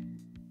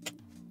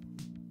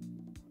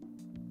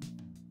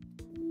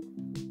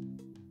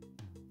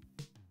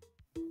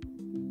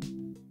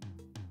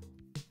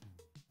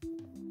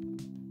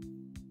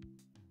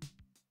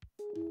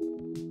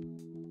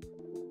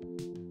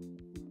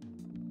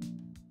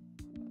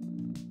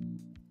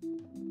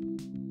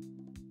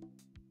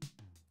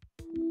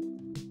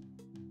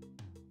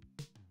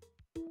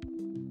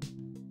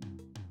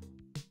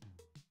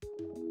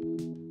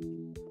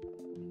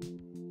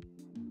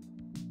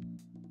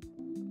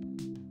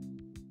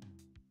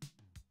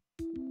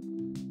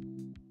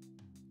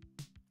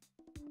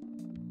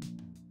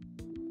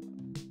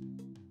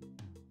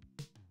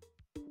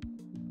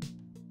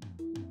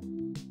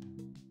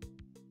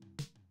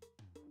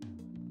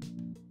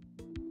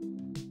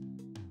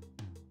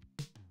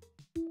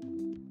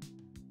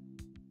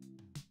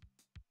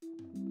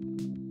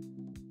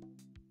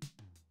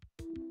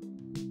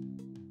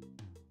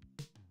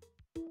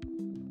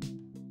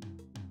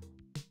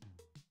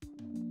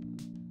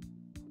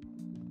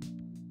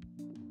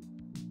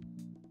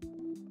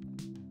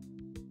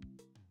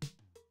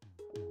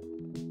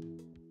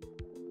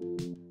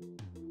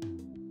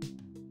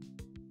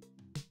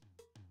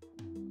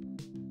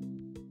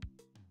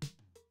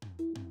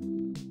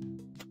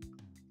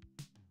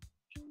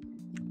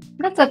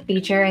 That's a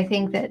feature I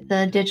think that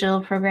the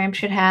digital program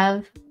should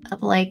have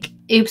of like,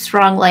 oops,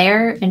 wrong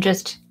layer, and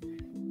just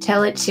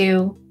tell it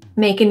to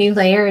make a new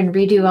layer and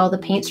redo all the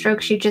paint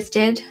strokes you just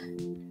did.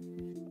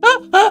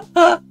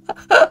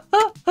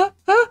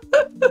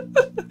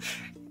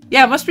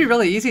 Yeah, it must be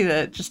really easy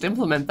to just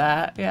implement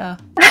that. Yeah.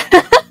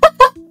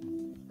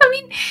 I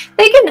mean,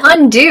 they can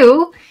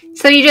undo.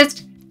 So you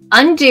just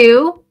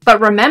undo,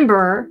 but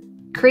remember,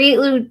 create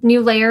a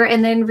new layer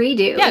and then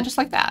redo. Yeah, just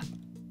like that.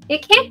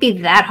 It can't be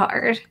that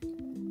hard.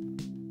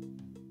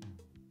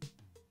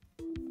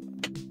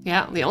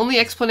 Yeah, the only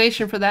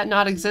explanation for that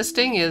not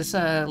existing is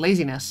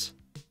laziness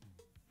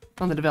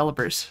on the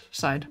developer's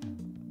side.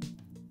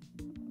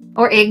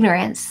 Or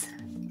ignorance.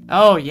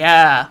 Oh,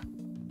 yeah.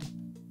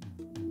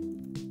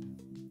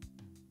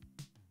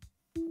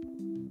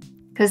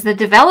 Because the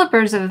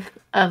developers of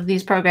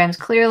these programs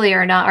clearly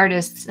are not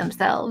artists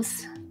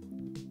themselves.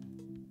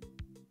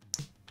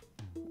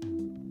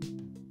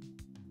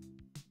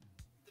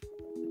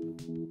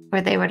 Or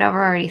they would have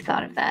already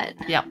thought of that.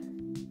 Yep.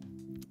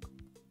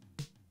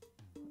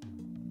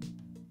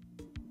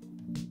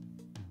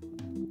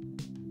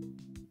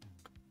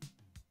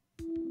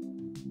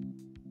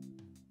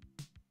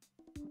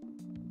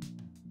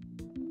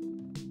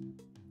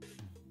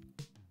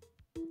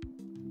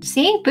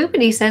 See,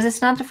 Boopity says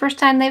it's not the first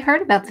time they've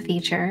heard about the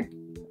feature.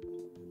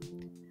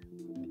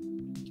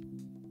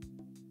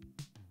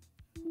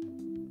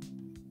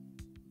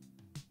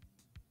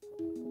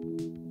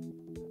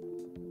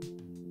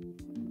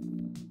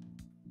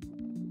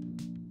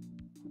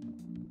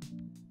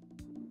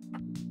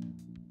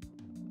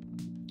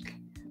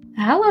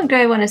 How long do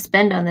I want to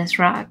spend on this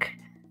rock?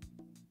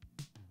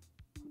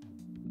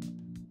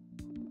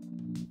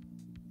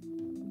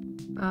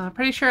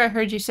 Pretty sure I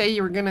heard you say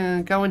you were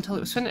gonna go until it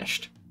was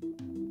finished.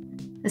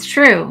 It's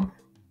true.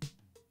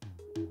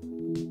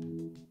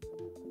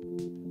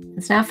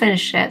 It's not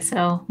finished yet,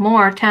 so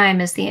more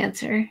time is the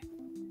answer.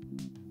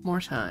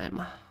 More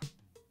time.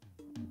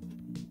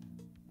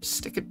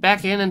 Stick it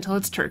back in until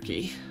it's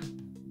turkey.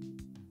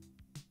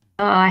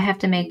 Oh, I have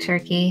to make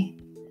turkey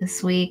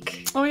this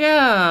week. Oh,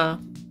 yeah.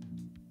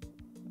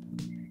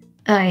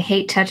 I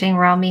hate touching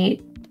raw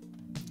meat.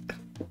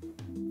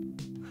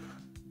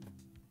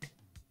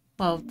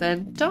 Well,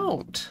 then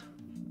don't.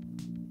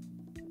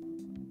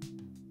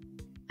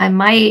 I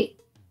might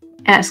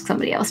ask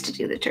somebody else to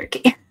do the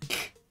turkey.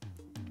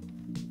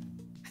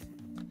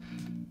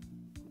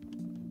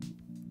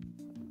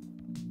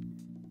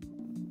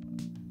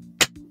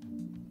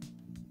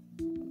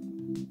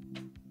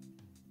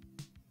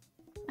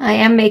 I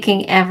am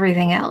making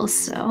everything else,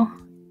 so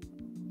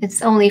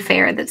it's only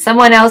fair that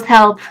someone else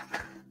help.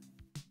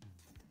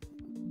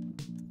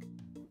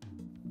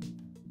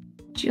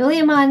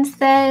 Juliamon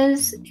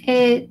says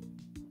it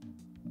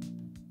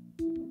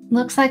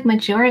looks like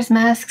Majora's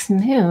Mask's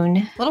moon.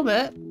 A little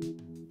bit.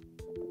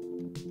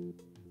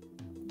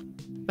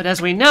 But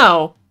as we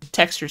know,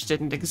 textures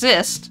didn't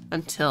exist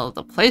until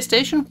the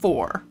PlayStation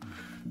 4.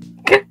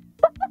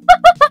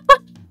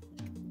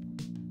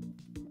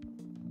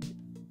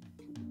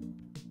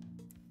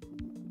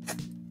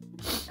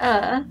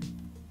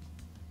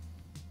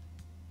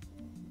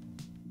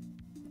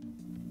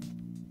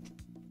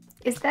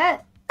 Is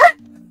that?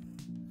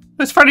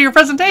 It's part of your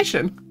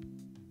presentation.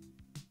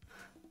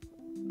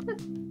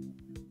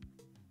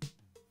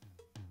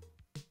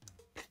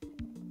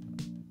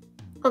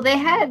 Well, they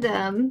had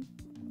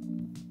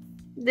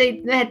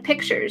they had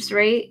pictures,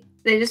 right?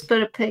 They just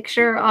put a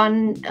picture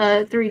on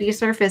a 3D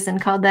surface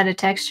and called that a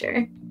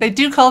texture. They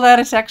do call that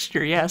a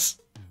texture, yes.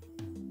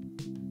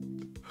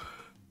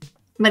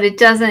 But it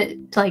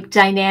doesn't like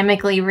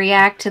dynamically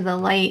react to the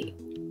light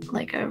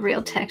like a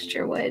real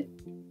texture would.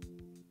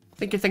 I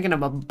think you're thinking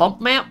of a bump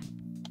map.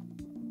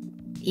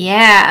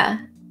 Yeah.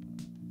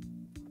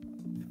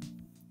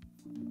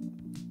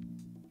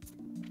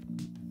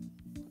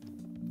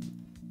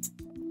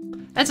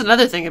 That's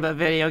another thing about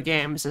video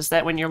games, is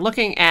that when you're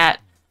looking at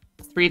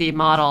a 3D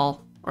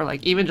model, or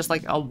like even just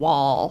like a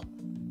wall,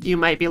 you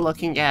might be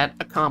looking at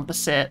a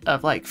composite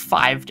of like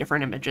 5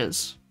 different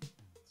images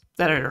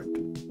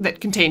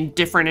that contain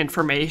different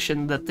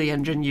information that the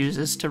engine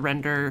uses to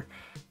render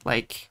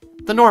like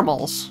the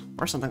normals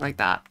or something like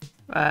that.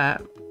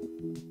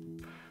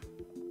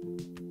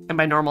 And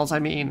by normals I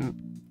mean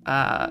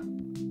the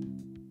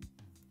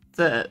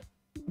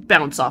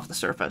bounce off the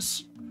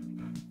surface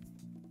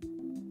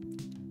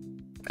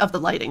of the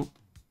lighting.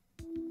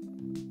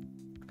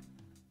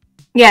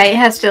 Yeah, it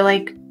has to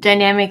like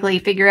dynamically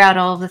figure out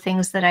all of the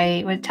things that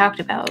I talked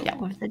about Yeah.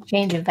 with the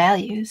change of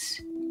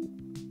values.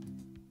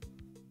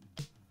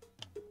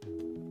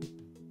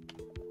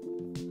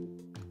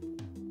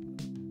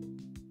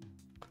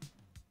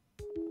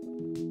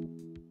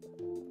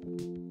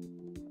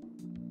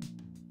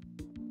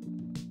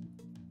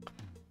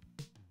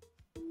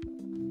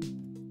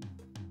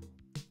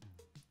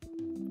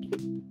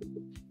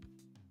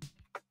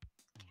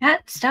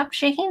 Cat, stop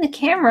shaking the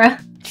camera.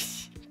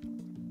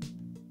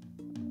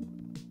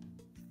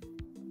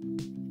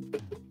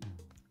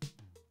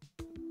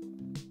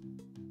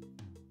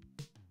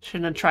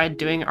 Shouldn't have tried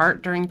doing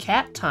art during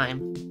cat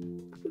time.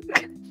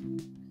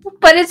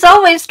 But it's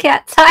always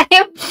cat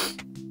time.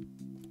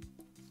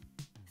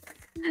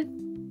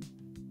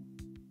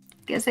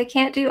 Guess I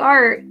can't do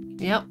art.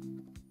 Yep.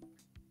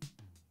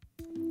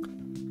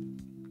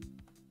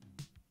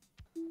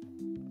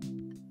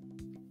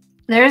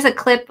 There's a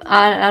clip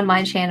on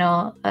my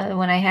channel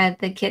when I had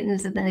the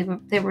kittens and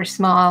they were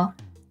small,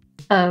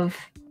 of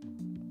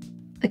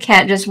the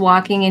cat just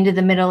walking into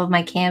the middle of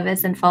my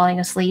canvas and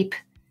falling asleep,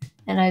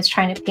 and I was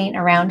trying to paint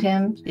around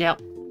him. Yep.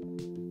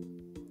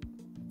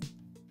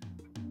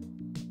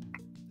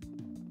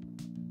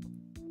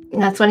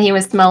 And that's when he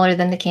was smaller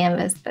than the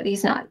canvas, but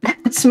he's not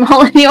that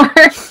small anymore.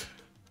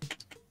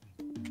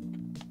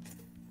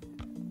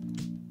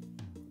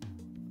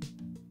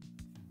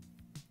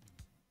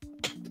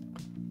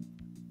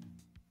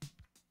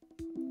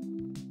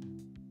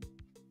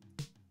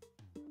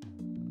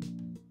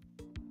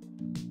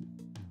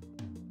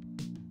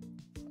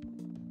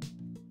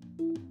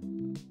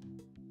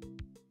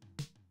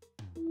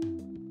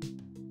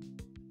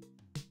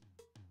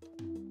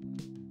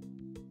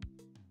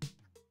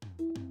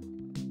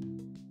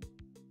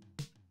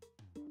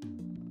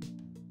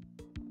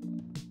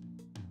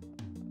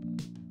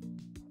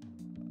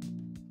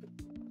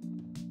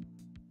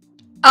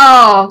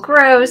 Oh,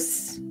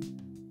 gross.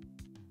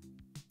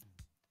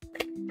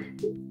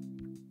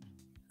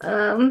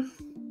 Do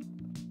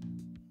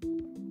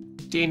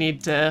you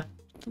need to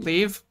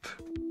leave?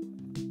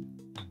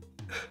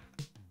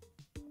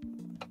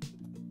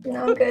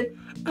 No, I'm good.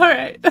 All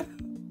right.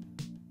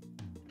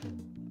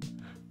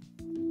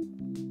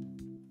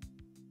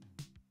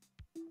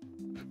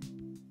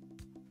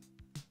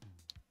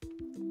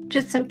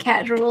 Just some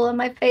cat drool on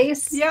my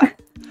face. Yeah.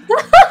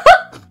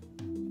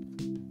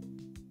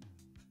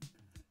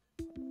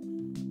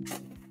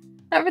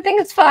 Everything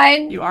is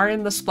fine. You are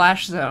in the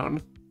splash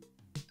zone.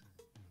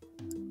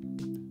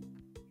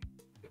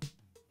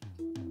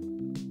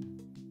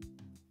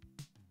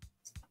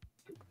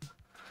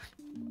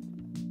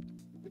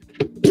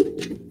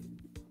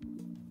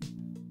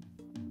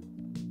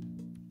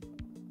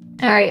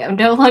 All right, I'm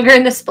no longer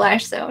in the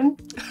splash zone.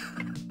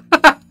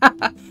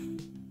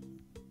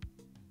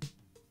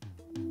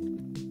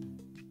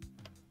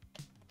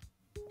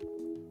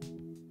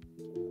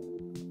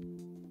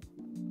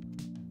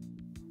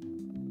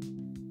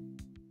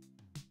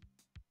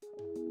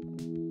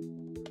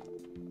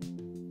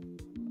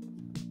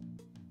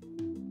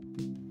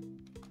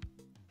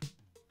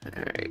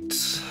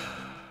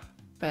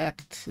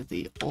 Back to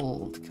the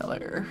old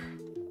color.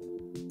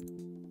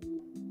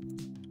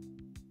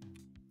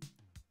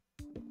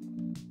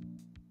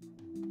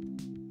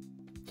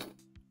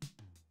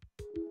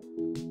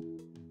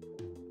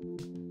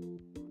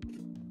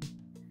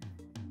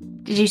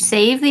 Did you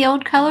save the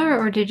old color,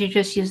 or did you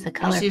just use the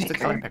color Just use picker? the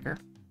color picker.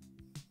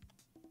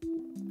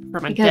 For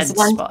my Because dead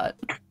once- spot.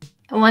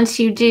 Once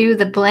you do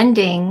the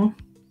blending,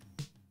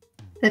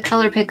 the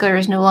color picker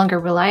is no longer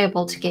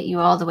reliable to get you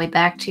all the way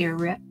back to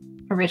your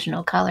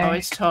original color. Oh,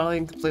 it's totally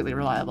and completely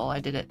reliable. I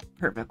did it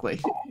perfectly.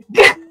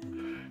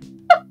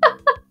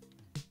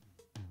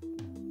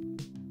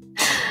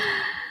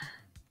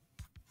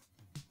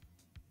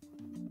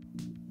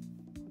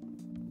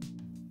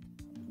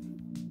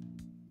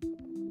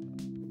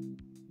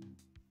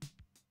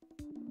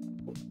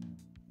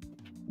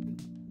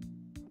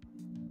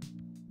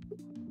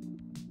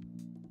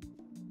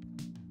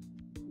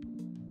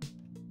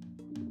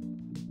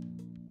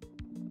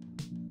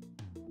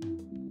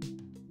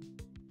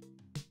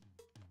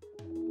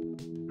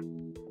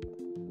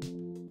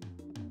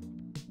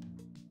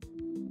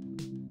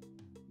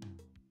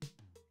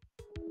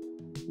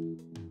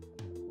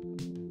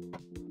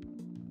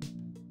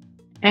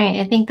 All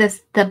right, I think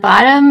the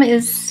bottom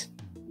is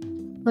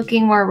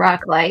looking more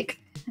rock-like.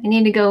 I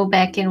need to go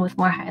back in with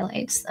more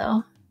highlights,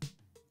 though.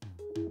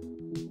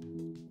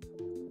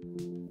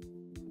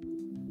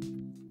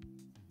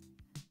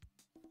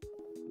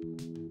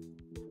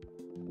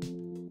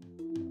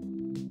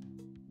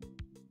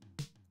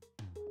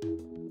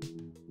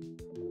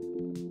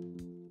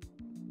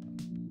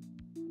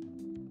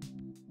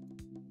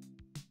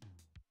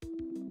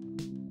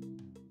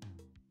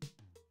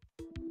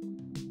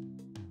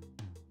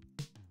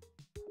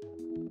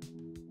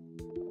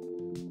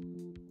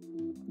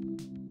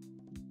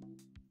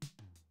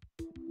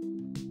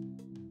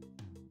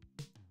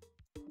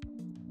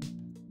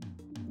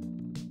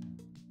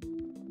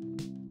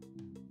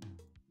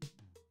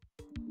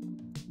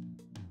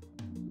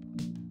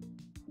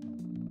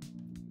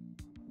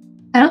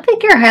 I don't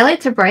think your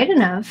highlights are bright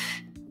enough.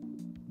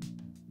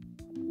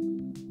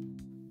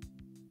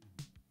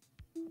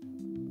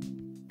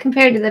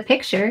 Compared to the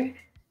picture.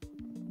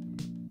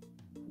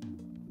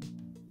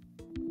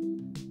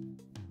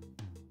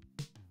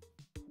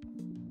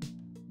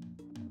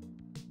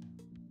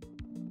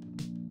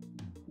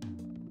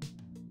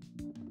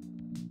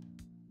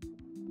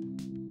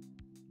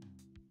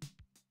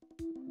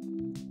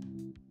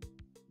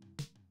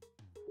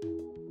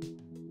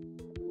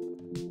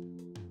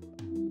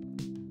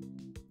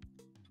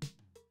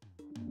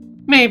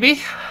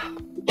 Maybe.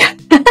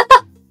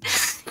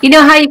 You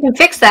know how you can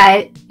fix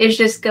that is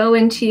just go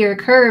into your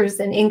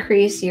curves and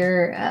increase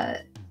your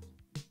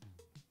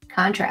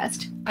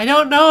contrast. I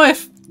don't know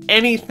if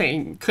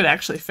anything could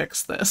actually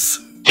fix this.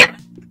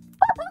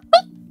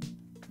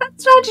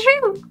 That's not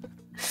true.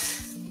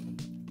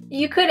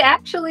 You could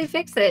actually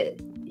fix it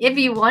if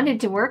you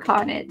wanted to work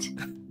on it.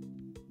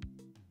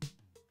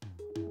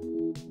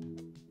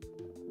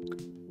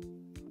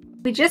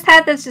 We just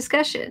had this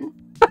discussion.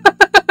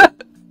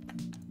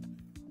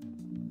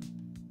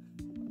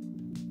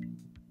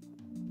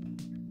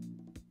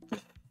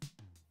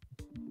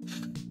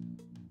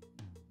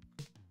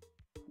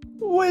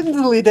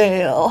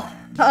 Wensleydale.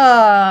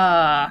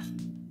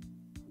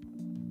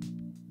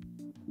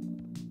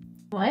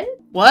 What?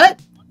 What?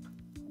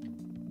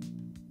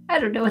 I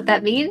don't know what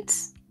that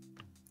means.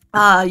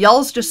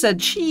 Y'all's just said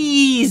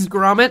cheese,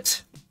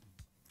 Gromit.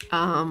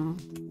 From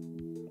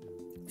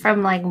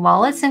like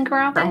Wallace and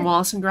Gromit? From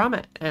Wallace and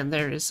Gromit. And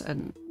there's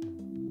an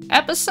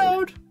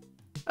episode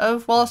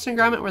of Wallace and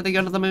Gromit where they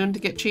go to the moon to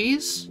get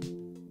cheese.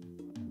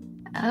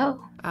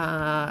 Oh.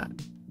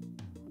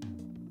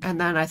 And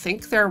then I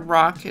think their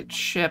rocket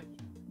ship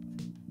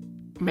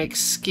makes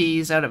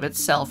skis out of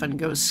itself and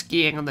goes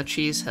skiing on the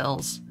cheese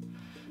hills.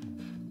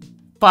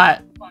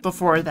 But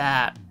before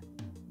that,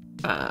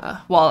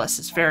 Wallace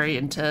is very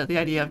into the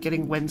idea of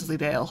getting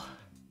Wensleydale.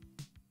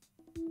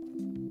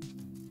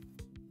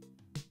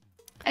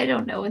 I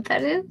don't know what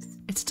that is.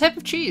 It's a type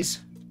of cheese.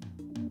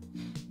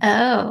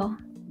 Oh.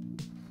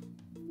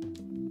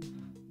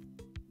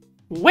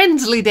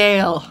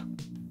 Wensleydale!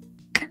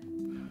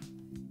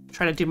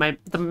 Trying to do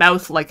the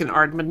mouth like an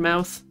Aardman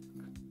mouth.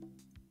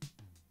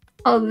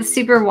 Oh, the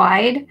super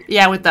wide?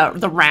 Yeah, with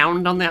the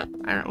round on the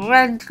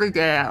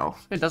Wensleydale.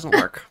 It doesn't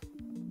work.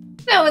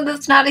 No,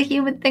 that's not a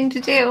human thing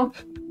to do.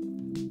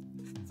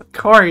 It's a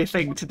Corey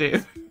thing to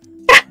do.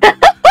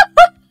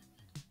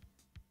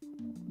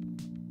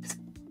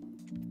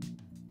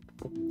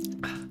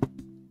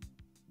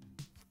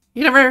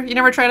 You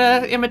never try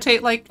to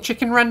imitate like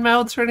chicken run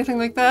mouths or anything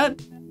like that?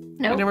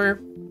 Nope. You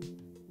never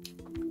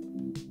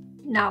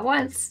Not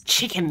once.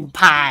 chicken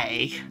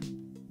pie.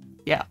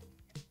 Yeah.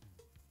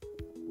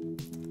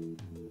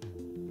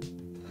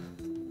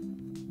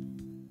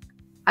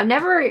 I've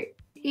never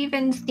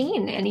even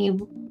seen any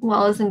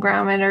Wallace and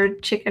Gromit or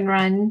Chicken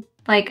Run.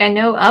 Like, I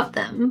know of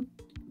them.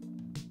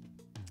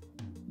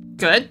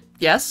 Good.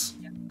 Yes.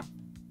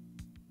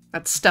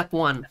 That's step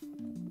one.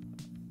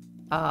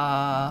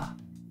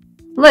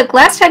 Look,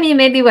 last time you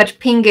made me watch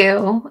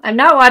Pingu. I'm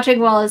not watching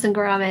Wallace and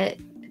Gromit.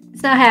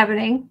 It's not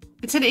happening.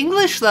 It's in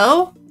English,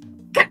 though.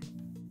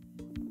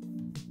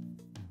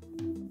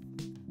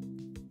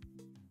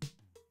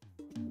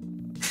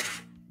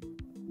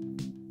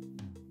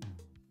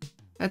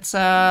 It's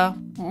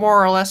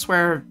more or less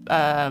where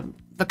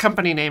the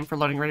company name for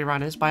Loading Ready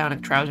Run is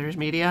Bionic Trousers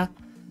Media.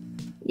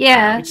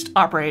 Yeah. We just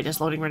operate as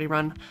Loading Ready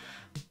Run.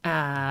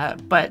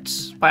 But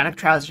Bionic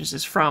Trousers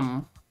is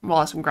from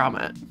Wallace and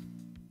Gromit.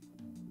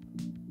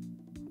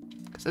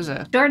 There's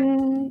a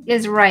Jordan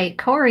is right.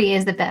 Corey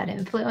is the bad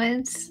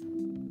influence.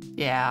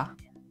 yeah.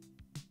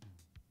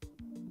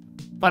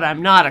 But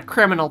I'm not a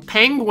criminal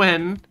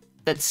penguin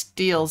that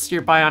steals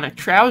your bionic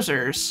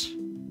trousers.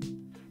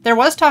 There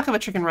was talk of a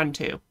Chicken Run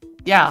too.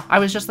 Yeah, I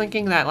was just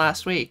thinking that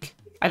last week.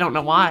 I don't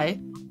know why.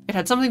 It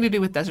had something to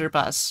do with Desert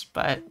Bus,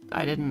 but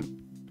I didn't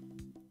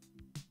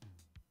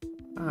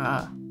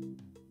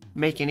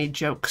make any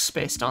jokes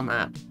based on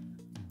that.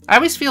 I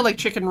always feel like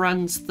Chicken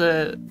Run's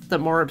the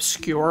more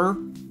obscure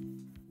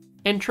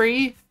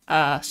entry,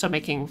 so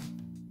making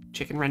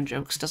Chicken Run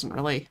jokes doesn't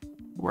really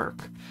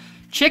work.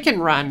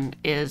 Chicken Run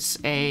is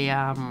a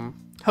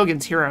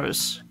Hogan's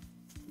Heroes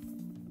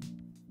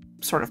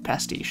sort of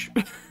pastiche.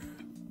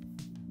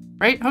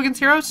 Right? Hogan's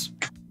Heroes?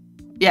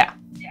 Yeah.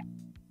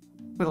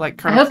 With like I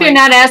Colonel hope you're Flake.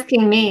 not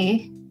asking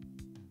me.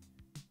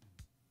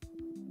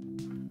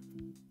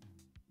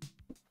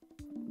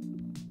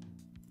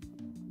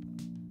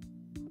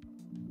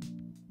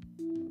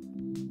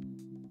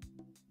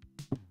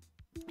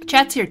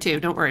 Chat's here too,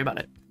 don't worry about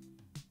it.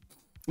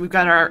 We've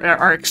got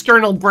our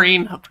external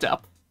brain hooked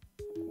up.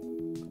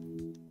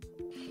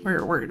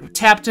 We're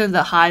tapped into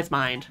the hive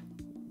mind.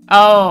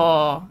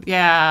 Oh,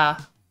 yeah.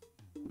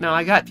 No,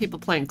 I got people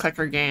playing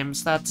clicker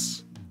games.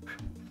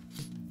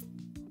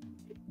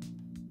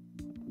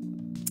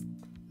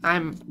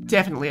 I'm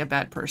definitely a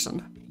bad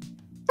person.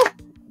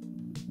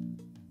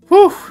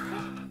 Whew.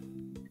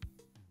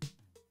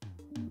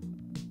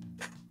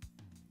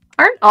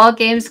 Aren't all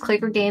games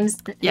clicker games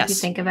if you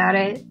Yes. think about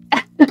it?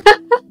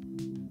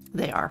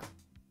 They are.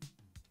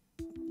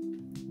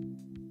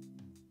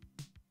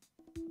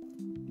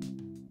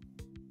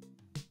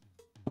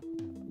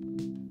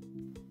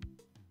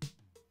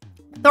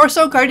 Thor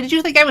Sokar, did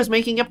you think I was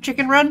making up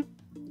Chicken Run?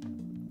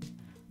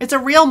 It's a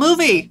real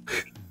movie.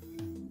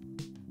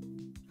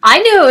 I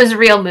knew it was a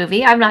real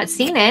movie. I've not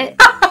seen it.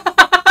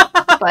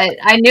 But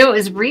I knew it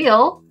was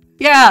real.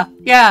 Yeah.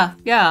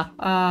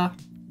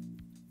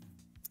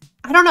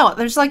 I don't know.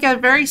 There's like a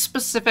very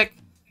specific.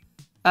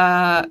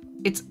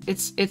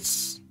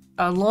 It's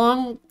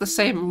along the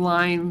same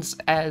lines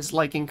as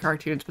liking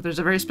cartoons, but there's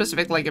a very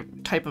specific like a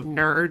type of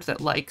nerd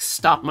that likes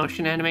stop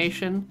motion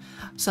animation.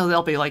 So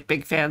they'll be like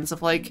big fans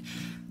of like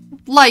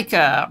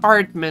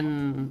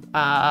Aardman,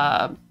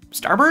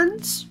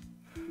 Starburns.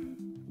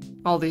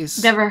 All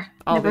these. Never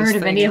all these heard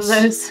of any of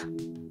things. those.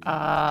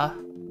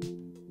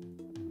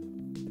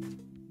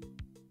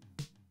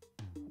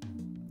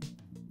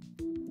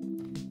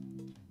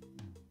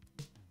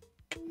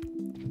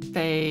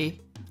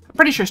 I'm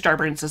pretty sure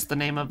Starburns is the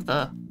name of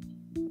the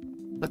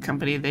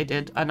company they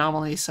did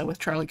Anomalisa with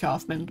Charlie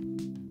Kaufman,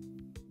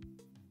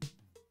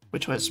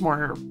 which was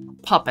more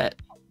puppet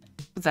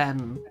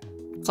than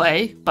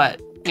clay,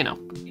 but you know.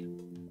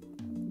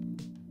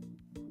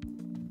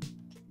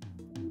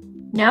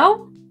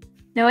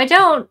 No, I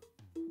don't.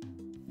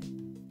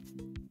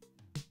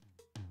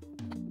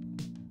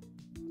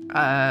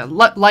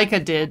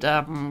 Leica did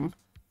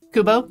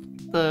Kubo,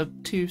 the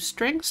 10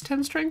 strings.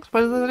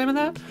 What is the name of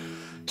that?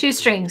 Two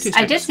strings. Two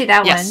I did strings. see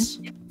that Yes.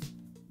 one.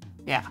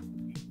 Yeah.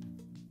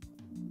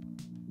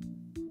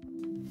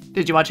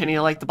 Did you watch any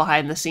of like the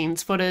behind the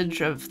scenes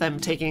footage of them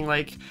taking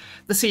like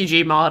the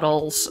CG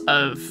models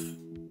of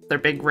their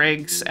big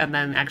rigs and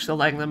then actually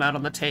laying them out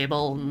on the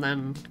table and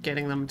then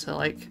getting them to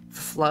like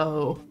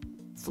flow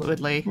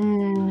fluidly?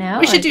 No.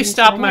 We should I do didn't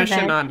stop know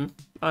motion that.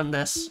 on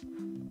this.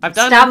 I've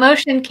done Stop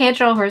motion Can't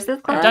Troll Horses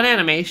Club? I've done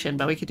animation,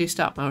 but we could do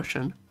stop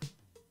motion.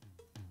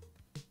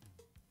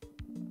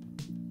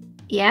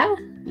 Yeah.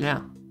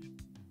 Yeah.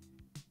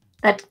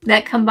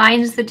 That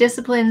combines the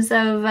disciplines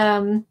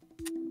of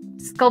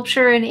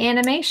sculpture and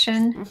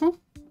animation. Mhm.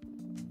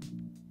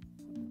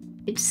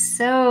 It's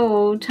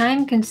so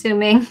time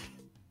consuming.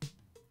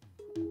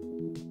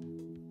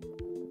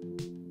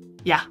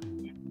 Yeah.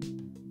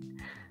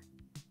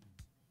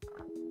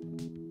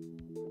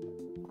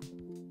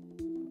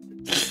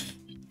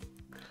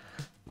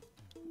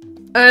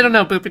 I don't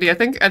know, Boopity.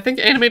 I think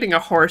animating a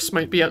horse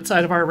might be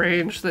outside of our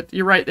range. That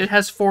you're right. It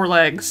has 4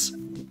 legs.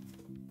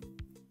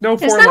 No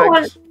 4 Is that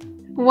legs.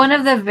 one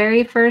of the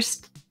very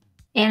first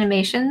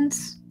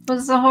animations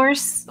was the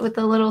horse with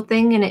the little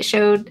thing, and it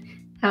showed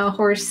how a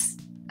horse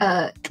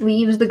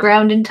leaves the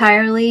ground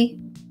entirely.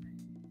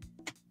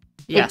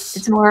 Yes.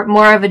 It's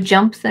more of a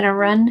jump than a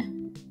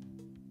run.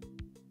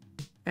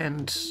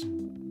 And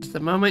the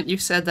moment you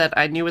said that,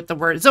 I knew what the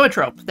word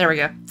zoetrope. There we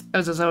go. It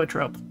was a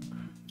zoetrope.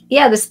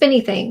 Yeah, the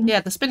spinny thing.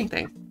 Yeah, the spinning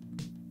thing.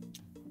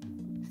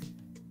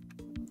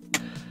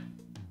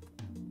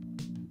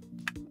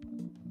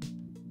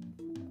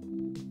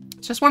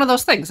 just one of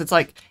those things. It's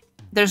like,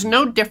 there's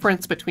no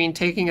difference between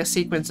taking a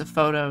sequence of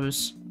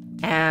photos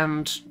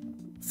and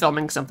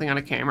filming something on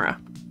a camera.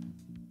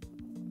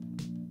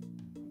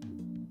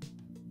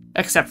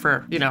 Except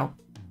for, you know,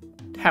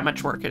 how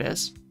much work it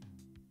is.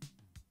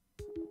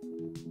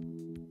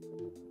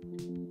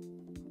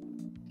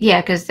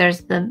 Yeah, because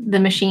there's the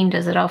machine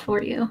does it all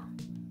for you.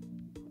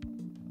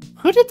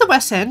 Who did the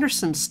Wes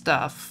Anderson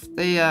stuff?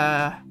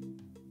 The,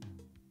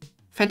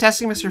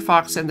 Fantastic Mr.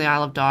 Fox and the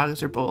Isle of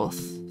Dogs are both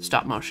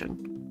stop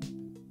motion.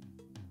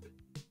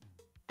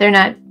 They're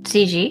not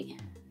CG?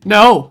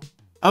 No!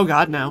 Oh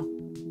god, no.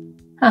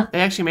 Huh.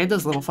 They actually made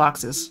those little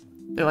foxes.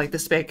 They're like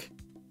this big.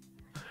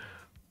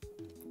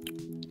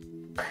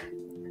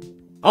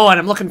 Oh, and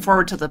I'm looking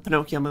forward to the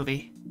Pinocchio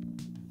movie.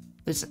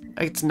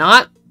 It's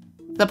not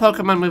the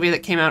Pokemon movie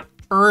that came out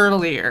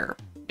earlier.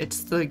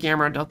 It's the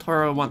Guillermo del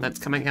Toro one that's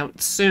coming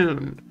out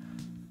soon.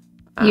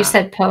 You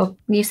said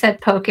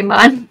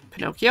Pokemon.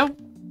 Pinocchio?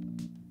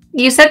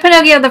 You said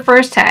Pinocchio the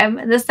first time,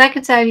 and the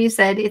second time you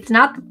said it's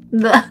not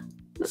the...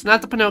 It's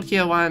not the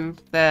Pinocchio one.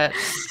 That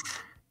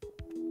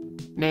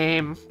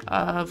name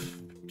of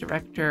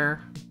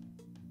director.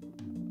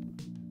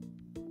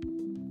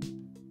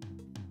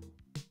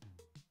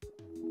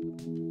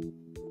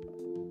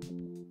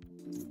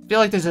 I feel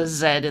like there's a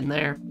Z in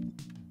there.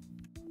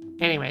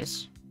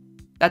 Anyways,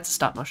 that's a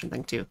stop motion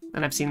thing too,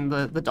 and I've seen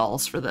the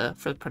dolls for the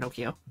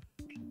Pinocchio.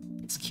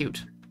 It's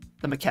cute,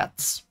 the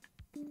maquettes.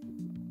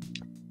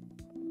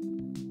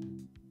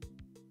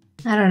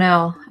 I don't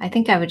know. I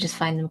think I would just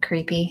find them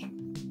creepy.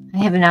 I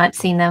have not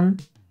seen them.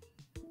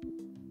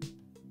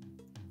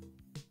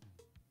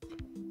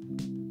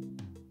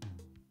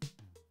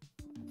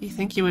 You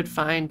think you would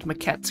find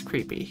maquettes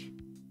creepy?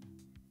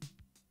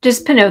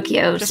 Just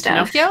Pinocchio Just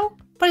stuff. Pinocchio?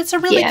 But it's a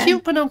really Yeah.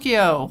 cute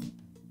Pinocchio.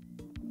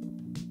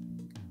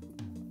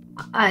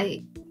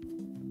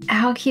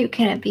 How cute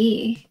can it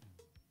be?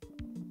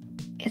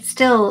 It's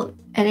still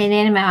an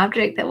inanimate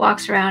object that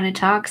walks around and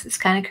talks. It's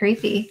kind of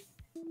creepy.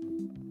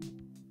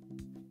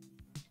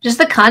 Just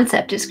the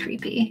concept is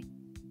creepy.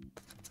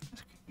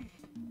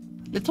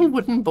 Little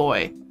wooden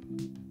boy.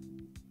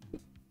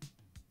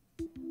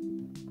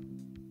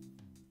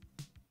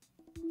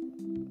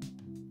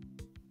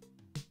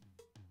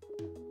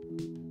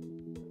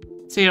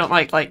 So you don't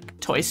like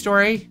Toy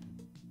Story?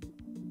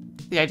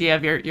 The idea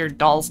of your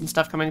dolls and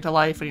stuff coming to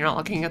life and you're not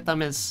looking at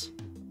them is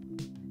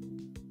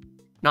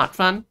not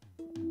fun?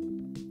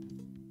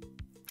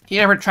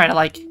 You ever try to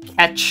like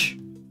catch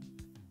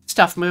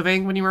stuff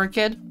moving when you were a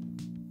kid?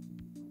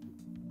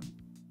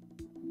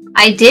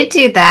 I did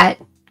do that,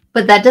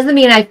 but that doesn't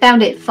mean I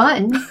found it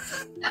fun.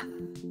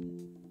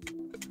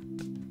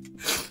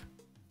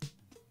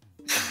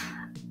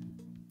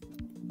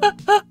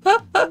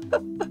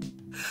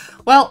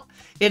 Well,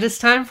 it is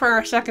time for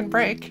our second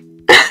break.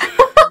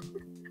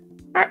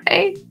 All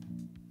right.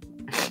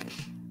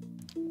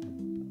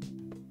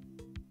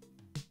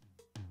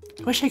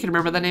 I wish I could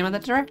remember the name of the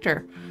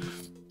director.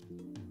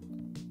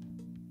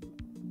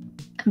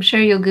 I'm sure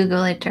you'll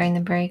Google it during the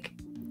break.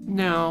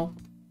 No.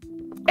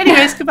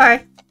 Anyways,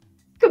 goodbye.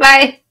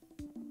 Goodbye.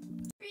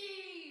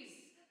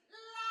 Bees!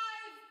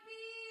 Live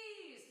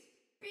bees!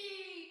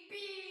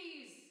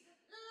 Bees!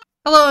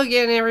 Hello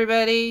again,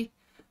 everybody.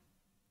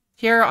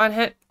 Here on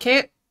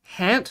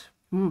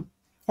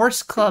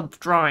Horse Club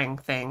drawing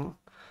thing.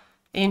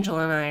 Angel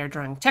and I are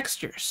drawing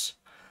textures.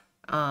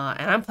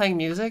 And I'm playing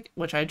music,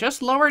 which I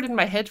just lowered in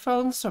my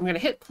headphones, so I'm going to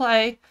hit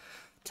play.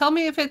 Tell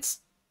me if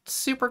it's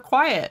super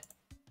quiet.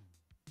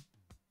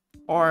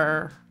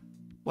 Or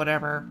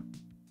whatever.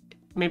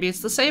 Maybe it's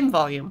the same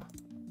volume.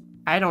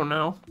 I don't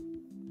know.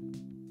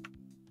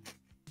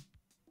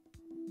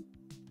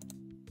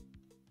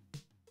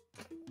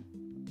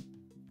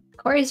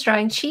 Corey's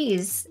drawing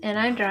cheese, and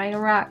I'm drawing a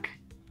rock.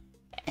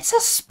 It's a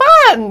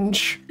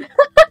sponge!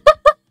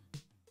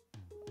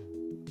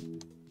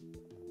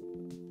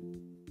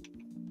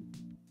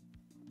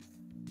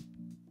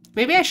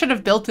 Maybe I should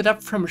have built it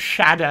up from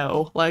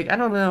shadow. Like, I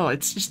don't know.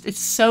 It's just, it's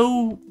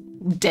so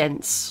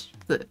dense,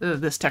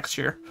 this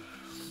texture.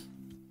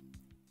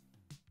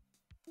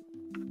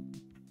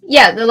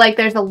 Yeah,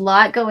 there's a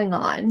lot going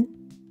on.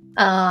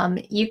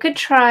 You could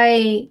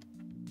try,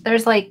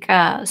 there's like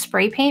a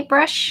spray paint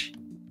brush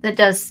that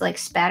does like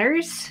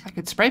spatters. I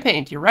could spray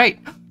paint, you're right.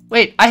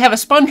 Wait, I have a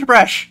sponge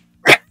brush!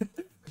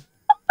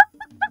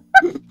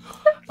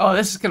 Oh,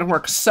 this is gonna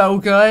work so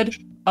good.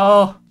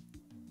 Oh.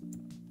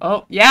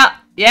 Oh, yeah,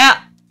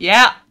 yeah,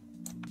 yeah.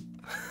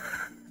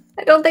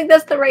 I don't think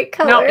that's the right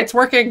color. No, it's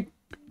working.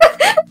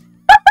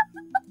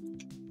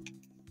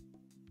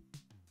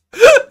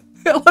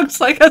 It looks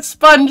like a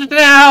sponge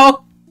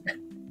now.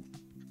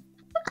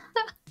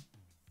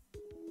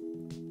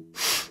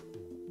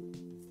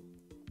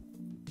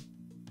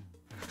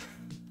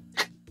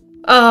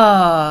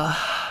 All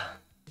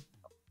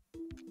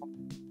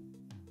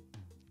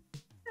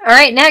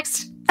right,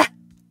 next.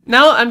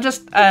 No, I'm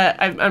just,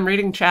 I'm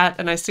reading chat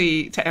and I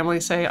see to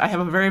Emily say, I have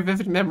a very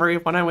vivid memory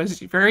of when I was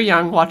very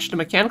young, watched a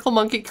mechanical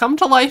monkey come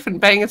to life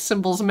and bang its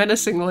cymbals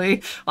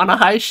menacingly on a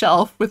high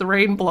shelf with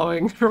rain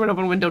blowing from an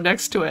open window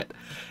next to it.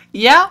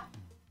 Yeah.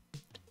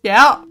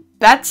 Yeah.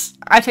 That's,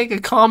 I think, a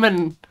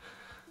common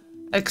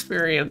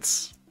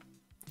experience.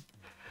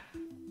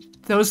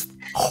 Those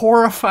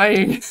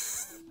horrifying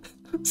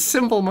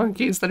cymbal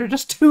monkeys that are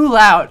just too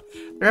loud.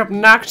 They're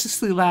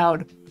obnoxiously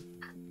loud.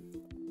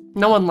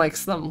 No one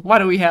likes them. Why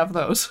do we have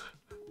those?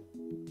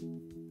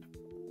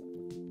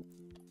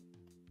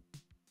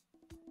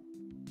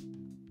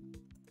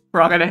 We're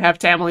all gonna have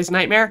Tammy's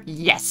Nightmare?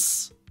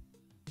 Yes!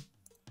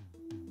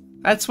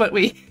 That's what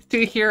we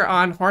do here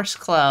on Horse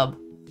Club.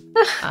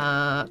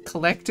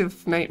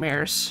 Collective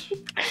nightmares.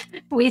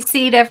 We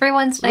seed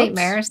everyone's Whoops.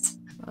 nightmares.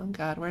 Oh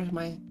god, where's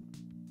my...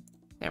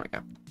 There we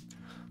go.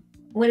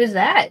 What is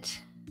that?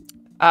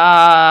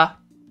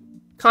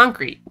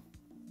 Concrete.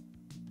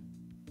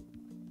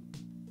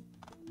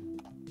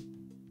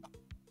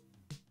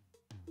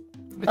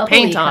 With Bubbly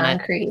paint on it.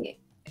 concrete.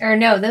 Or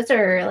no, those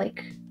are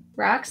like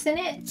rocks in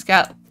it. It's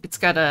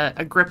got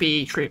a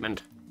grippy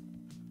treatment.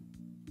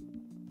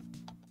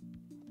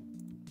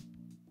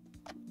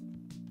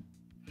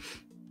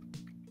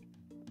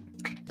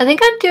 I think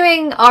I'm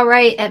doing all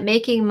right at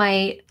making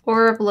my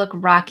orb look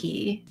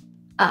rocky.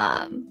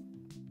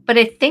 But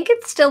I think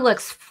it still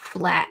looks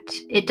flat.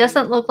 It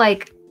doesn't look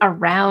like a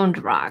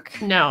round rock.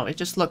 No, it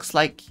just looks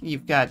like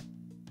you've got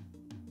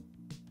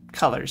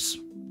colors.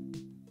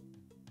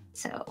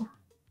 So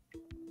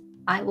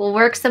I will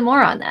work some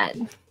more on that.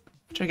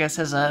 Which I guess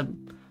has a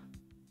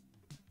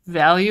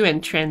value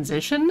and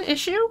transition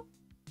issue?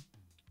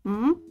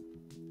 Hmm?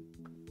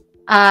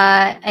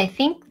 I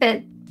think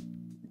that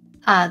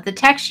the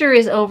texture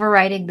is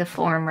overriding the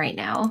form right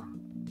now.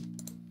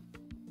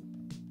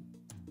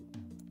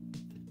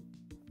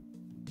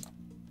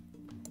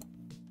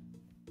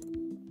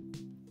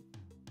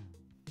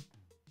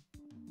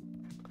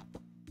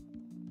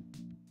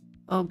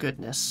 Oh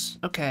goodness.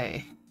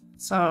 Okay.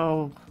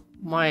 So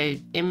my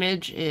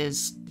image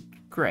is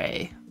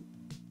gray.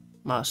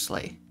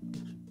 Mostly.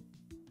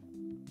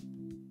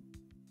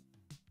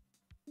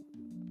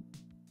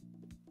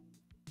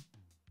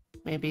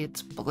 Maybe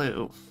it's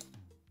blue.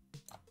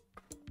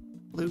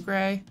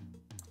 Blue-gray?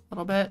 A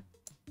little bit?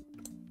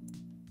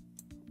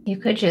 You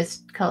could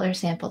just color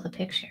sample the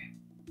picture.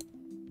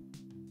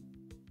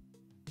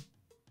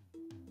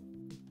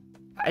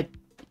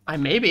 I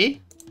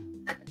maybe.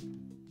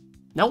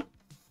 Nope.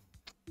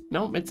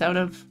 Nope, it's out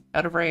of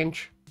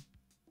range.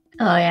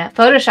 Oh yeah,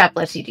 Photoshop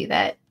lets you do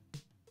that.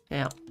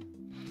 Yeah.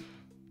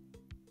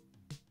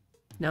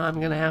 Now I'm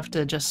gonna have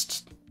to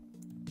just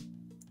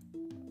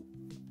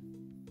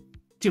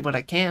do what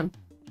I can.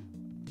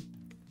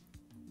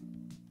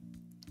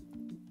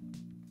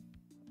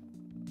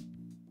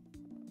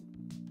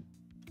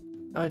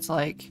 Oh, it's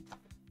like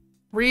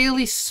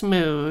really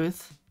smooth,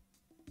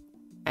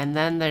 and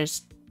then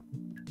there's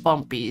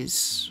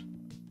bumpies,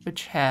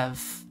 which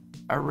have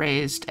a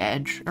raised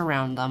edge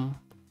around them.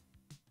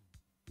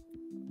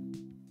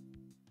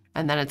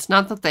 And then it's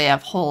not that they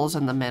have holes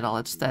in the middle,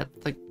 it's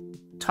that the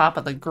top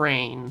of the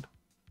grain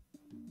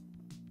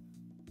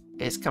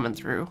is coming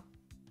through.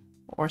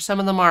 Or some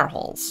of them are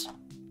holes.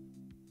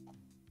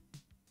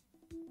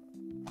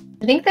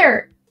 I think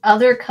they're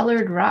other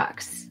colored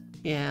rocks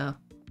Yeah,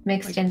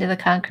 mixed Like into the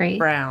concrete.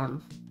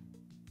 brown.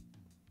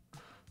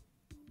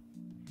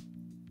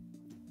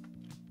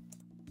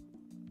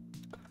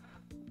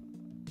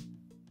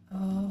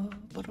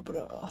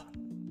 Blah.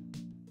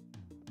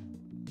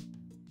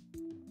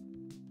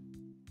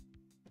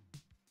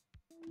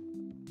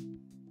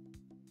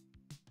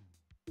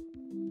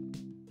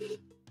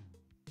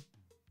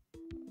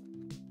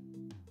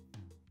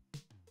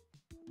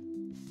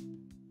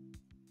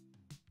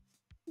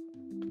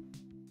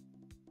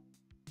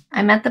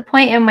 I'm at the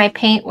point in my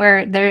paint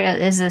where there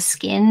is a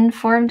skin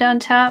formed on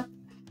top.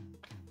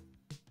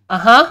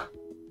 Uh-huh.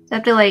 So I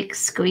have to like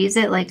squeeze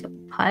it like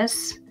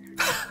pus.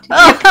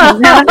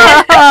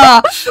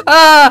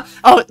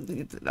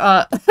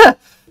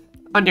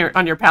 On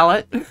your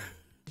palette.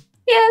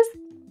 Yes.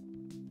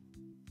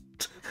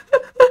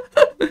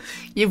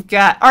 You've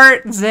got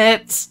art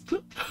zits.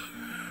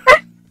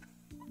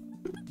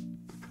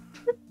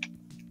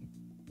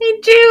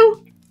 Me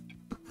too.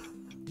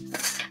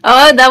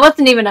 Oh, that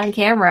wasn't even on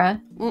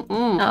camera. Mm-mm.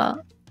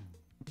 Oh,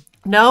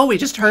 No, we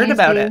just heard I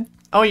about see. it.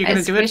 Oh, you're I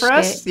gonna do it for squished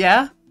us?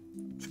 Yeah?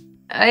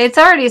 it's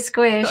already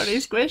squished. Already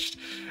squished?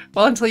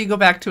 Well, until you go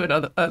back to a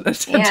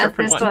Yeah,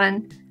 different this one.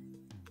 one.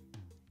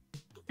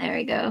 There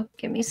we go.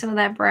 Give me some of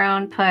that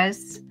brown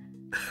pus.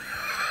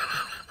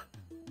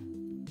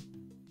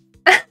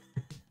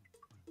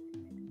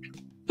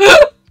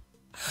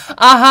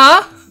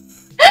 Uh-huh.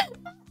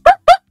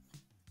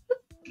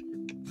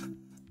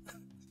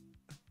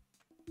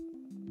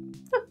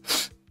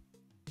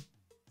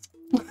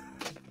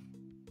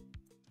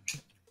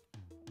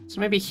 So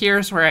maybe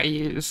here's where I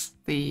use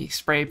the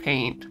spray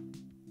paint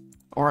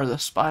or the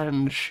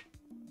sponge.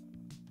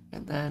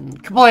 And then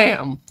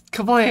kablam!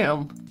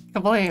 Kablam!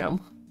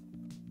 Kablam!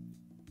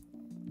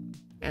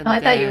 And Oh, I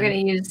thought you were then-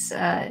 going to use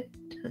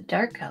the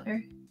dark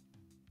color.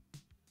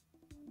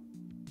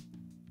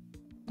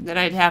 Then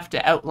I'd have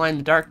to outline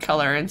the dark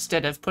color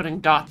instead of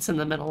putting dots in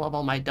the middle of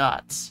all my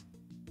dots.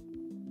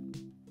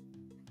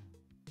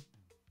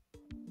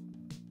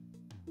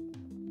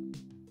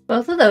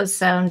 Both of those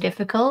sound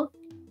difficult.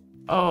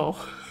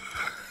 Oh.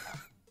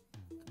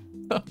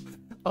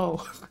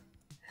 Oh.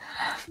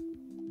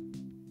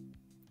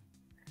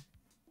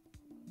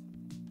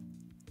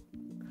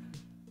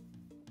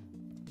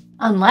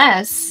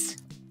 Unless...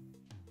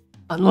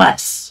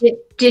 Unless.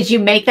 Did you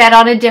make that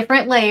on a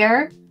different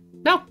layer?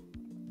 No.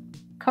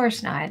 Of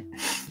course not.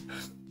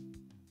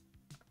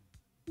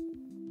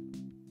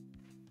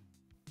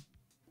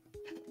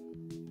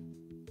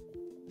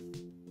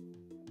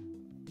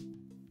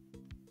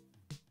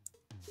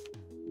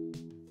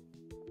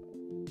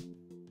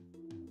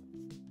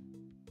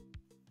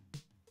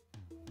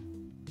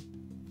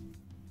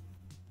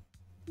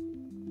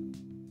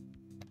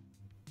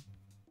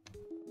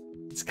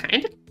 It's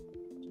kind of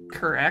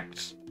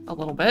correct. A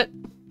little bit.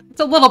 It's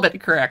a little bit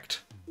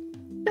correct.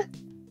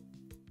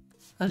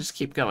 I'll just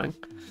keep going.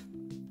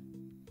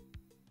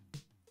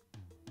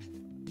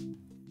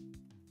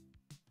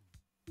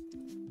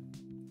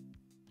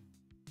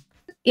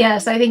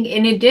 Yes, I think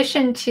in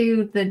addition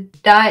to the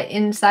dot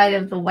inside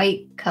of the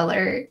white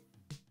color,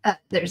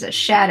 there's a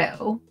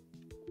shadow.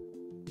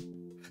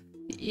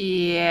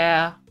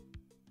 Yeah.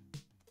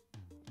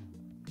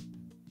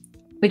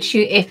 Which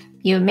if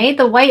you made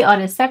the white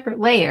on a separate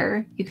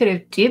layer, you could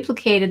have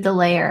duplicated the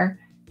layer,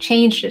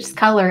 changed its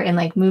color, and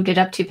like moved it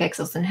up 2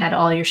 pixels and had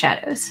all your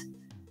shadows.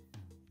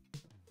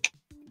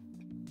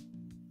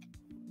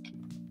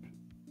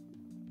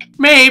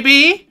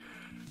 Maybe.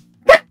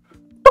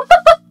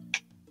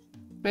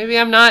 Maybe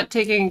I'm not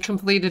taking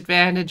complete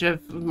advantage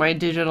of my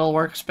digital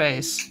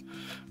workspace.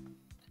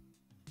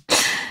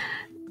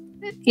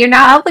 You're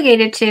not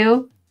obligated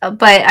to,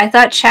 but I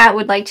thought chat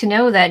would like to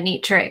know that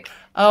neat trick.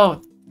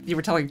 Oh, you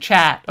were telling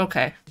chat.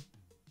 Okay.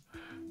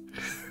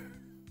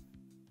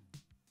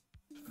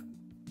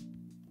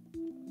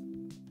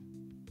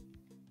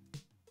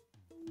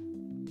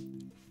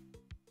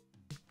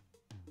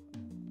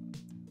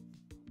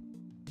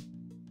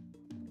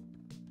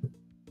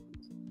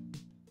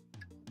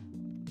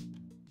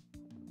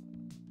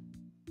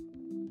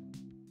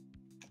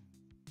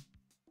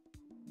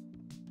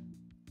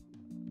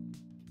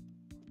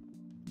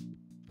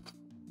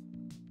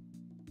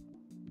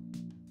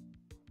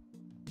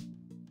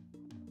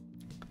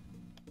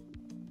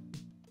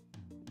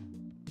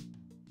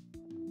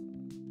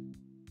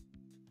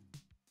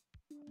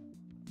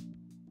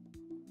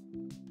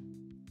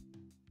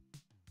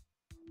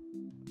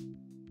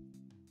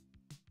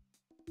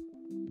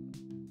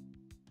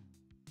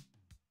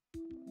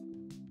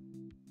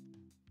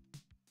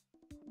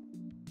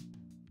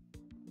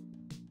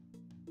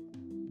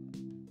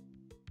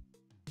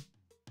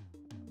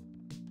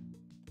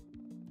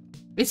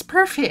 It's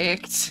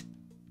perfect.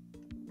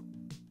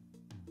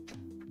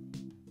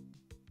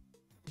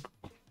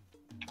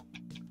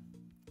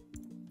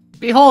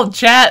 Behold,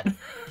 chat.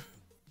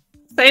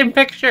 Same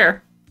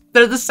picture.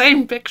 They're the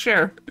same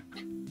picture.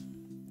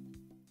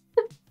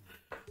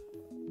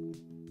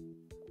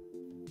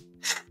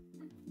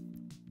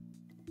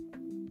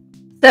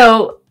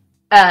 So,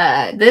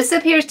 this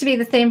appears to be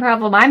the same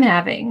problem I'm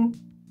having,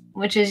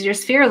 which is your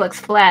sphere looks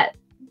flat.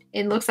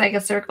 It looks like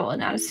a circle and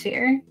not a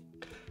sphere.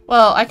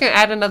 Well, I can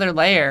add another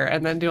layer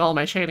and then do all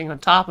my shading on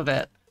top of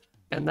it.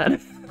 And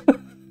then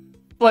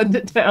blend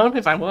it down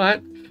if I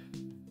want.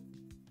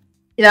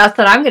 That's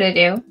what I'm gonna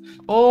do.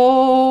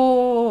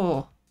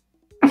 Oh.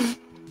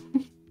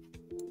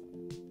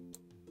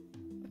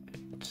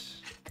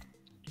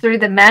 Through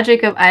the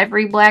magic of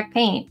ivory black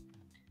paint.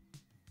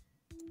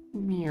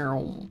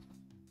 Meow.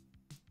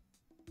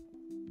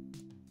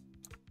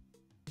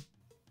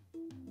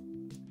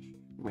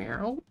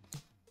 Meow.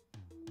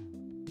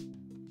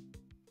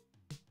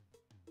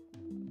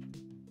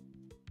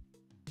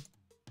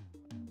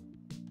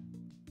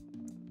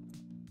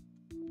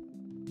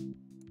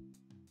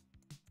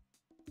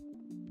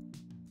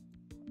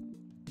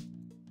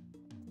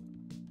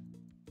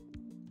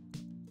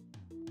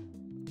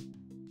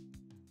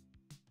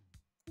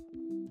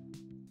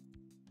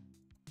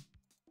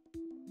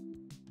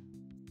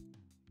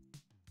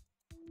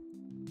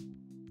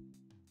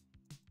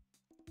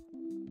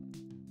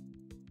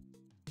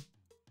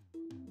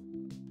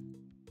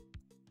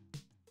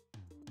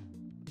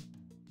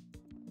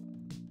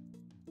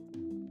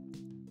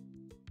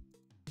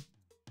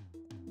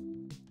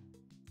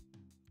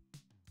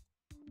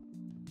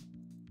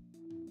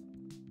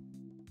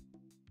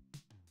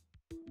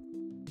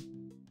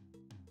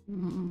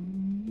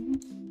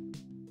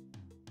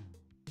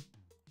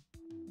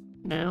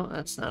 No,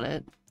 that's not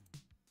it.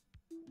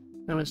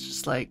 It was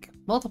just like,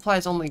 multiply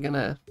is only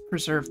gonna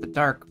preserve the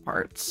dark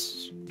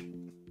parts.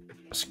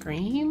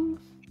 Screen?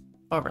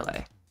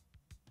 Overlay.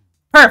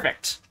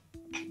 Perfect!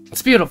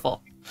 It's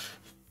beautiful.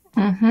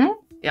 Mm-hmm.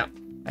 Yeah,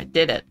 I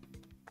did it.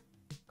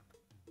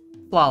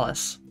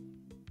 Flawless.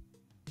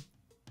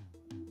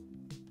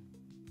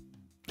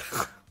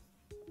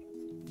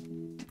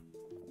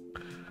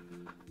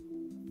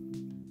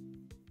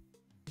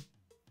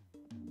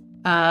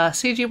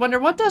 CG Wonder,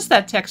 what does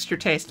that texture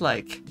taste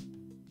like?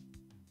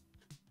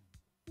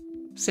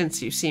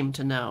 Since you seem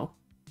to know.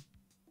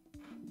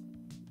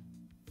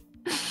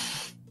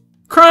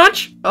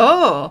 Crunch!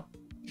 Oh!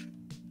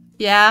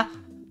 Yeah.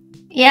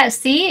 Yeah,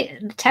 see?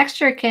 The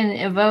texture can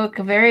evoke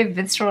very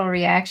visceral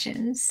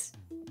reactions.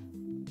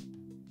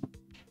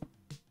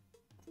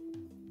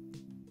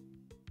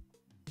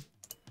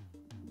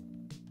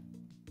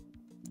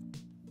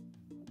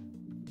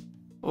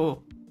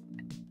 Oh.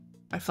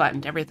 I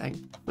flattened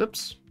everything.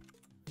 Whoops.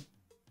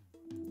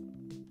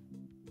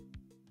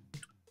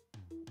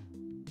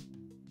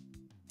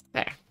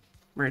 There.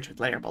 Merge with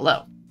layer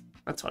below.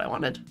 That's what I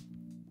wanted.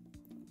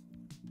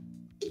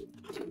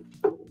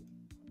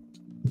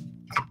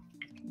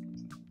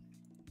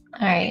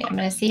 Alright, I'm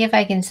gonna see if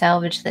I can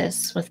salvage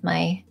this with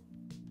my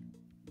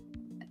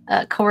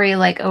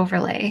Corey-like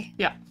overlay.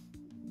 Yeah.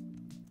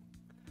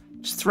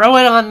 Just throw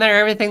it on there,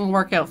 everything will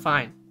work out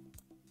fine.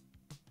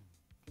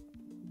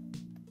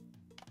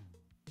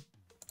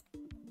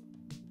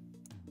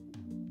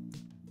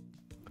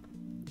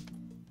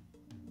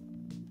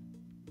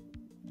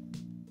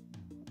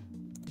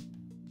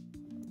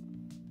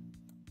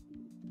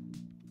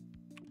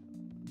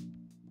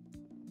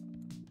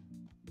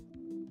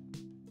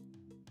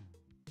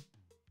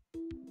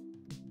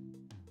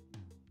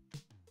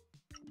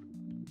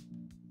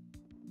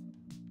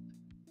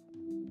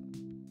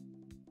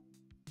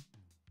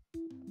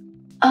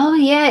 Oh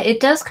yeah, it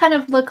does kind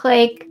of look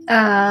like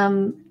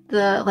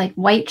the like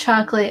white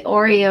chocolate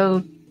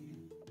Oreo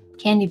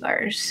candy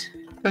bars.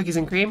 Cookies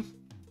and cream?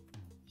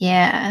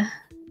 Yeah.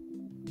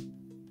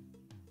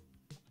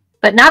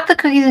 But not the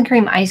cookies and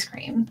cream ice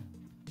cream.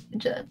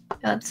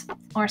 That's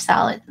more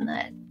solid than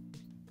that.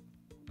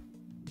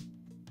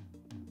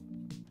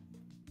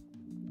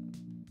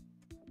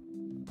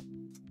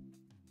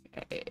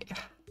 Okay.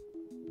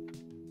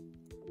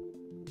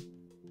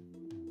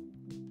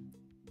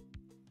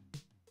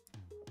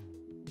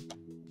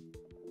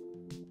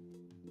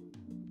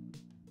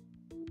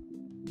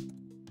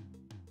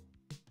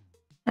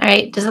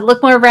 Alright, does it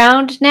look more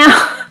round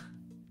now?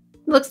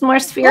 Looks more A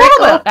spherical.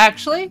 little bit,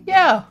 actually,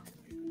 yeah.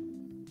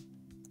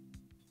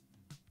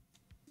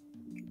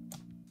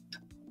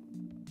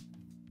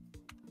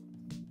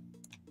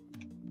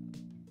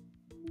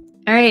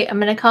 Alright, I'm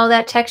gonna call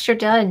that texture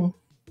done.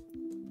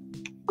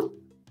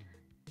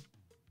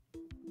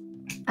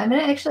 I'm gonna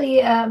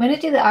actually, I'm gonna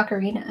do the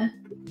ocarina.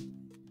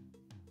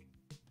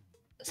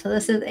 So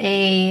this is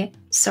a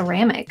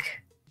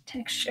ceramic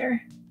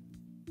texture.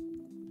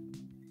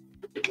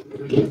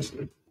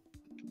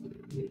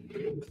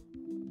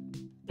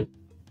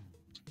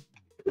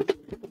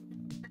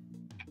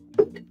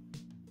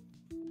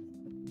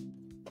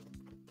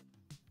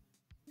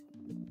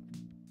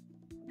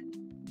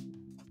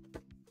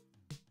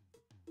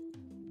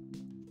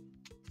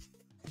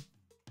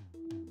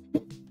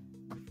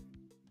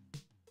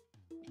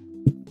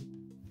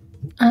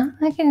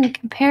 I can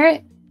compare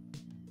it.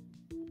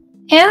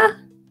 Yeah.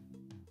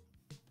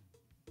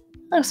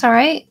 Looks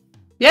alright.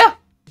 Yeah.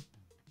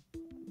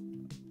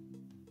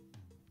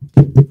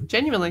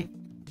 Genuinely.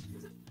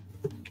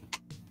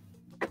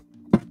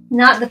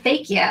 Not the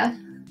fake, yeah.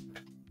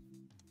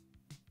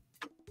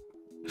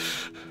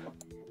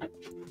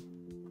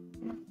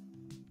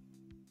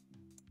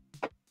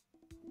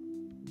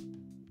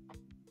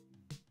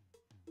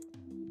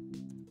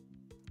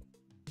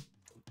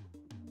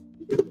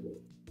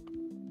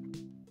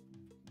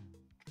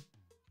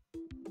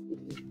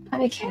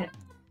 Okay.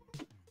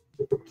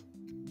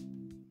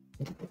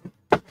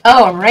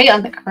 Oh, right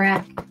on the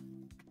crack.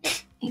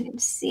 You can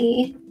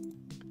see.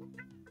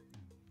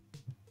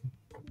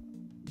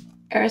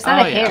 Or is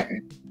that Oh, a yeah.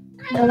 hair?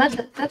 No,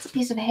 that's a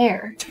piece of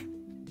hair.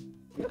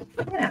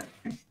 Yeah.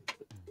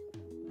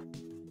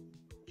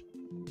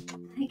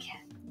 Okay.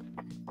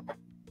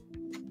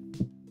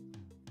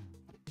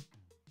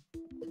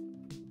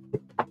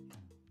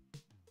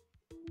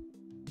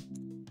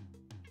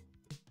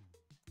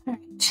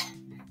 Alright.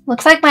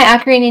 Looks like my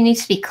ocarina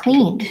needs to be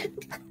cleaned.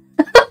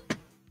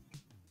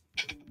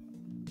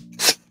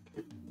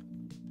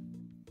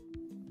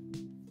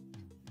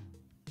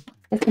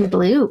 It's in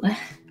blue.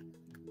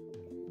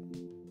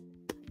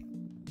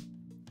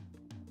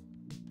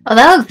 Oh,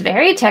 that looks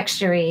very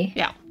textury.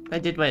 Yeah, I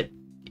did what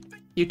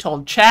you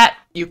told chat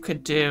you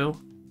could do,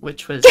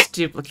 which was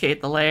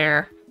duplicate the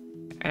layer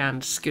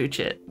and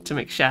scooch it to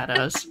make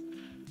shadows.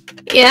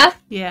 Yeah.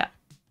 Yeah,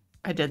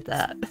 I did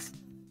that.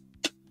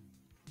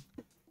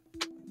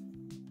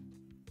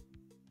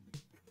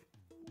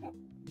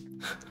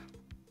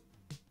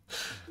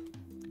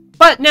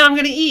 But now I'm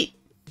gonna eat.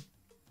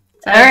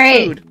 All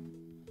right. Food.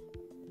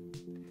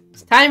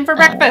 It's time for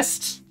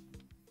breakfast.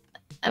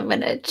 I'm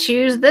gonna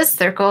choose this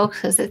circle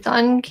because it's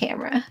on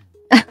camera.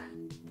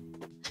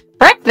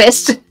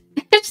 Breakfast.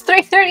 It's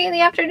 3:30 in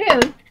the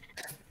afternoon.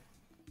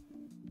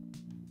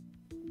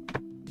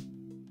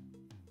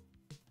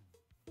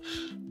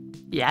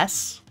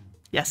 Yes.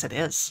 Yes, it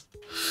is.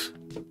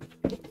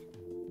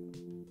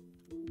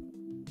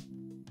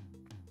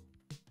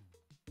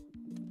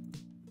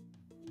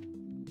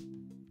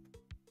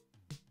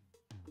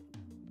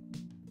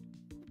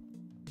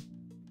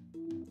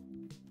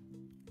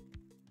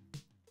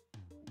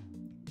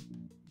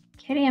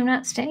 Kitty, I'm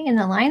not staying in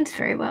the lines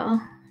very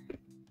well.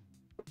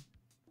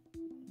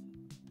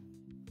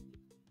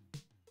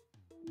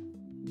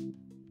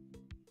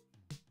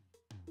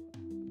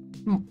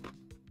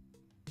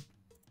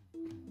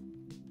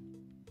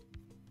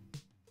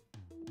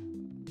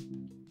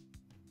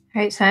 All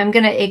right, so I'm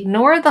going to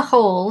ignore the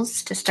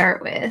holes to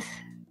start with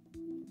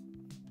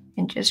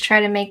and just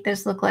try to make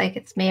this look like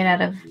it's made out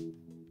of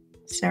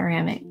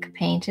ceramic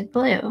painted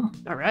blue.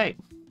 All right.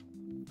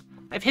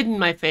 I've hidden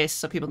my face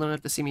so people don't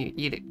have to see me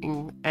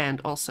eating, and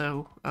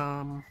also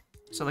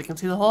so they can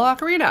see the whole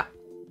ocarina.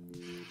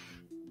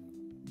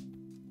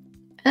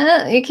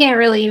 You can't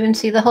really even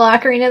see the whole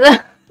ocarina, though.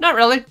 Not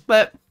really,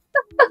 but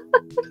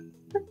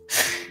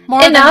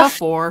more than Enough.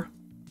 before.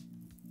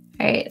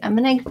 All right, I'm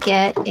going to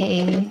get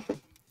a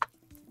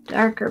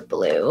darker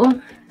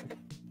blue.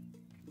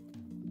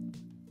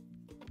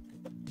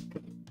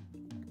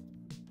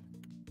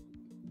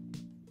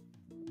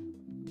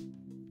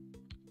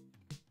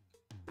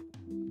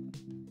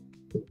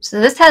 So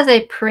this has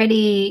a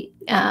pretty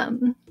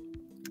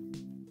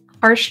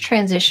harsh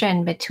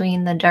transition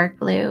between the dark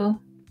blue,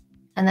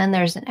 and then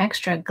there's an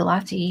extra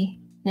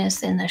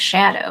glossiness in the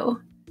shadow.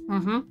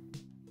 Mm-hmm.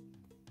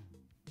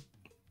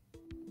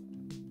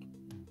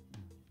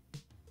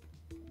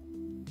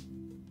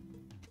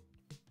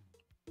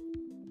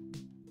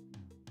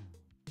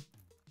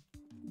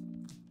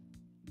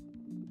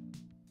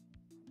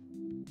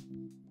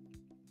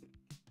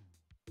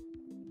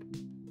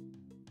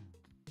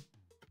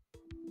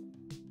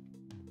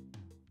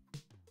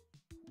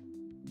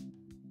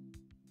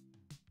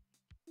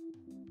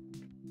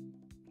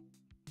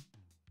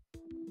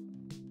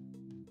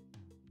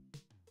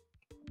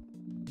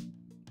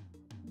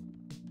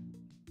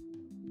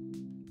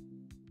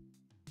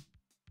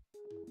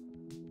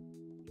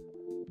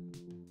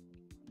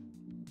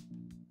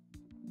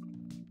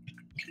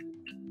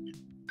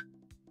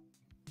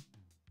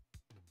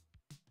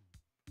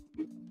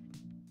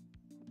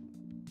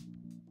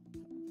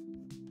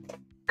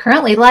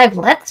 Currently live,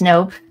 let's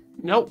nope.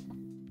 Nope.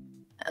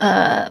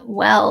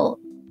 Well,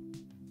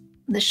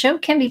 the show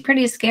can be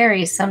pretty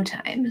scary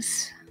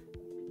sometimes.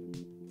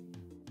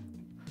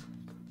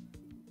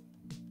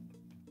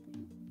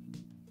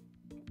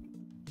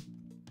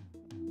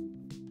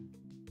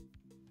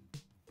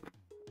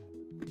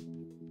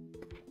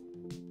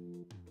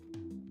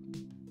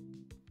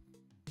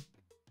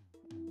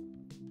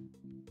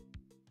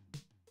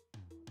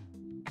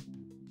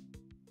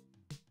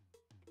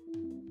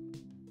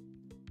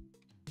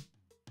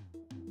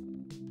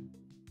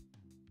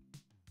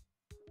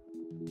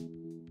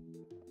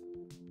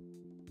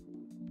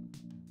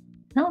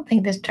 I don't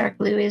think this dark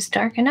blue is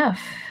dark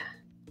enough.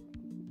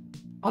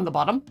 On the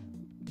bottom?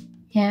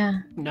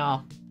 Yeah.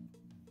 No.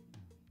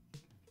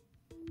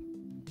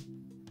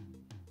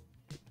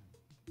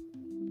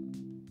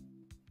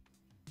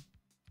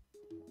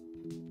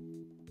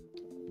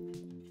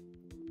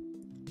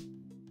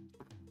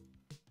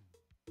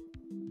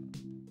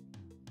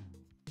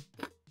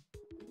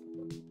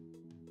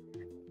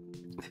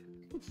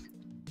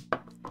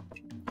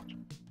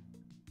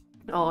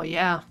 Oh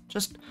yeah,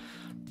 just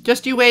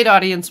you wait,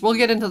 audience. We'll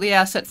get into the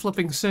asset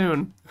flipping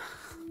soon.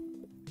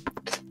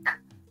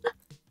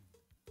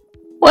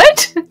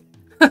 What?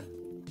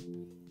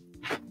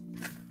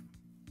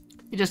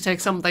 You just take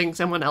something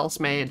someone else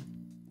made,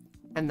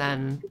 and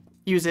then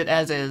use it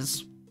as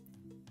is,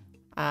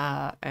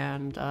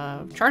 and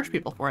charge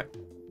people for it.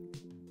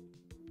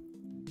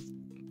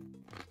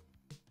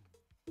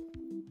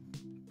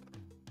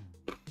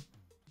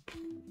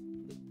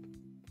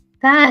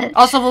 That.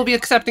 Also, we'll be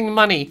accepting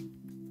money.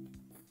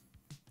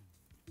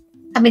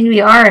 I mean,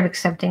 we are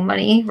accepting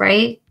money,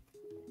 right?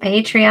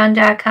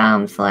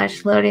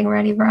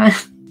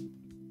 Patreon.com/loadingreadybron.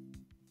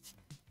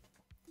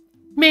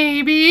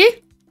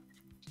 Maybe.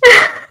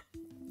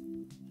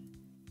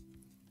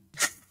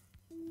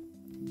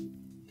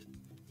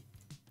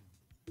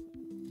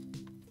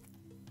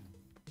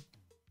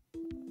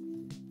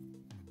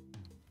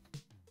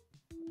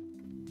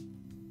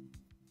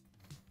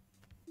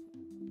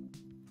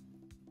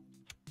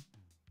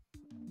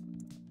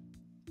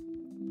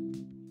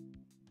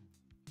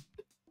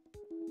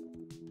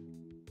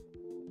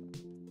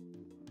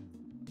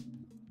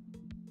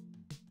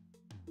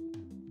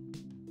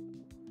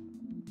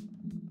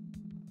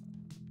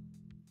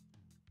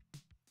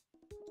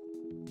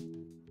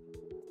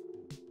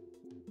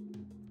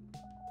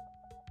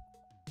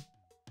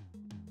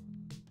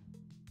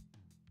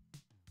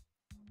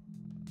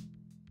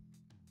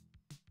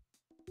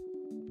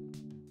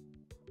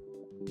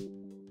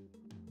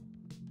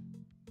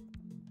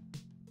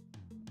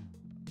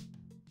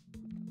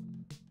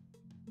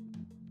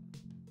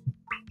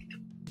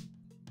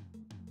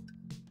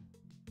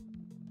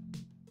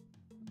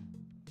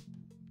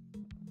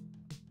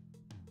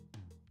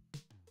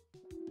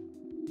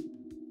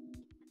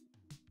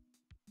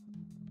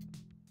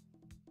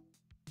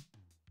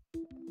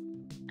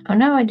 Oh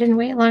no, I didn't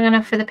wait long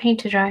enough for the paint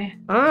to dry.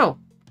 Oh.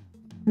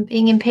 I'm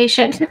being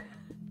impatient.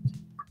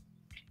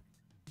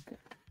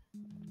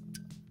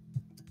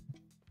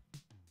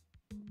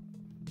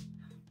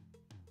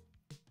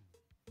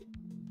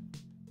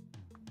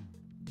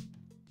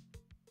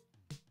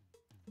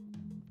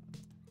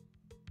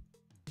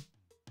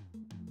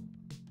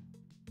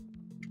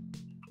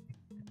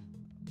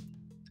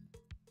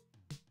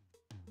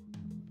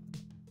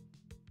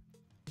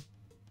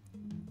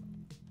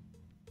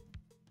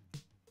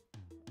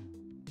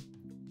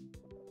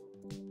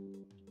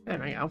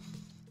 There we go.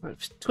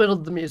 I've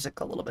twiddled the music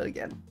a little bit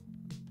again.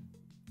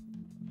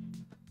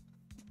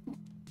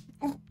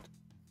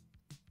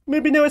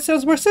 Maybe now it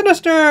sounds more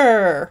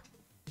sinister!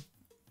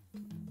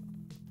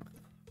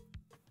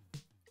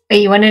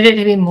 Wait, you wanted it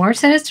to be more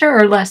sinister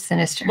or less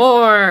sinister?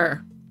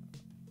 More!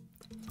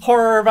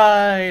 Horror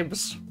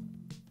vibes!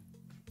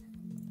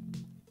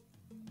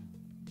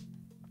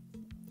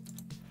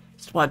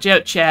 Just watch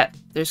out, chat.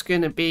 There's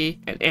gonna be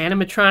an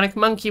animatronic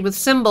monkey with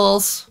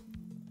symbols.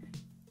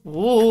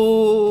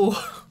 Ooh!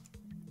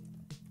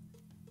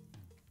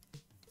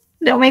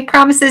 Don't make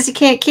promises you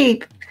can't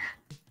keep.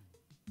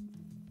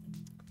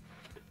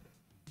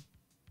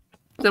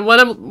 Then what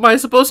am I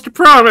supposed to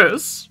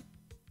promise?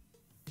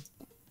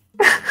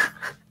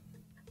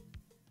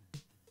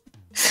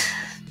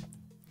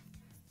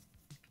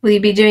 Will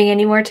you be doing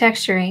any more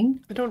texturing?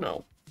 I don't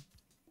know.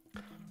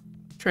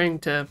 Trying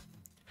to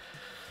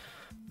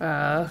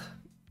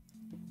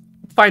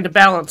find a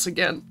balance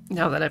again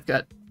now that I've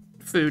got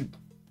food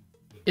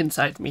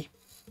inside me.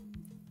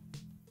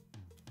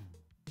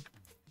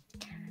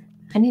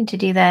 I need to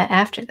do that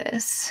after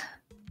this.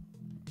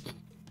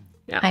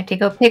 Yeah. I have to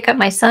go pick up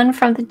my son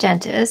from the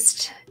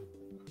dentist,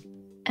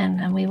 and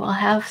then we will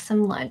have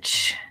some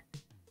lunch.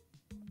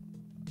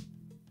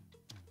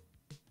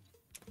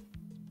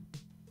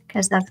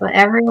 Because that's what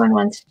everyone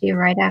wants to do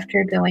right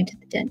after going to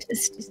the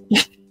dentist. Is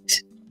eat.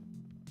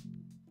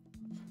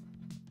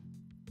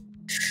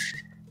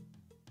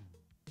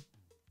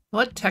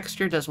 What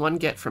texture does one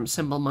get from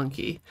Symbol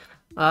Monkey?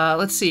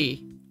 Let's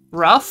see.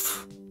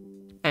 Rough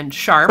and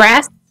sharp.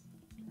 Brass?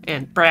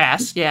 And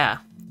brass, yeah.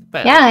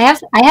 But Yeah,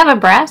 I have a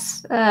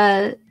brass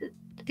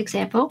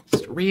example.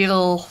 it's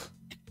real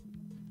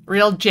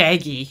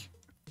jaggy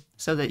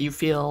so that you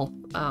feel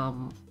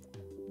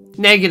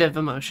negative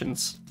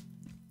emotions.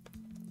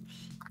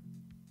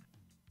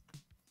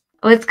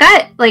 Well, it's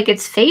got, like,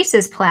 its face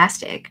is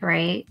plastic,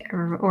 right?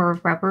 Or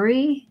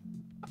rubbery.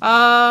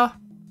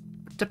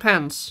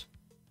 Depends.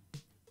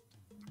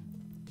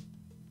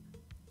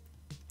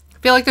 I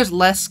feel like there's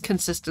less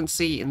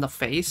consistency in the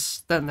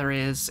face than there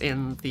is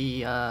in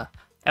the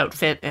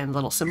outfit and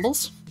little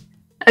symbols.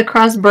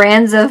 Across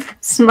brands of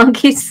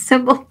monkey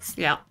symbols.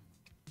 Yeah.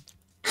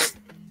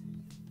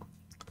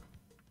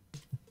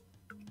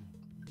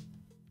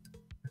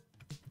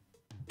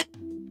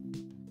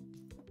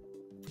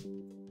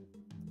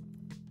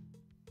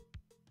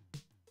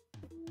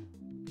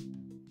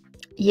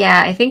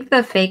 Yeah, I think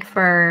the fake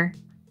fur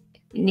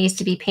needs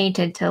to be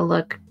painted to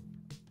look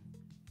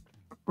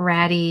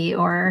ratty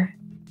or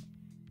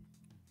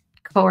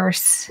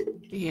coarse.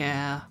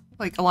 Yeah.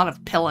 Like a lot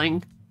of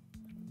pilling.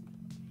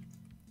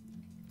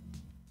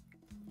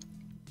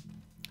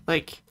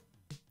 Like,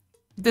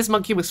 this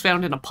monkey was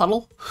found in a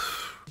puddle.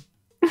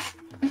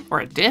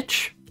 Or a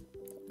ditch.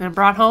 And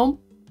brought home.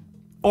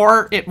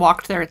 Or it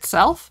walked there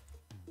itself.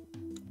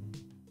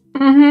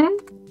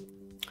 Mm-hmm.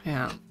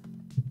 Yeah.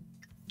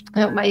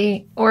 Oh,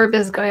 my orb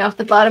is going off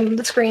the bottom of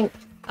the screen.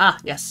 Ah,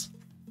 yes.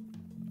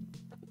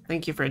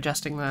 Thank you for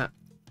adjusting that.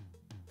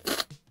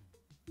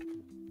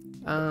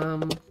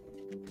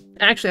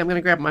 Actually, I'm going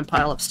to grab my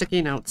pile of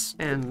sticky notes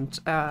and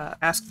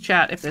ask the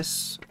chat if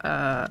there's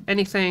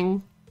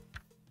anything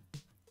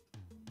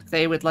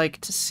they would like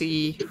to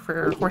see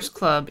for Horse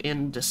Club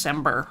in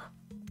December.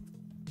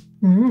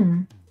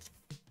 Mm.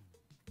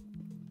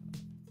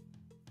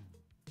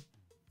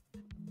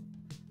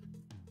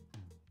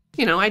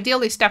 You know,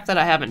 ideally stuff that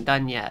I haven't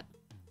done yet.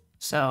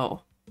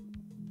 So,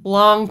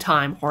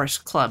 long-time Horse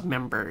Club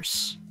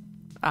members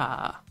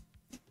are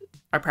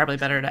probably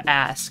better to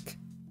ask.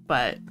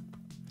 But,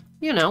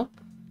 you know,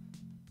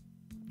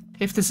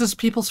 if this is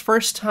people's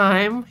first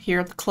time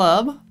here at the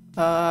club,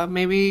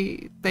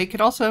 maybe they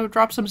could also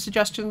drop some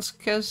suggestions,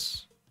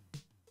 because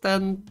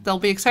then they'll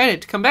be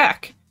excited to come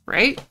back,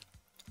 right?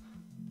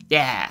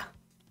 Yeah.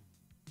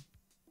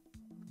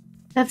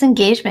 That's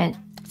engagement.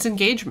 It's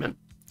engagement.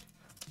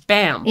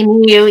 Bam.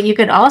 And you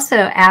could also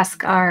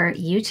ask our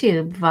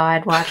YouTube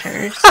VOD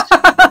watchers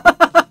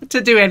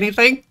To do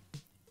anything?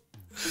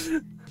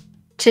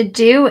 to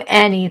do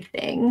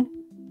anything.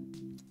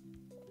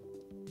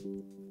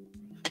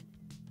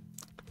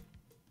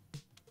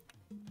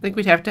 I think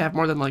we'd have to have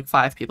more than like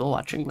 5 people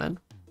watching then.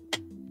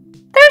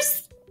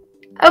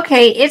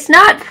 Okay, it's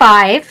not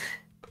 5.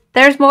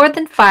 There's more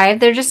than 5.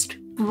 They're just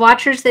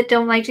watchers that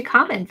don't like to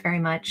comment very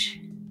much.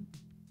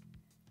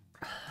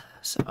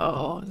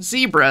 So,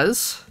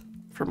 zebras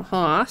from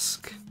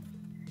Hosk.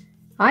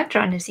 I've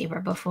drawn a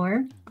zebra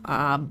before.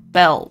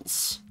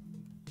 Bells.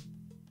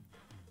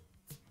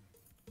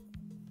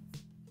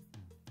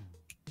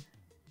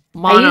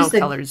 I use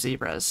Monocolored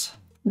zebras.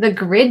 the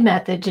grid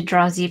method to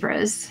draw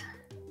zebras.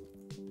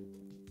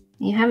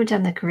 You haven't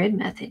done the grid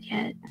method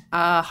yet.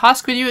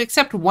 Hosk, would you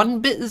accept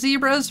 1-bit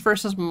zebras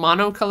versus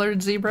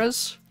monocolored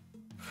zebras?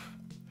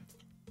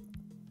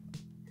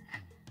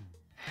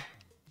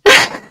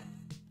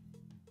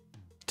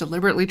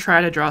 Deliberately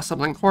try to draw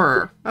something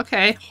horror.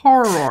 Okay,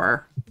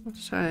 horror.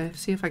 Let's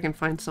see if I can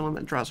find someone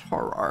that draws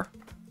horror.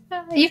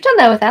 You've done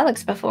that with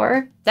Alex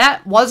before.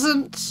 That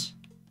wasn't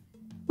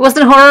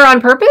wasn't horror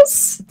on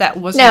purpose? That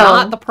was No.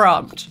 not the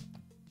prompt.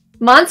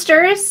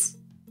 Monsters?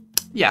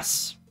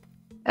 Yes.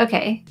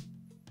 Okay.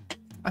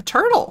 A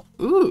turtle.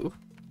 Ooh.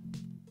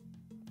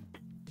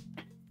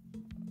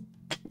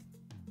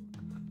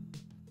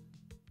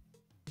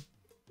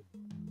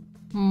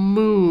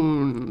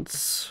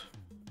 Moons.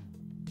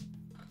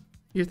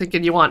 You're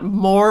thinking you want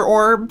more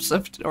orbs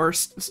of or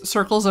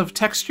circles of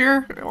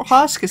texture,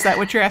 Husk? Is that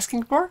what you're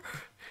asking for?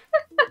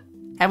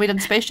 Have we done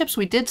spaceships?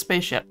 We did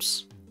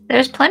spaceships.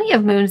 There's plenty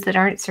of moons that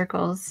aren't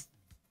circles.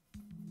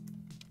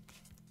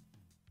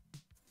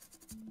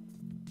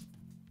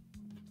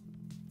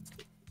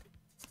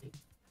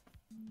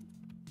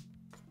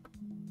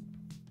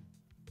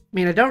 I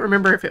mean, I don't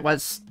remember if it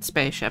was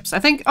spaceships. I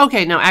think,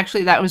 okay, no,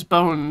 actually that was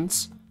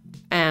bones.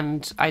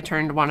 And I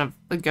turned one of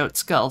the goat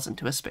skulls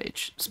into a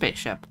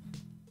spaceship.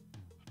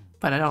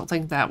 But I don't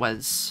think that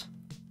was...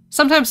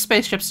 Sometimes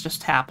spaceships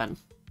just happen.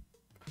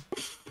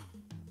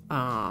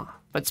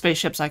 But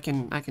spaceships I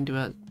can do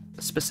a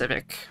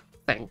specific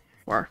thing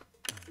for.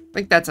 I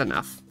think that's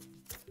enough.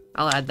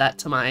 I'll add that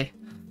to my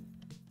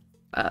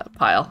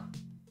pile.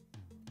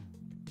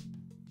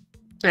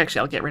 Actually,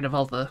 I'll get rid of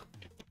all the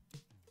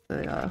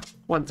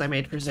ones I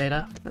made for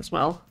Zeta as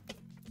well.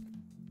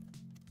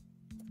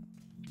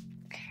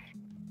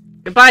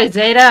 Goodbye,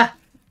 Zeta!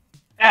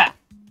 Ah!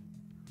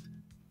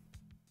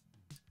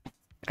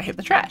 I hit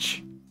the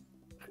trash.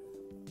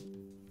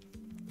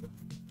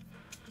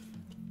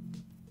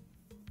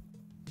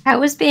 How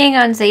was being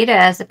on Zeta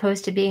as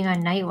opposed to being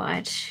on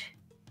Nightwatch?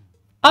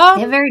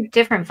 They have very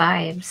different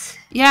vibes.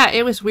 Yeah,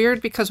 it was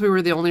weird because we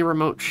were the only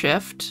remote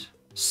shift.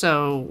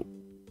 So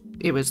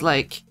it was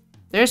like,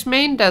 there's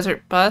main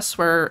desert bus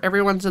where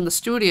everyone's in the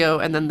studio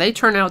and then they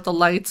turn out the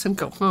lights and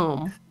go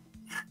home.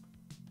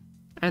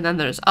 And then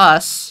there's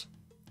us,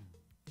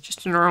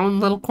 just in our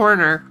own little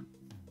corner.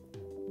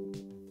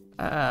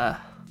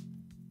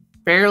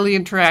 Barely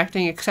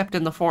interacting except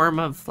in the form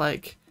of,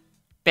 like,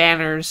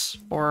 banners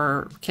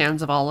or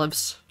cans of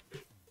olives.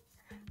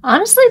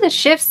 Honestly, the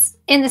shifts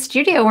in the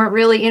studio weren't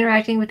really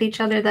interacting with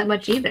each other that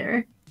much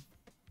either.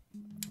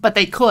 But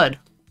they could.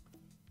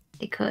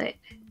 They could.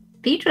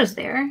 Beach was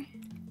there.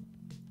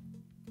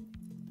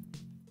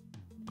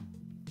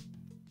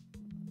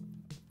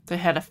 They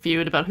had a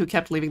feud about who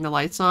kept leaving the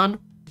lights on.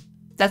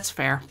 That's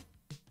fair.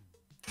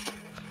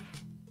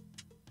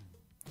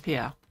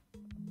 Yeah.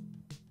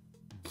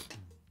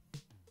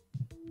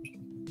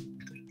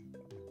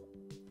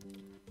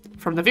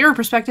 From the viewer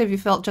perspective, you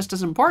felt just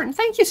as important.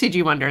 Thank you,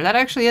 CG Wonder. That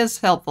actually is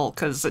helpful,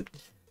 because it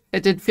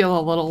did feel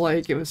a little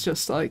like it was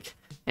just like,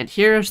 and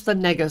here's the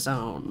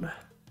Negazone.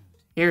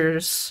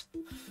 Here's...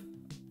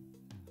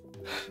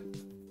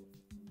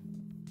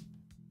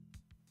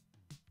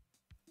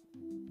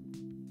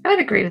 I would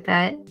agree with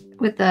that.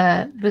 With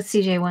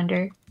CJ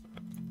Wonder.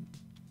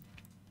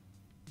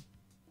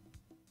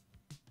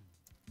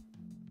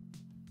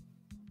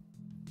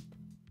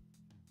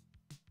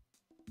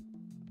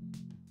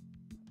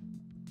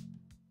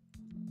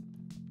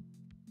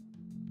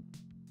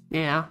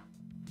 Yeah.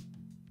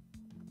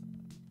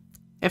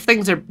 If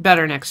things are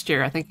better next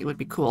year, I think it would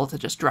be cool to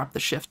just drop the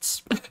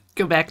shifts.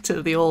 Go back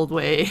to the old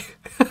way.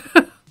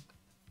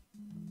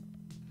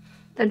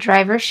 The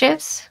driver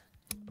shifts?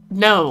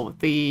 No,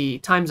 the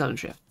time zone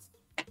shifts.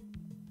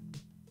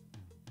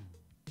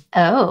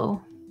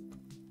 Oh.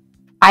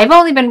 I've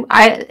only been...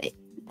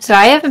 So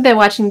I haven't been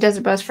watching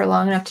Desert Bus for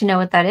long enough to know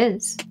what that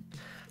is.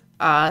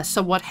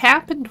 So what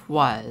happened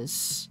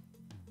was...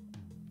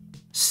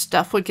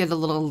 stuff would get a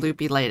little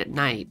loopy late at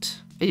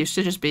night. It used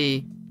to just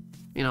be,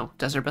 you know,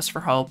 Desert Bus for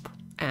Hope,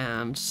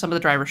 and some of the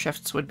driver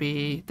shifts would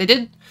be... They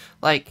did,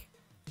 like,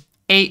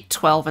 8,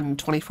 12, and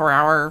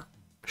 24-hour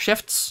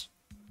shifts,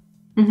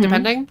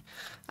 depending.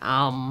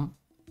 And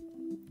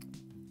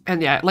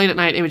yeah, late at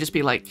night, it would just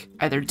be, like,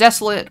 either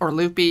desolate or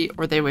loopy,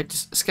 or they would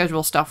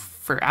schedule stuff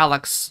for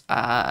Alex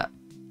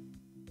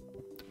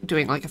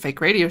doing, like, a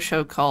fake radio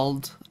show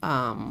called...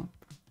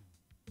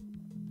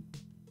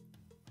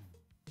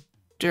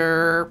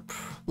 Derp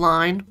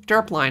Line,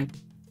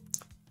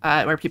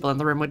 where people in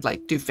the room would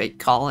like do fake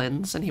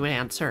call-ins and he would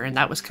answer, and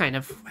that was kind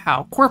of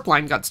how Corp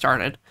Line got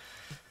started.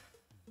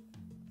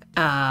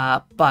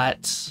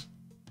 But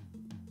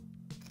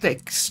they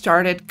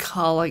started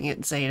calling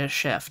it Zeta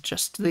Shift,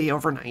 just the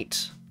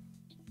overnight.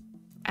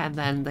 And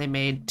then they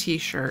made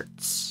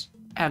t-shirts,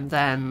 and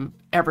then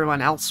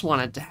everyone else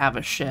wanted to have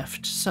a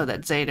shift so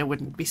that Zeta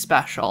wouldn't be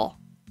special.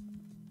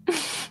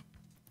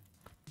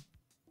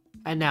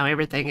 And now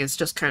everything is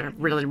just kind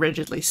of really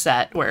rigidly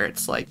set, where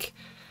it's like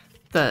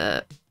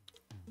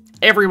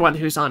everyone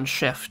who's on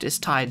shift is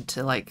tied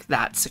to like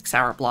that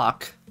 6-hour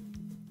block.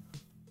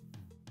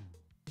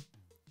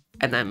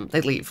 And then they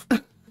leave.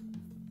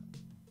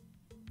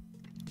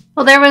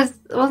 Well,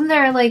 wasn't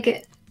there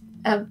like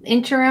an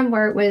interim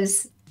where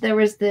there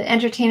was the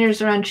entertainers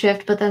were on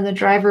shift, but then the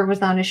driver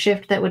was on a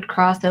shift that would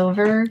cross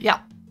over? Yeah.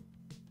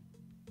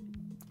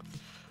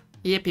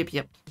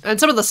 Yep. And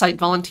some of the site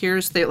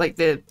volunteers, they like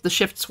the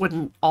shifts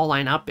wouldn't all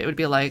line up. It would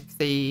be like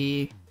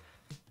the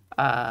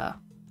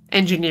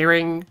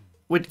engineering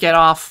would get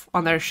off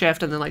on their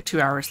shift, and then like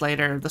 2 hours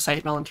later, the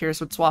site volunteers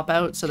would swap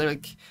out. So they're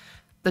like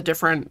the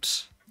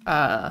different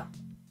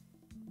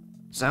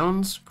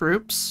zones,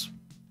 groups,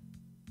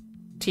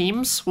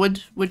 teams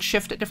would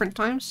shift at different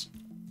times.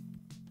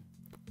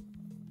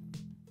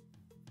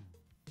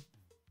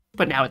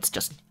 But now it's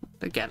just,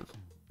 again,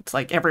 it's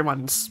like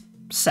everyone's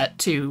set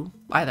to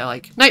either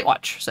like night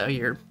watch, so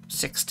you're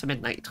 6 to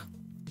midnight.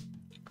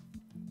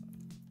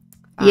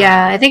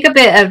 Yeah, I think a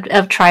bit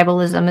of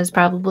tribalism is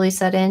probably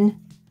set in.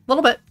 A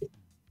little bit.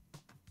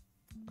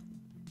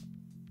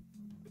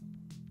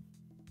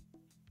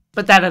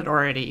 But that had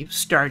already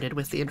started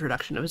with the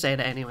introduction of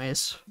Zeta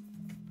anyways.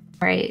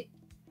 Right.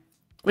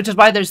 Which is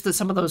why there's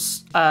some of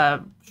those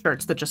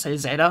shirts that just say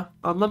Zeta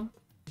on them.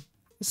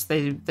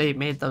 They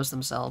made those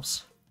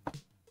themselves.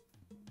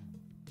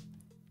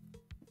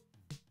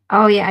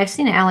 Oh yeah, I've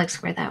seen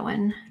Alex wear that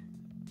one.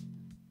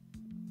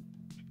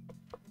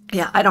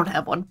 Yeah, I don't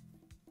have one.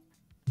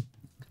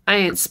 I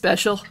ain't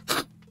special.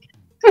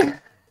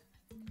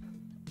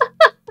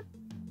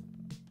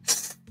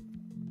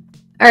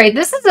 All right,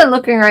 this isn't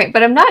looking right,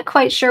 but I'm not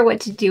quite sure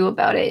what to do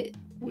about it.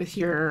 With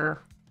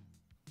your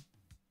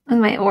With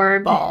my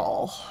orb.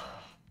 ball.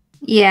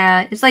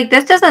 Yeah, it's like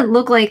this doesn't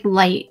look like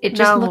light. It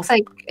just No. looks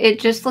like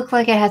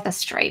it has a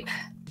stripe.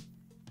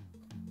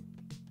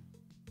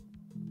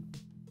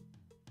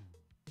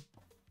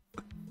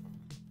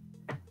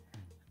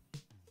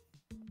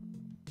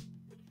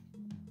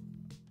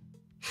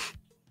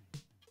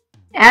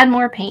 Add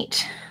more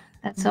paint.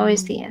 That's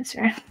always the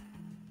answer.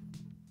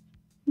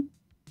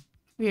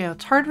 Yeah,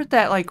 it's hard with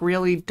that like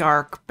really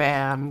dark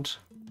band.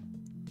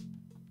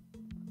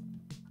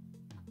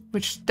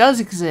 Which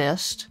does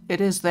exist. It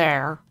is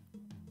there.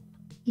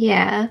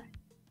 Yeah.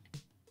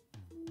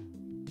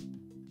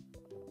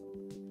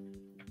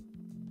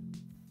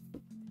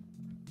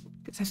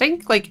 I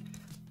think like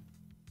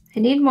I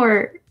need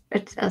more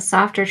a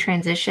softer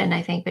transition,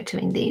 I think,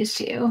 between these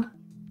two.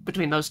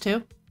 between those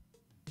two.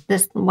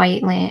 This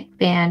white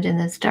band and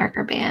this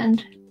darker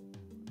band.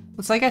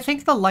 It's like I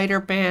think the lighter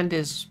band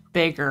is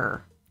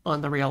bigger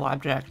on the real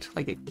object.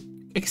 Like it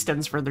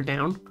extends further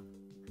down.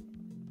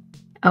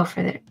 Oh,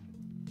 further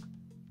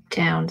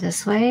down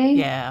this way?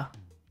 Yeah.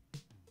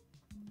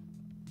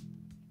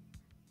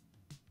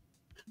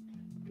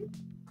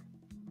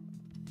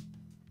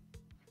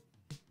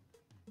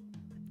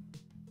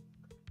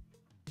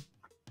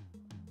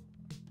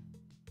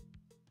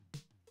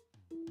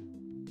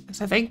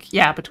 I think,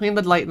 yeah, between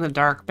the light and the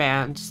dark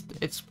bands,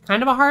 it's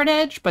kind of a hard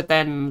edge, but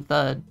then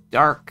the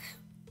dark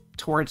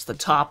towards the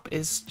top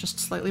is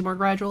just slightly more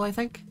gradual, I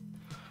think.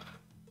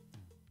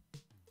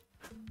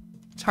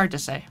 It's hard to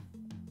say.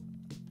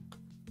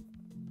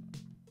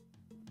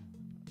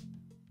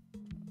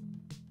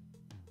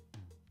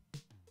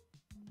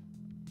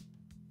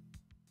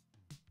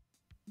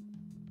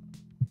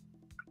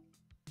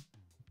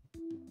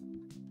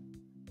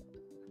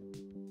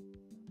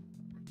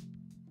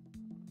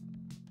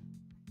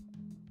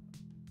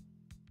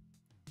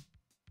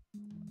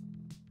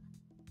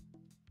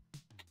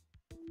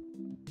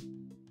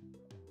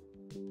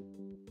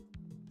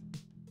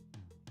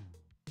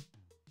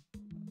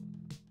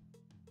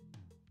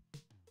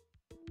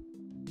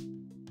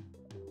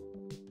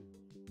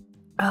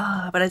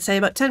 But I'd say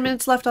about 10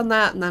 minutes left on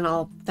that, and then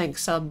I'll thank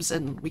subs,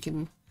 and we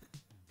can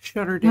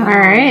shut her down. All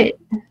right.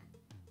 Well,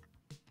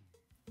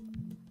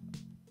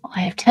 I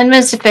have 10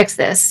 minutes to fix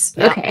this.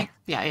 Yeah. Okay.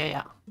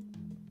 Yeah.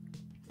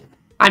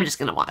 I'm just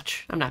gonna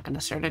watch. I'm not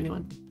gonna start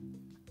anyone.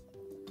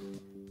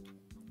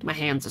 My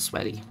hands are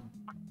sweaty.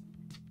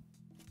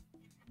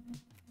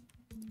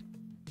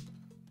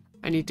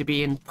 I need to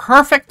be in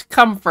perfect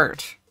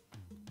comfort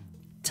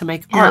to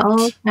make At art.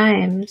 all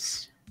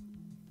times.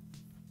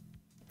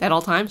 At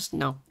all times?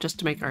 No, just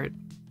to make art.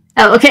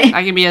 Oh, okay.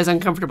 I can be as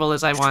uncomfortable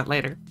as I want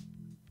later.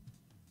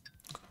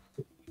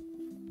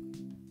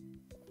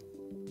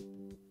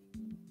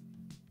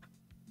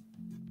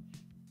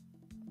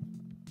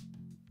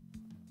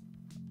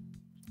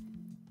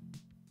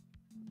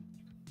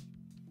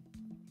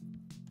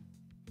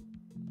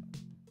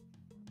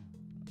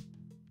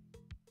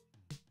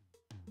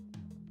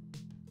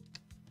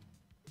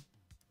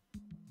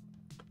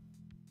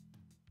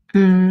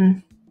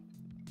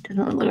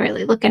 Doesn't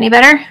really look any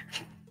better.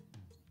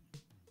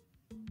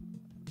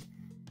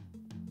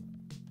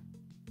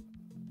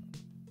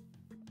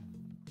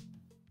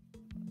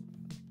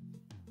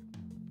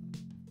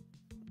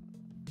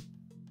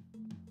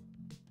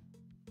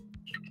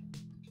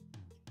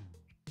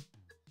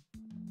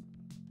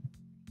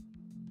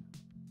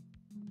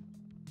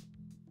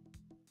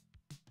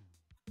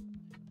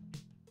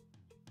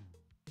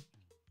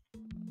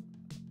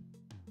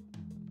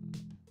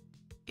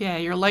 Yeah,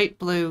 your light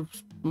blue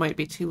might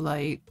be too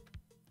light.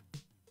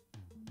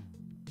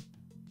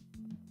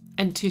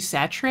 And too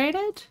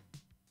saturated?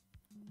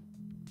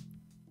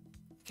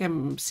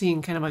 I'm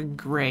seeing kind of a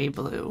gray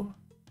blue.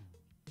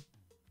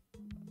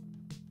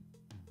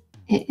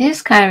 It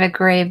is kind of a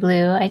gray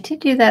blue. I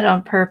did do that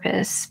on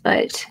purpose,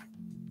 but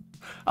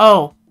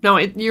Oh, no,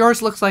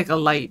 yours looks like a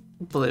light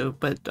blue,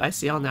 but I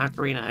see on the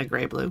ocarina a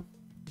gray blue.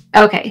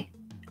 Okay.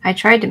 I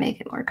tried to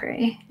make it more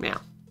gray. Yeah.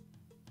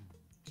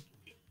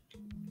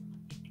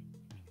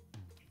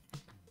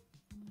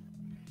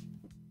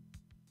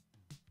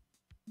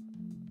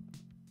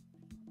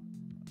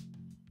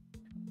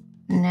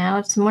 Now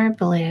it's more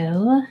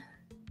blue.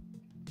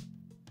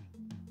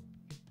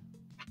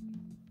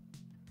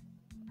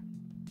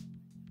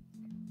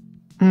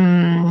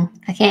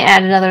 I can't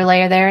add another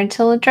layer there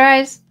until it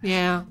dries.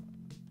 Yeah.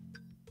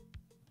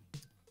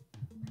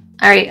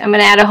 All right, I'm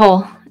gonna add a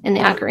hole in the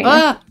ocarina.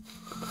 Ah!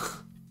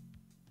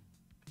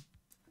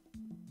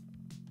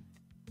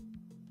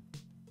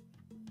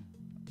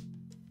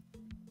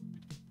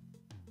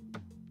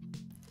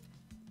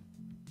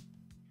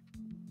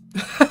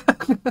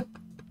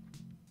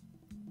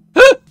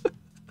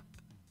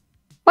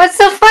 What's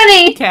so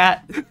funny?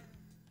 Cat.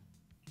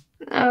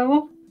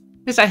 Oh.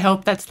 Because I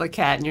hope that's the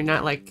cat and you're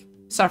not like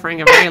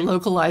suffering a very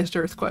localized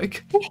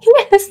earthquake.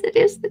 Yes, it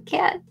is the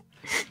cat.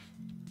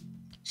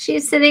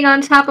 She's sitting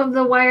on top of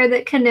the wire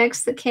that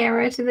connects the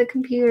camera to the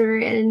computer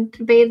and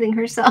bathing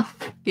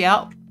herself.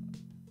 Yep.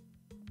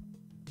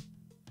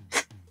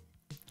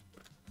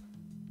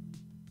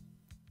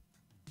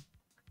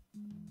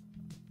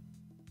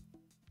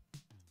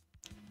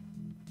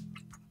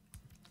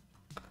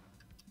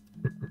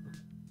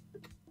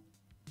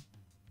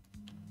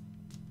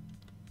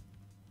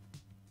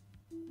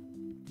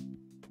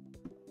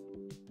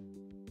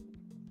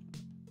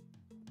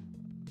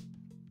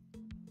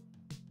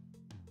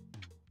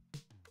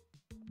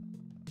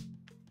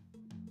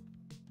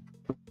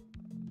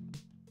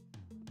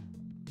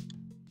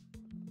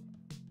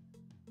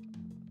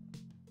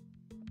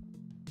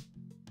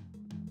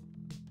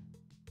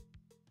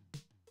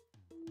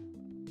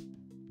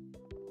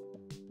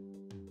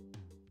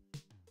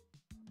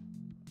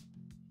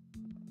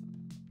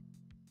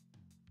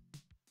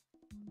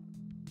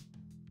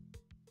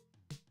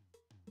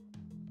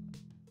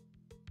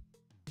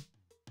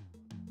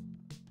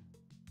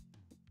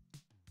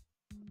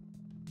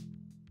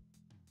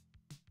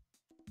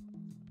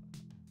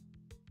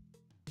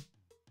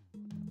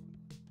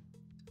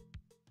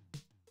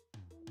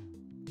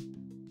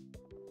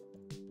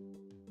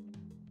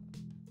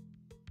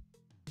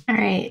 All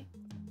right.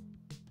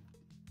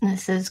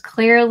 This is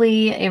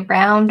clearly a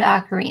round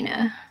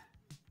ocarina.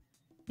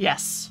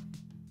 Yes.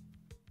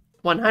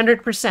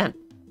 100%.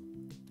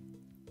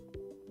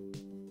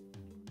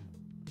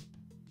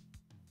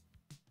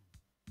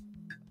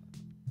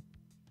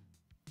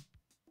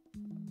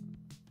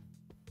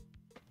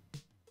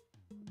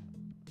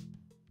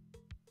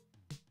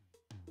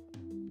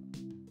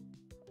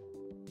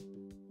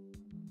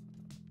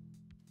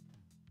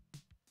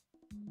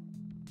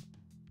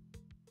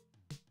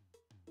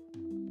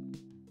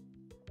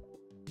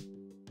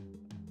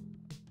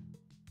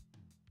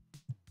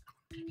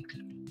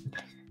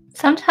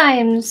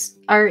 Sometimes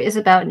art is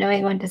about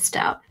knowing when to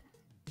stop.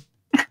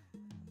 I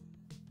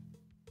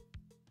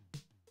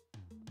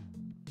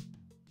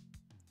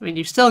mean,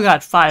 you've still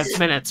got 5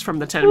 minutes from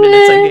the 10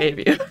 minutes I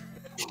gave you.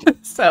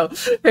 So,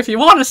 if you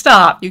want to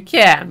stop, you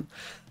can.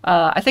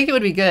 I think it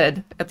would be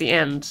good at the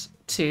end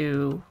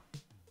to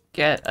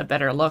get a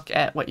better look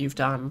at what you've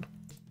done.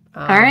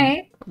 All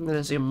right. I'm going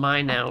to zoom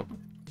mine out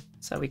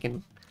so we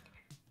can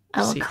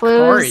I'll see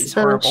close Corey's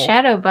the horrible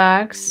shadow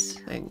box.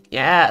 thing.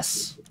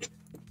 Yes.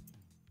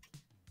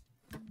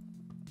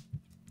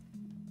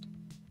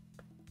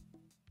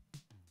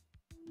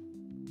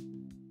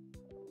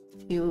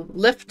 You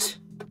lift.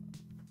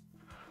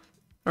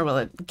 Or will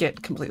it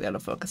get completely out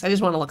of focus? I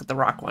just want to look at the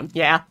rock one.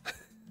 Yeah.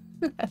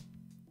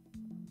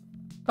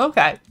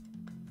 Okay.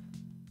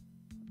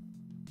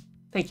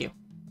 Thank you.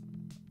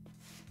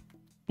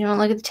 You want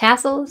to look at the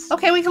tassels?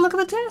 Okay, we can look at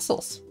the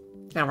tassels.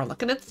 Now we're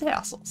looking at the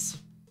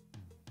tassels.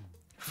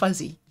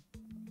 Fuzzy.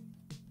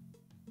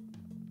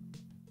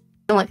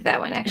 Don't look at that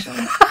one,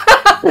 actually.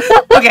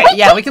 Okay,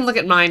 yeah, we can look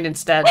at mine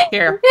instead.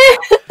 Here.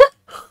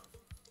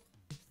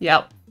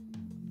 Yep.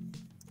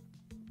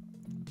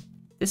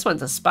 This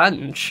one's a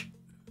sponge.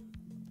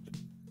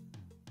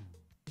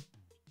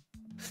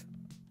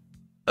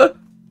 What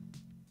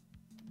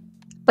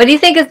do you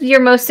think is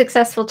your most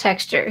successful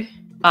texture?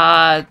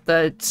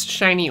 The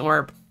shiny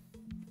orb.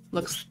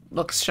 Looks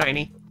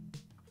shiny.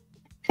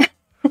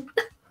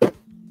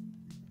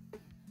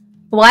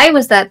 Why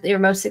was that your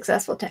most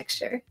successful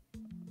texture?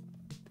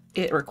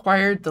 It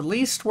required the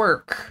least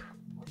work.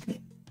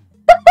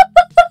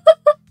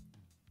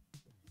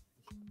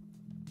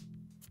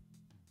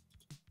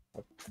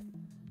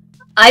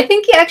 I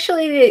think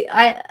actually,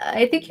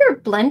 I think your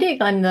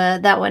blending on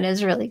that one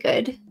is really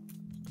good.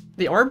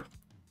 The orb?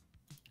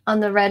 On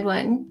the red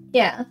one,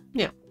 yeah.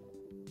 Yeah.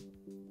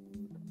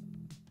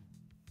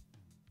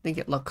 I think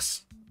it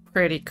looks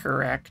pretty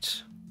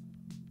correct.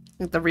 I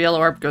think the real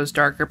orb goes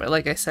darker, but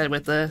like I said,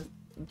 with the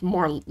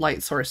more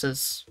light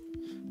sources,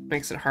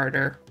 makes it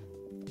harder.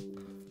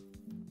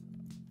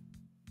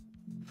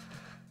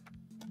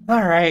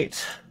 All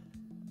right.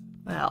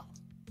 Well,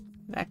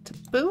 back to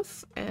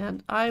Booth,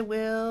 and I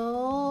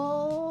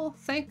will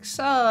thank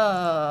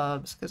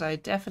subs, because I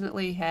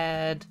definitely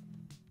had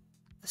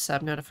the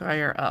sub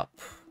notifier up.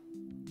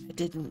 I I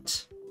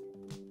didn't.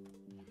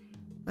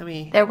 Let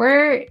me... There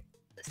were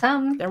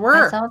some. There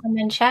were. I saw them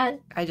in chat.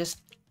 I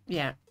just...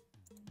 Yeah.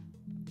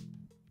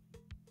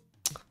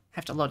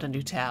 Have to load a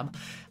new tab.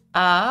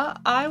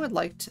 I would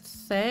like to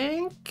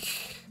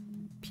thank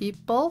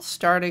people,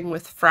 starting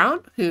with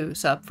Frown,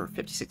 who's up for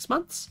 56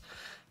 months.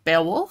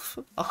 Beowulf,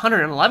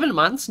 111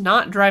 months.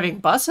 Not Driving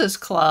Buses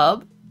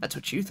Club. That's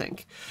what you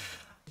think.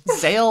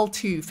 Zale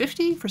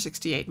 250 for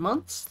 68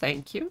 months.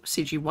 Thank you.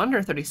 CG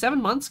Wonder, 37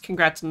 months.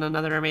 Congrats on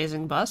another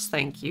amazing bus.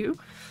 Thank you.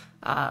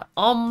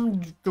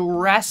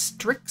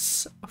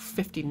 Omdrastrix,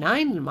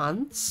 59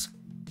 months.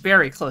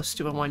 Very close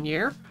to a 1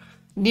 year.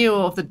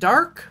 Neo of the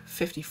Dark,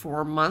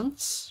 54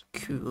 months.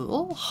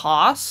 Cool.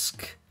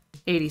 Hosk,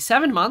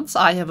 87 months.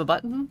 I have a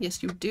button.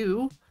 Yes, you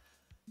do.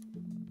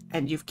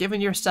 And you've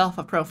given yourself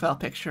a profile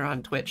picture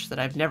on Twitch that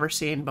I've never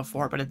seen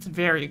before, but it's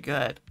very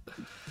good.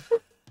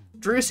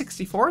 Drew,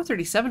 64,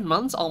 37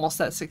 months,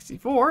 almost at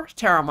 64.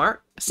 Sarah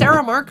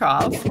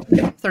Markov,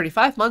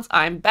 35 months.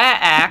 I'm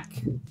back.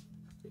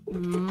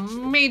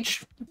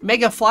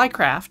 Mega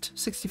Flycraft,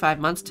 65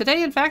 months.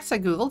 Today, in fact, I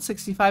googled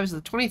 65 is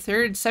the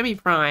 23rd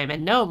semi-prime,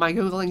 and no, my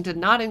googling did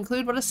not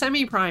include what a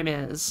semi-prime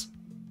is.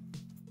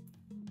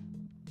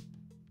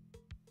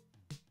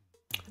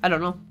 I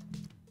don't know.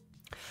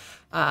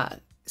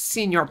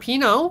 Senior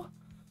Pino,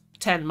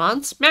 10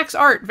 months. Max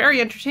Art, very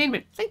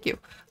entertainment. Thank you.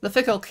 The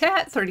Fickle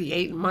Cat,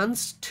 38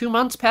 months. 2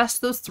 months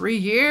past those 3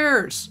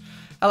 years.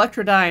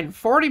 Electrodyne,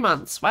 40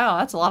 months. Wow,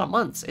 that's a lot of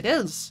months. It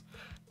is.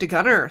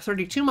 DeGunner,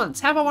 32 months.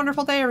 Have a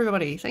wonderful day,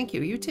 everybody. Thank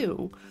you. You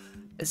too.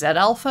 Zed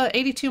Alpha,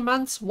 82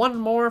 months. 1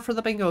 more for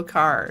the bingo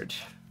card.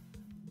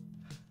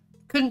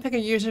 Couldn't pick a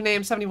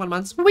username, 71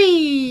 months.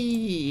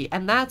 Whee!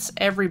 And that's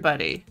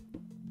everybody.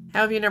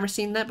 How have you never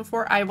seen that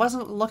before? I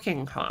wasn't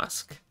looking,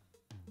 Hosk.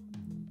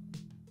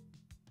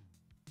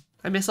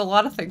 I miss a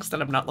lot of things that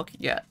I'm not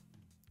looking at.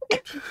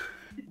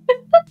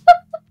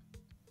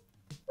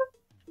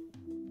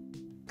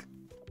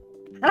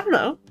 I don't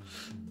know.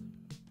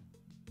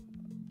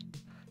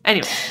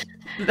 Anyway,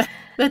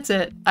 that's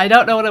it. I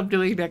don't know what I'm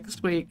doing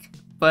next week,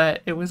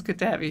 but it was good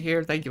to have you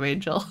here. Thank you,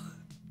 Angel.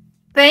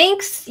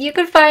 Thanks. You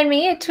can find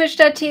me at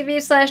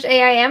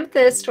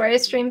twitch.tv/AIAmethyst, where I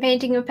stream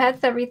painting of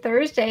pets every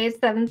Thursday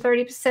at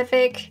 7:30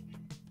 Pacific.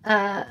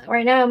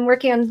 Right now I'm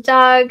working on the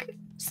dog,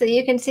 so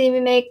you can see me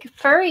make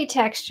furry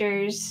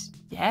textures.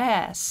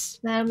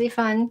 Yes. That'll be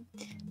fun.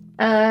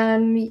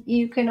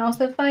 You can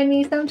also find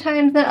me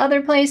sometimes in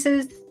other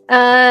places.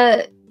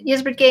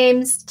 Yesbert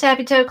Games,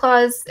 Tappy Toe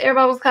Claws, Air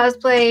Bubbles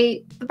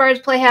Cosplay, The Bard's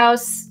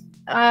Playhouse,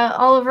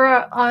 all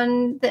over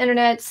on the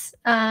internet.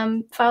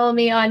 Follow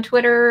me on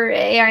Twitter,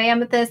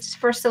 AIAmethyst,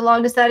 for so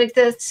long as that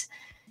exists.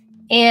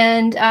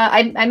 And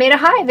I made a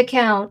Hive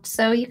account,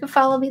 so you can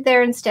follow me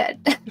there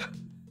instead.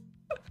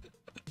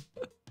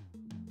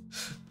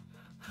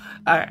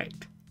 All right.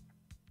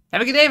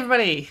 Have a good day,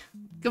 everybody.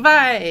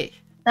 Goodbye.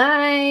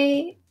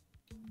 Bye.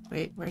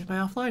 Wait, where's my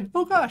offline?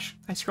 Oh gosh,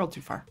 I scrolled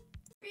too far.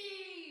 Bees.